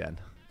Heisman him again,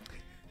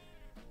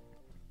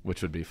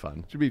 which would be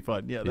fun. Should be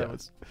fun. Yeah, that Yeah.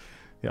 was.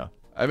 Yeah.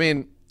 I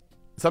mean,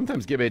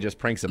 sometimes Gibbe just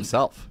pranks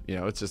himself.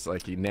 It's just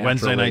like he naturally.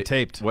 Wednesday Night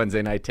Taped.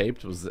 Wednesday Night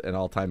Taped was an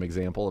all-time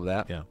example of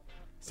that. Yeah.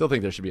 Still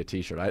think there should be a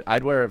T-shirt.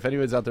 I'd wear, if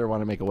anyone's out there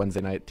want to make a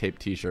Wednesday Night Tape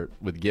T-shirt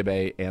with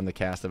Gibbe and the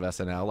cast of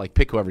SNL, like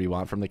pick whoever you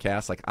want from the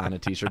cast, like on a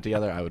T-shirt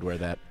together, I would wear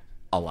that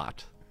a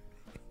lot.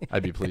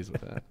 I'd be pleased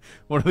with that.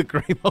 One of the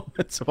great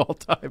moments of all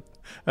time.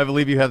 I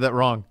believe you have that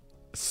wrong.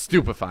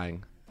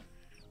 Stupefying.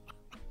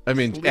 I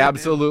mean,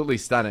 absolutely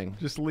stunning.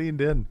 Just leaned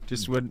in.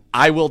 Just wouldn't.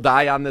 I will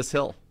die on this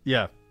hill.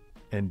 Yeah.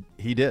 And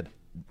he did.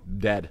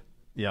 Dead.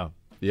 Yeah.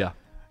 Yeah.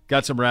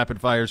 Got some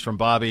rapid fires from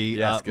Bobby.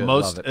 Yes, good.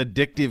 Most Love it.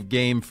 addictive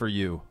game for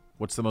you.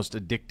 What's the most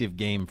addictive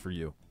game for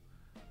you?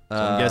 So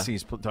I'm guessing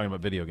he's talking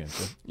about video games.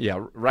 Right?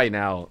 Yeah, right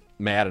now,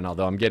 Madden,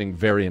 although I'm getting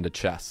very into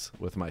chess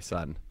with my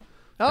son.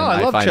 Oh, And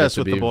I love find chess it to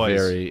with be the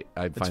boys.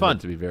 I find fun.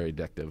 it to be very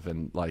addictive,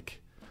 and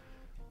like,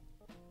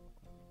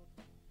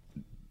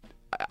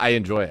 I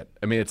enjoy it.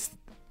 I mean, it's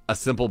a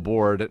simple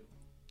board,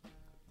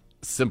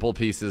 simple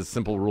pieces,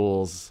 simple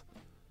rules,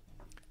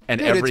 and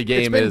Dude, every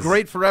game it's been is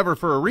great forever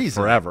for a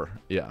reason. forever.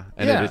 Yeah,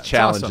 and Yeah, it it's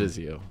challenges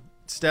awesome. you.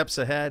 Steps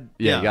ahead.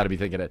 Yeah, you got to be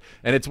thinking it,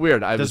 and it's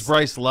weird. Does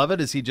Bryce love it?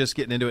 Is he just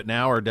getting into it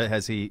now, or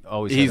has he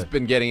always? He's had it?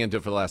 been getting into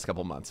it for the last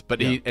couple months, but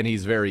Yeah.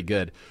 he's very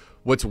good.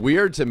 What's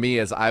weird to me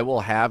is I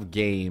will have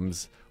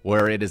games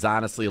where it is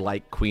honestly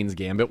like Queen's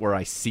Gambit, where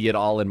I see it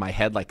all in my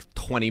head, like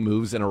 20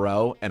 moves in a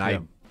row, and I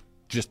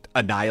just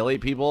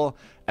annihilate people.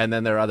 And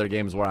then there are other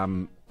games where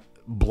I'm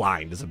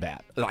blind as a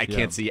bat. I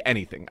can't see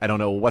anything. I don't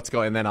know what's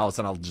going. And then all of a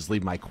sudden I'll just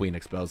leave my queen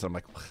exposed. I'm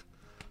like,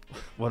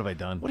 What have I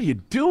done? what are you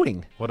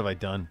doing? What have I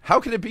done? How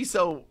can it be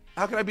so?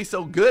 How can I be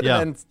so good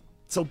and then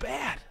so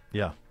bad?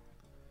 Yeah.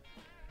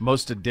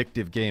 Most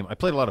addictive game. I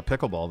played a lot of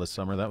pickleball this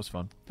summer. That was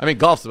fun. I mean,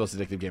 golf's the most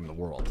addictive game in the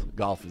world.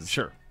 Golf is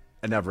Sure.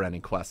 a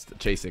never-ending quest,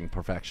 chasing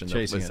perfection that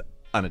Chasing was it.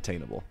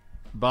 unattainable.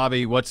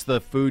 Bobby, what's the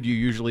food you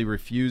usually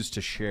refuse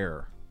to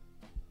share?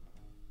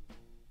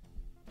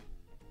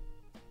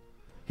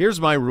 Here's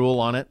my rule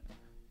on it.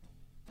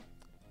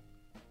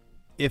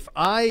 If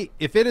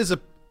it is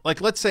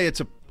let's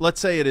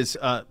say it is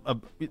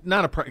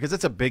not a because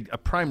it's a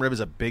prime rib is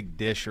a big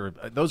dish, or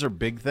those are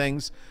big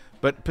things,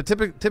 but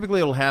typically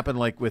it'll happen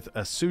like with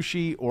a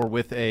sushi or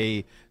with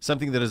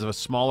something that is of a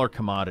smaller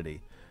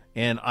commodity,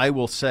 and I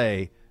will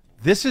say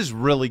this is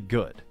really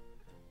good,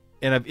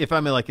 and if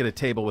I'm like at a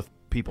table with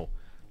people,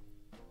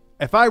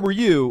 if I were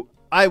you,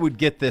 I would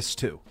get this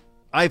too.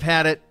 I've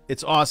had it.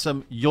 It's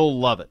awesome. You'll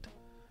love it.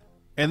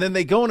 And then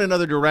they go in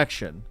another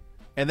direction,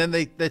 and then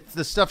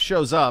the stuff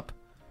shows up,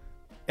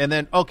 and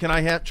then, oh, can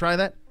I try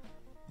that?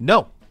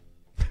 No.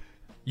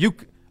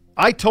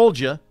 I told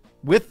you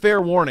with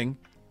fair warning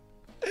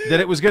that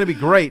it was going to be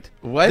great.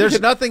 There's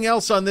nothing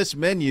else on this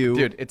menu,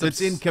 Dude,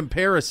 that's in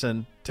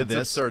comparison to It's this.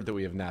 absurd that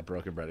we have not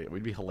broken bread yet.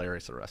 We'd be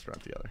hilarious at a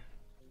restaurant together.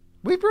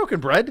 We've broken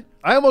bread.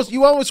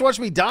 You almost watched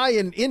me die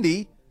in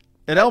Indy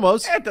at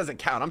Elmo's. That doesn't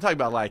count. I'm talking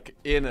about like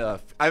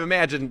I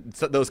imagine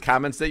those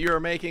comments that you were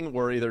making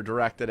were either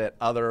directed at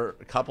other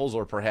couples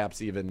or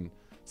perhaps even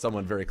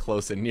someone very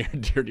close and near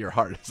and dear to your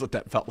heart. Is what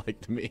that felt like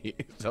to me.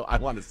 So I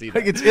want to see that.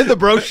 Like it's in the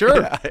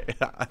brochure.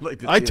 I'd like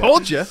to I see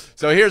told that. you.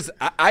 So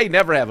I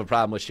never have a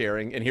problem with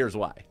sharing, and here's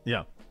why.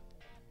 Yeah.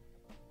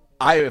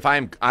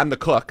 I'm the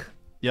cook.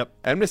 Yep.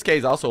 And Miss Kay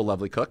is also a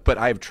lovely cook, but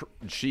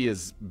she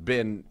has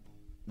been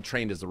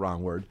trained is the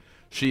wrong word.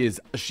 She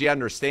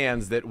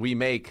understands that we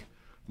make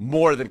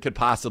more than could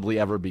possibly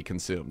ever be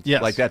consumed.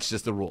 Yes. Like that's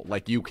just the rule.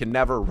 Like you can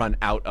never run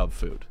out of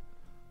food.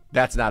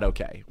 That's not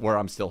okay. Where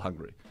I'm still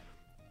hungry.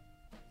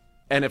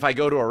 And if I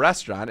go to a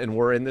restaurant and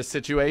we're in this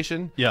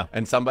situation,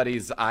 and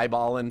somebody's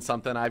eyeballing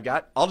something I've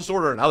got, I'll just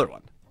order another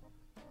one.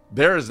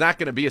 There is not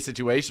going to be a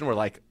situation where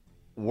like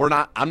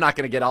I'm not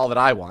going to get all that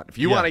I want. If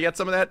you want to get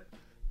some of that,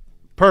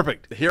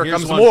 perfect. Here's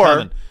comes one more.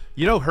 coming.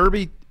 You know,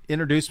 Herbie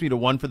introduced me to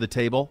one for the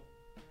table.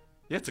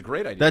 Yeah, it's a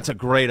great idea. That's a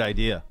great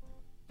idea.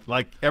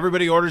 Like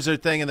everybody orders their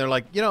thing, and they're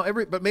like,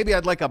 but maybe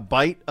I'd like a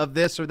bite of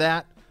this or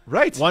that.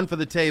 Right. One for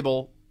the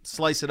table.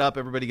 slice it up.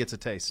 Everybody gets a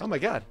taste. Oh my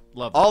God,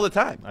 Love that. all the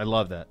time. I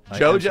love that.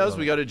 JoJo's.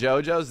 We go to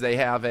JoJo's. They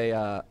have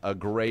a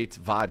great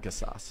vodka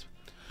sauce.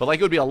 But like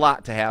it would be a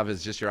lot to have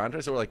as just your entree.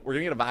 So we're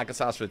gonna get a vodka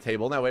sauce for the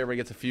table. And that way everybody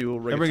gets a few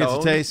rigatoni. Everybody gets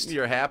a taste.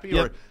 You're happy.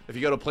 Yep. Or if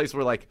you go to a place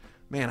where like,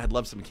 man, I'd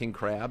love some king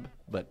crab,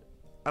 but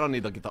I don't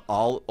need to get the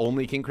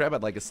only king crab.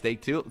 I'd like a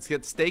steak too. Let's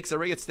get steaks.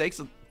 Everybody gets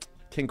steaks.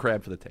 King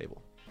crab for the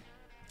table.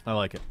 I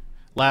like it.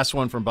 Last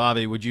one from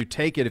Bobby. Would you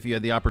take it if you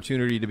had the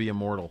opportunity to be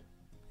immortal?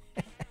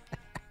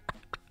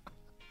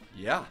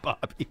 Yeah,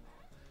 Bobby.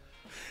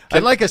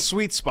 I'd like a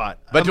sweet spot.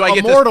 But do I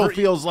get immortal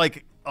feels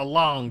like a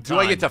long time.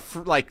 Do I get to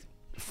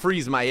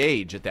freeze my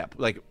age at that?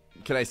 Like,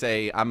 can I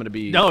say I'm going to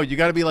be? No, you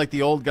got to be like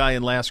the old guy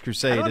in Last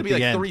Crusade I at be the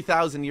like end.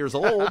 3,000 years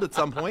old at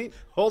some point.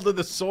 Hold of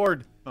the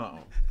sword. Oh,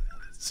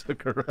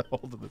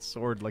 Hold of the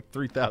sword, like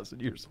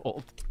 3,000 years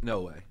old.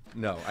 no way.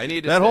 No, I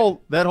need to That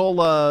whole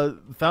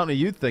Fountain of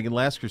Youth thing in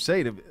Last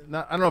Crusade. I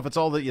don't know if it's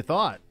all that you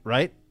thought,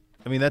 right?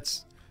 I mean,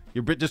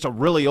 you're just a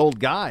really old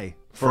guy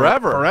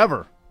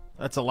forever.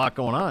 That's a lot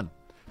going on.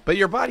 But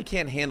your body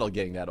can't handle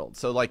getting that old.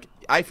 So, like,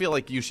 I feel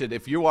like you should,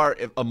 if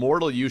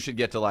immortal, you should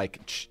get to, like,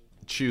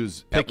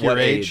 choose Pick at your what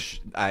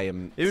age. I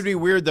am. It would be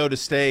weird, though, to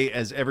stay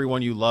as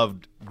everyone you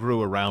loved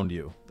grew around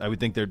you. I would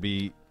think there'd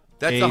be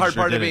That's the hard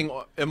part of being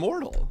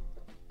immortal.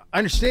 I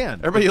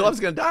understand. Everybody you love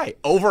is going to die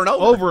over and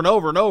over. Over and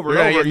over and over and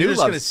You're gonna over. get You're new just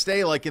going to loves.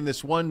 stay, like, in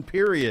this one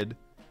period,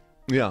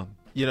 Yeah.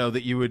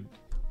 that you would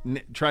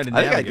try to I think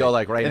navigate. I'd go,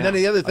 like, right and now.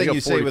 then the other I'd thing go you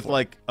say with, 44.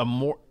 like,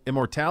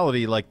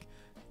 immortality, like,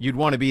 you'd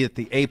want to be at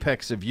the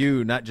apex of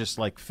you, not just,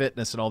 like,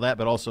 fitness and all that,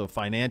 but also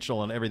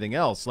financial and everything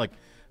else. Like,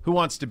 who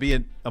wants to be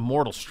in a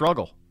mortal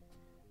struggle?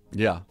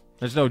 Yeah.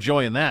 There's no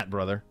joy in that,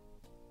 brother.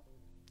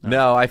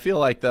 No, I feel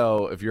like,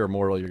 though, if you're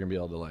immortal, you're going to be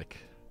able to, like,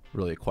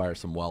 really acquire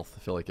some wealth.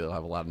 I feel like you'll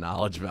have a lot of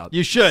knowledge about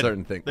You should.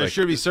 certain things. There Like,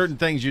 should be certain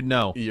things you'd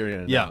know. You're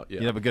gonna yeah, know, yeah.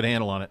 you have a good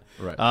handle on it.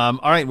 Right. All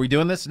right, we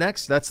doing this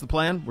next? That's the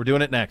plan? We're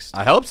doing it next.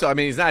 I hope so. I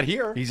mean, he's not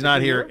here. He's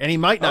not here, and he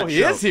might not Oh, he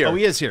show. is here. Oh,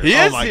 he is here. He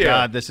oh, is my here.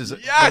 God. This is the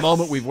Yes!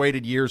 moment we've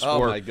waited years Oh,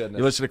 for. my goodness.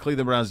 You listen to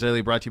Cleveland Browns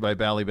Daily, brought to you by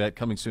Ballybet,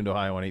 coming soon to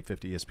Ohio on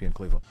 850 ESPN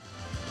Cleveland.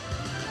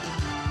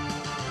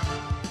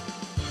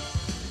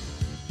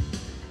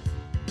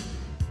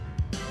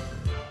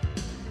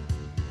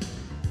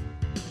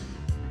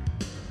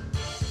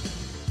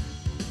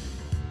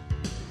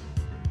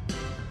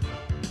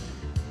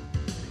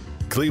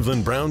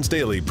 Cleveland Browns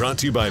Daily brought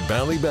to you by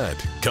Ballybet,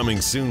 coming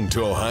soon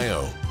to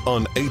Ohio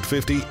on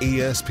 850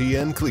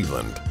 ESPN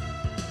Cleveland.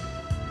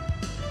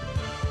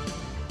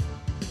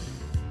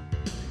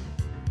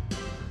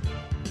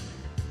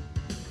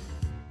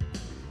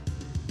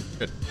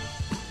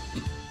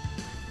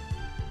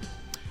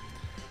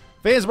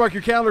 Fans, mark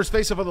your calendars.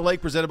 Face Off on the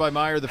Lake, presented by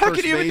Meyer, the How first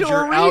can you even do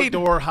major a read?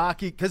 outdoor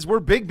hockey. Because we're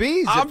Big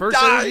B's at I'm First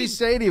dying. Energy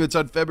Stadium. It's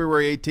on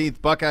February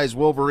 18th. Buckeyes,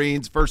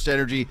 Wolverines, First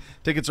Energy.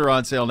 Tickets are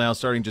on sale now,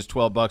 starting just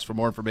 $12. For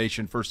more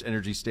information,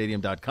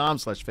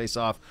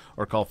 firstenergystadium.com/faceoff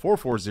or call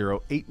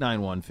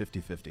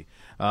 440-891-5050.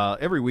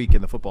 Every week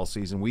in the football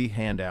season, we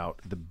hand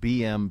out the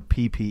BM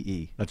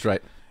PPE. That's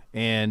right.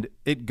 And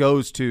it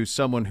goes to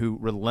someone who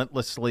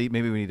relentlessly,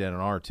 maybe we need to add an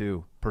R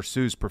too,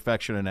 pursues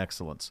perfection and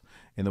excellence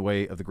in the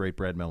way of the great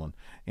Brad Millen.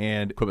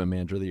 And Equipment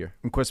Manager of the Year.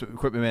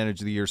 Equipment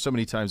Manager of the Year, so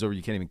many times over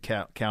you can't even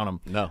count them.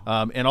 No.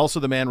 And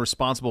also the man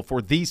responsible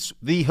for the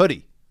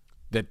hoodie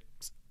That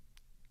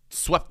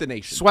swept the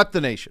nation. swept the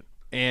nation.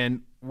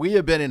 And we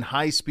have been in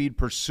high-speed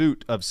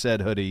pursuit of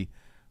said hoodie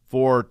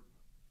for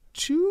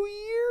 2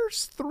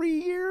 years,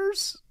 3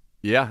 years.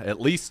 Yeah, at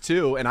least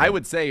 2. And I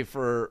would say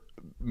for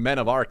men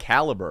of our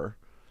caliber,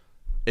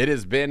 it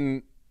has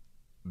been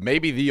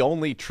maybe the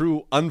only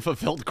true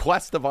unfulfilled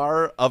quest of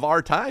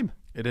our time.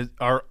 It is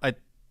our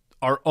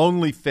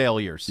only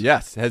failures.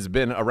 Yes, has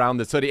been around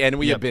this hoodie. And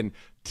we Yep. have been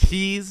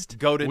teased.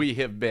 Goated. We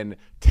have been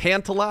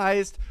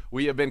tantalized.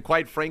 We have been,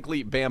 quite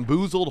frankly,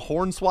 bamboozled,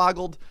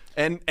 hornswoggled,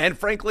 and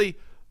frankly,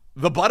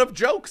 the butt of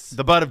jokes.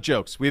 The butt of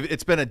jokes.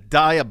 It's been a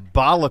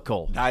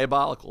diabolical.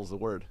 Diabolical is the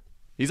word.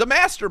 He's a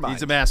mastermind.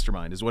 He's a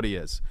mastermind, is what he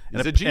is.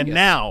 He's a genius. And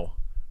now,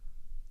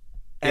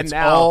 it's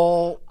now,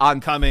 all on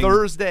coming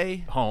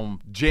Thursday, home.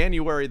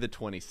 January the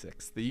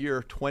 26th, the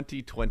year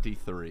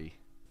 2023,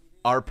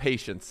 our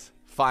patience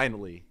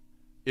finally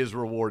is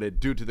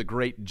rewarded due to the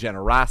great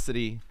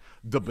generosity,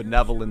 the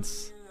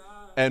benevolence,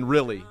 and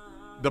really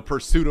the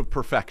pursuit of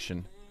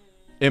perfection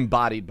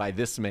embodied by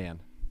this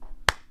man,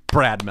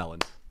 Brad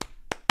Millen.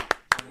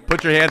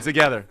 Put your hands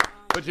together.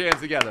 Put your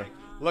hands together.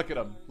 Look at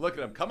him. Look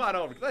at him. Come on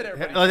over. Let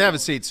everybody Have a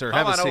seat, sir. Come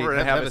Have a on seat. over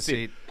and have a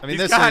seat. I mean,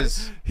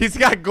 He's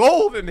got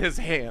gold in his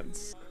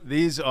hands.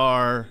 These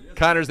are.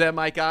 Connor's that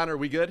mic on? Are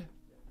we good?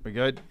 We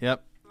good?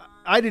 Yep.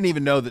 I didn't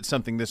even know that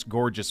something this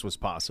gorgeous was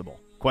possible,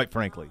 quite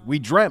frankly. We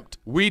dreamt.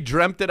 We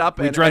dreamt it up.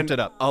 We dreamt it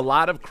up. A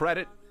lot of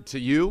credit to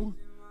you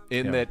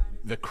in that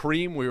the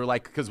cream, we were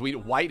like, because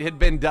white had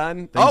been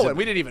done. And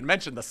we didn't even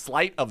mention the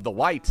slight of the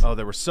white. Oh,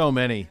 there were so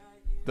many.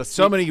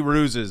 So many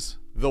ruses.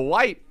 The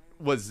white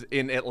was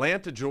in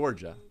Atlanta,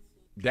 Georgia,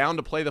 down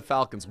to play the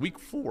Falcons, week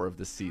 4 of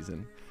the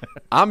season.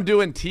 I'm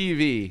doing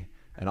TV,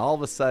 and all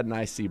of a sudden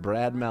I see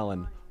Brad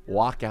Millen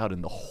walk out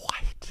in the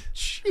white.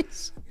 Jeez.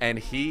 Jeez. And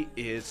he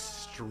is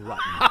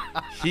strutting.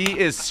 He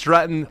is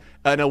strutting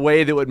in a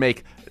way that would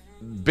make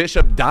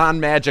Bishop Don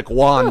Magic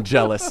Wand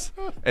jealous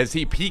as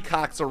he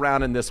peacocks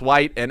around in this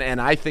white.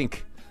 And I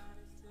think,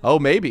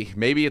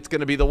 maybe it's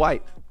going to be the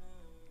white.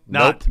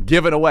 Not. Nope,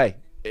 given away.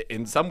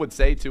 And some would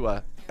say to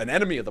an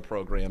enemy of the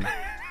program,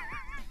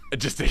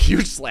 just a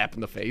huge slap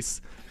in the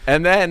face.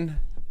 And then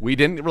we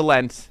didn't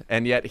relent,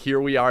 and yet here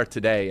we are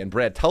today. And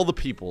Brad, tell the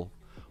people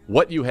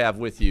what you have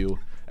with you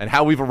and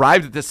how we've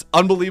arrived at this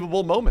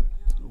unbelievable moment.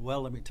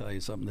 Well, let me tell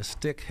you something. The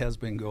stick has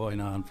been going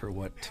on for,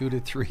 2 to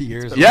 3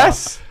 years?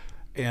 Yes.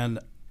 And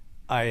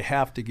I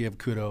have to give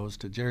kudos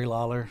to Jerry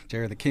Lawler,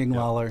 Jerry the King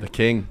Lawler. The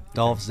King.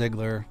 Dolph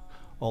Ziggler,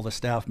 all the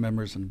staff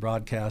members in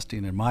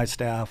broadcasting and my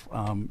staff.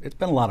 It's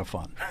been a lot of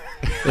fun.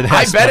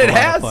 I bet it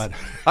has.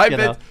 I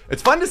bet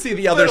it's fun to see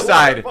the other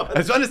side.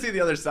 It's fun to see the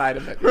other side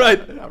of it.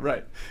 Right. Yeah,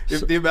 right.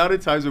 The amount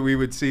of times that we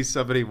would see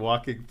somebody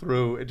walking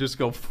through and just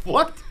go,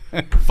 what?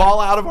 Fall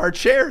out of our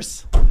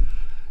chairs.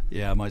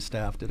 Yeah, my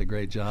staff did a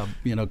great job,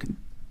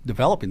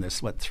 developing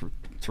this,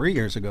 3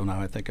 years ago now,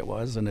 I think it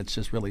was, and it's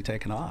just really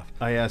taken off.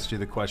 I asked you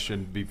the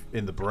question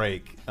in the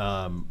break.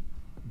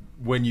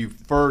 When you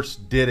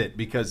first did it,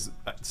 because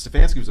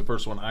Stefanski was the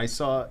first one I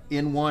saw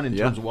in one in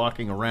terms of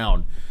walking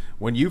around.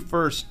 When you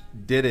first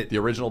did it, the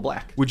original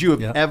black, would you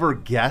have ever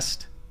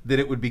guessed that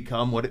it would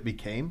become what it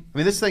became? I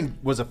mean, this thing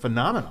was a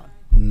phenomenon.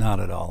 Not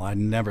at all. I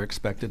never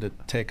expected it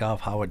to take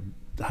off how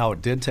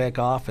it did take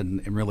off,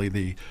 and really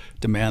the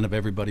demand of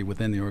everybody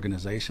within the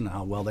organization,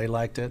 how well they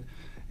liked it.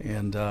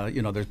 And,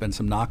 there's been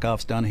some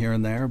knockoffs done here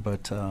and there,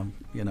 but,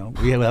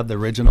 we have the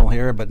original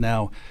here, but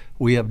now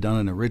we have done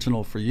an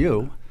original for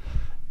you.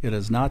 It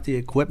is not the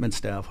equipment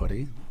staff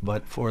hoodie,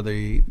 but for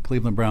the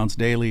Cleveland Browns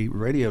Daily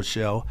radio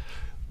show,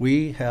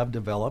 we have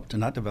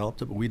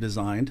but we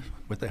designed,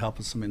 with the help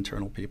of some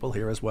internal people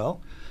here as well,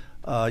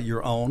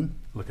 your own.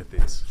 Look at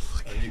these.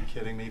 Are you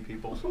kidding me,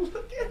 people? Look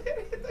at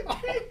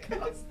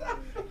it.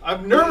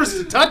 I'm nervous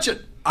to touch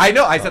it. I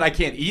know. I said I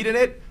can't eat in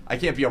it. I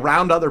can't be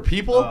around other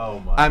people. Oh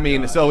my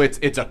gosh. So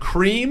it's a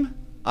cream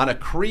on a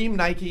cream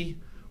Nike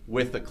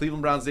with the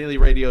Cleveland Browns Daily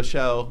radio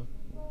show.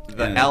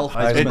 The elf.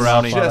 Heisman It's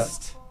Brownie.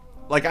 just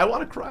like I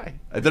want to cry.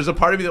 There's a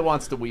part of me that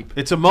wants to weep.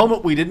 It's a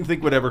moment we didn't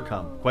think would ever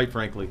come, quite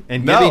frankly.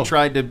 And No. Gibby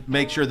tried to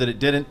make sure that it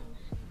didn't.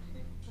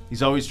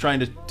 He's always trying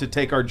to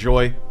take our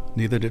joy.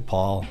 Neither did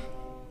Paul,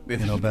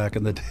 back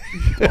in the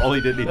day. All he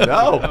did,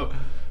 No.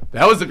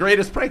 That was the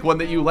greatest prank, one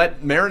that you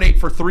let marinate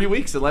for 3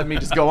 weeks and let me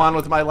just go on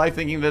with my life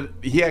thinking that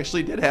he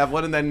actually did have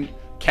one, and then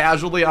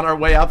casually on our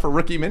way out for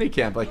rookie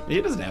minicamp, like, he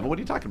doesn't have it. What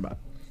are you talking about?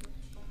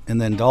 And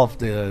then Dolph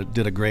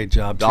did a great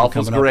job too, Dolph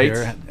was coming great. up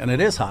here, and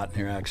it is hot in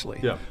here actually.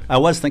 Yeah. I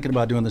was thinking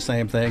about doing the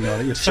same thing.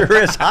 It sure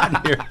is hot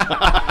in here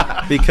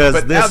because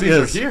But now this these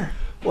are is here.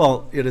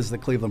 Well, it is the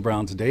Cleveland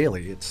Browns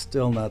Daily. It's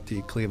still not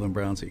the Cleveland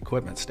Browns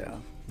equipment staff.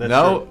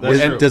 No, That's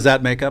true. Does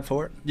that make up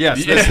for it?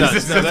 Yes, Yes,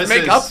 this this does.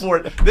 make up for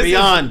it. This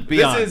Beyond.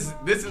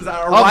 This is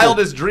our Humbled.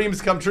 wildest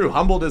dreams come true.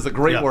 Humbled is a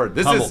great Yeah, word.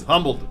 This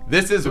humbled.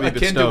 This is To be akin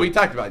to bestowed. we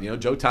talked about.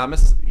 Joe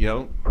Thomas.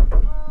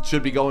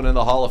 Should be going in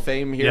the Hall of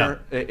Fame here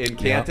in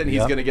Canton. He's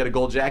Yeah. going to get a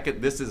gold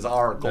jacket. This is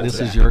our gold This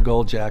jacket. is your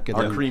gold jacket.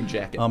 Our and cream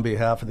jacket. On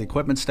behalf of the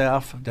equipment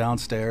staff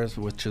downstairs,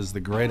 which is the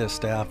greatest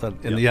staff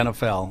in the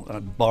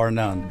NFL, bar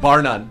none.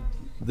 Bar none.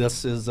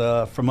 This is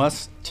from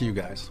us to you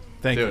guys.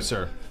 Thank you, Dude.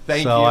 sir.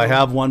 Thank So you. I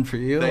have one for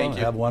you. Thank I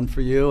you. have one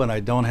for you, and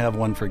I don't have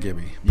one for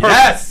Gibby.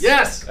 Yes.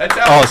 Yes. That's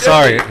how Oh, it should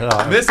sorry. be.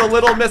 Oh. Miss a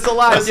little, miss a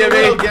lot, That's a Gibby.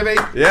 little, Gibby.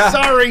 Yeah.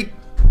 Sorry.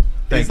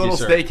 These little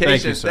sir.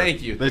 staycations. sir.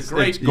 Thank you. It's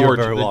Great. It's You're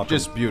gorgeous. very It's welcome.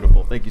 just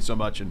beautiful. Thank you so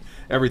much, and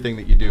everything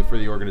that you do for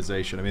the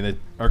organization. I mean,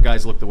 our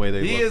guys look the way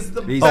they He look. is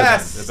the He's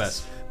best. The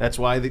best. That's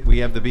why we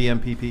have the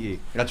BMPPE.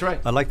 That's right.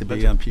 I like the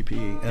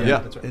BMPPE. And,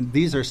 Yeah. and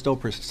these are still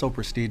so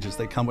prestigious.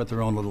 They come with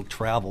their own little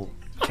travel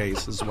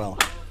case as well.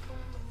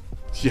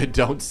 You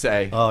don't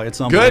say. Oh, it's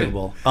Good.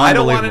 unbelievable. I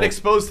don't want it Unbelievable.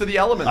 exposed to the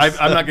elements.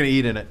 I'm not going to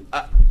eat in it.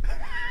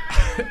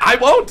 I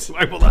won't.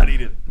 I will not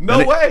eat it.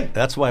 No way.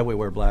 That's why we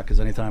wear black, because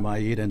anytime I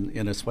eat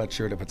in a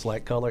sweatshirt, if it's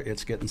light color,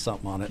 it's getting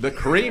something on it. The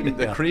cream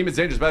Yeah. is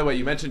dangerous. By the way,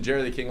 you mentioned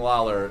Jerry the King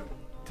Lawler.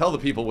 Tell the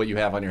people what you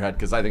have on your head,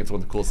 because I think it's one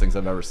of the coolest things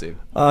I've ever seen.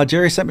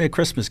 Jerry sent me a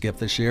Christmas gift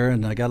this year,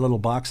 and I got a little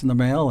box in the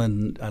mail,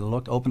 and I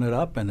opened it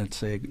up, and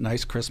it's a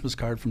nice Christmas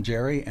card from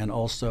Jerry, and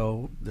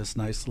also this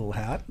nice little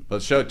hat.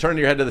 Let's turn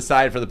your head to the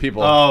side for the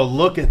people. Oh,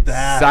 look at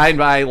that. Signed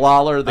by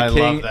Lawler the I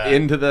King love that.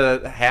 into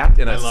the hat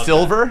in a love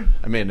silver.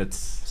 I mean,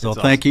 it's So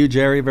thank you,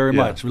 Jerry, very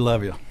Yeah. much. We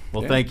love you.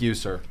 Well, thank you,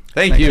 sir.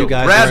 Thank Thank you, you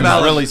guys Brad very much.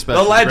 Mellish, Really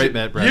special. the legend. Great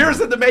man, Brad Years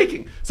Mellish. in the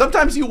making.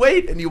 Sometimes you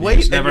wait and you wait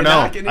just and never you're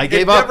know. not, and I it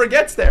gave up. never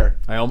gets there.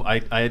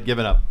 I had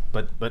given up,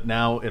 but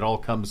now it all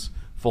comes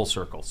full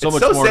circle. So It's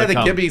much so more sad to that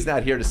come. Gibby's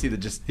not here to see the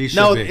just He should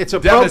No, be. it's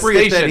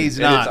appropriate that devastation, he's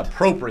and not. It's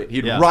appropriate.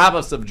 He'd Yeah. rob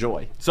us of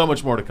joy. So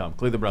much more to come.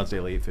 Cleveland Browns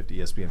Daily, 850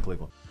 ESPN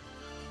Cleveland.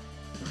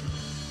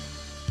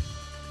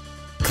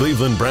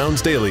 Cleveland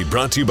Browns Daily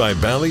brought to you by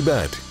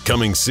Ballybet.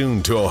 Coming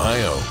soon to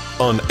Ohio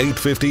on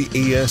 850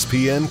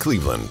 ESPN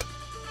Cleveland.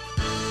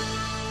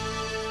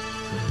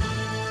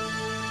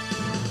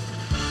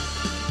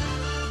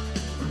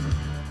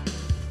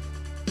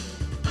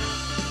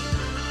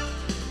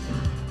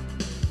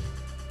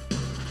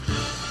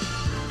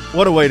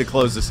 What a way to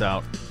close this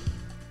out.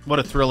 What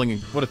a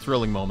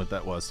thrilling moment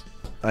that was.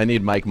 I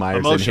need Mike Myers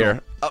Emotional. in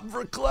here. I'm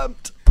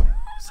verklempt.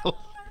 So,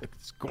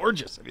 it's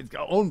gorgeous. I mean, it's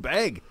got own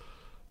bag.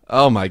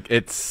 Oh my!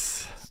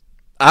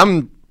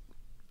 I'm,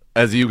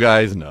 as you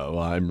guys know,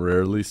 I'm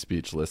rarely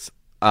speechless.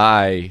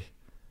 I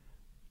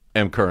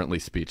am currently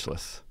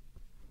speechless.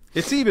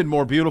 It's even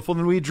more beautiful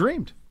than we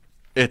dreamed.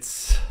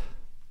 It's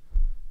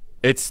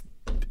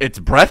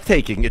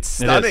breathtaking. It's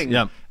stunning. It is,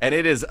 yeah. And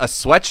it is a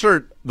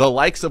sweatshirt the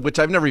likes of which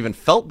I've never even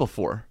felt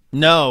before.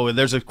 No,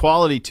 there's a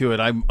quality to it.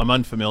 I'm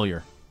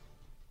unfamiliar.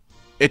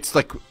 It's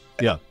like,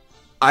 yeah,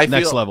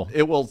 next feel level.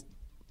 It will.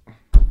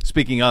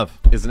 Speaking of,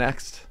 is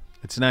next.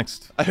 It's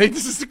next. I think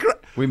this is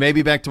we may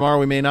be back tomorrow.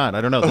 We may not.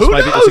 I don't know. Who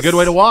knows? It's a good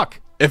way to walk.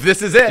 If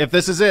this is it. It's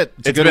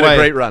a good been way. a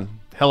great run.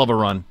 Hell of a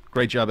run.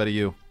 Great job out of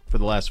you for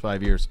the last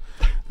 5 years.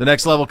 The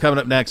next level coming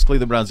up next.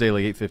 Cleveland Browns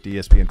Daily, 850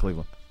 ESPN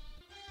Cleveland.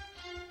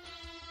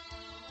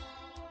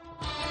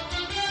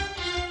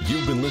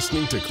 You've been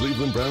listening to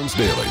Cleveland Browns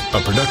Daily,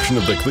 a production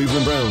of the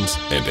Cleveland Browns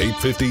and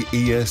 850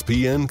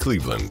 ESPN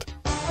Cleveland.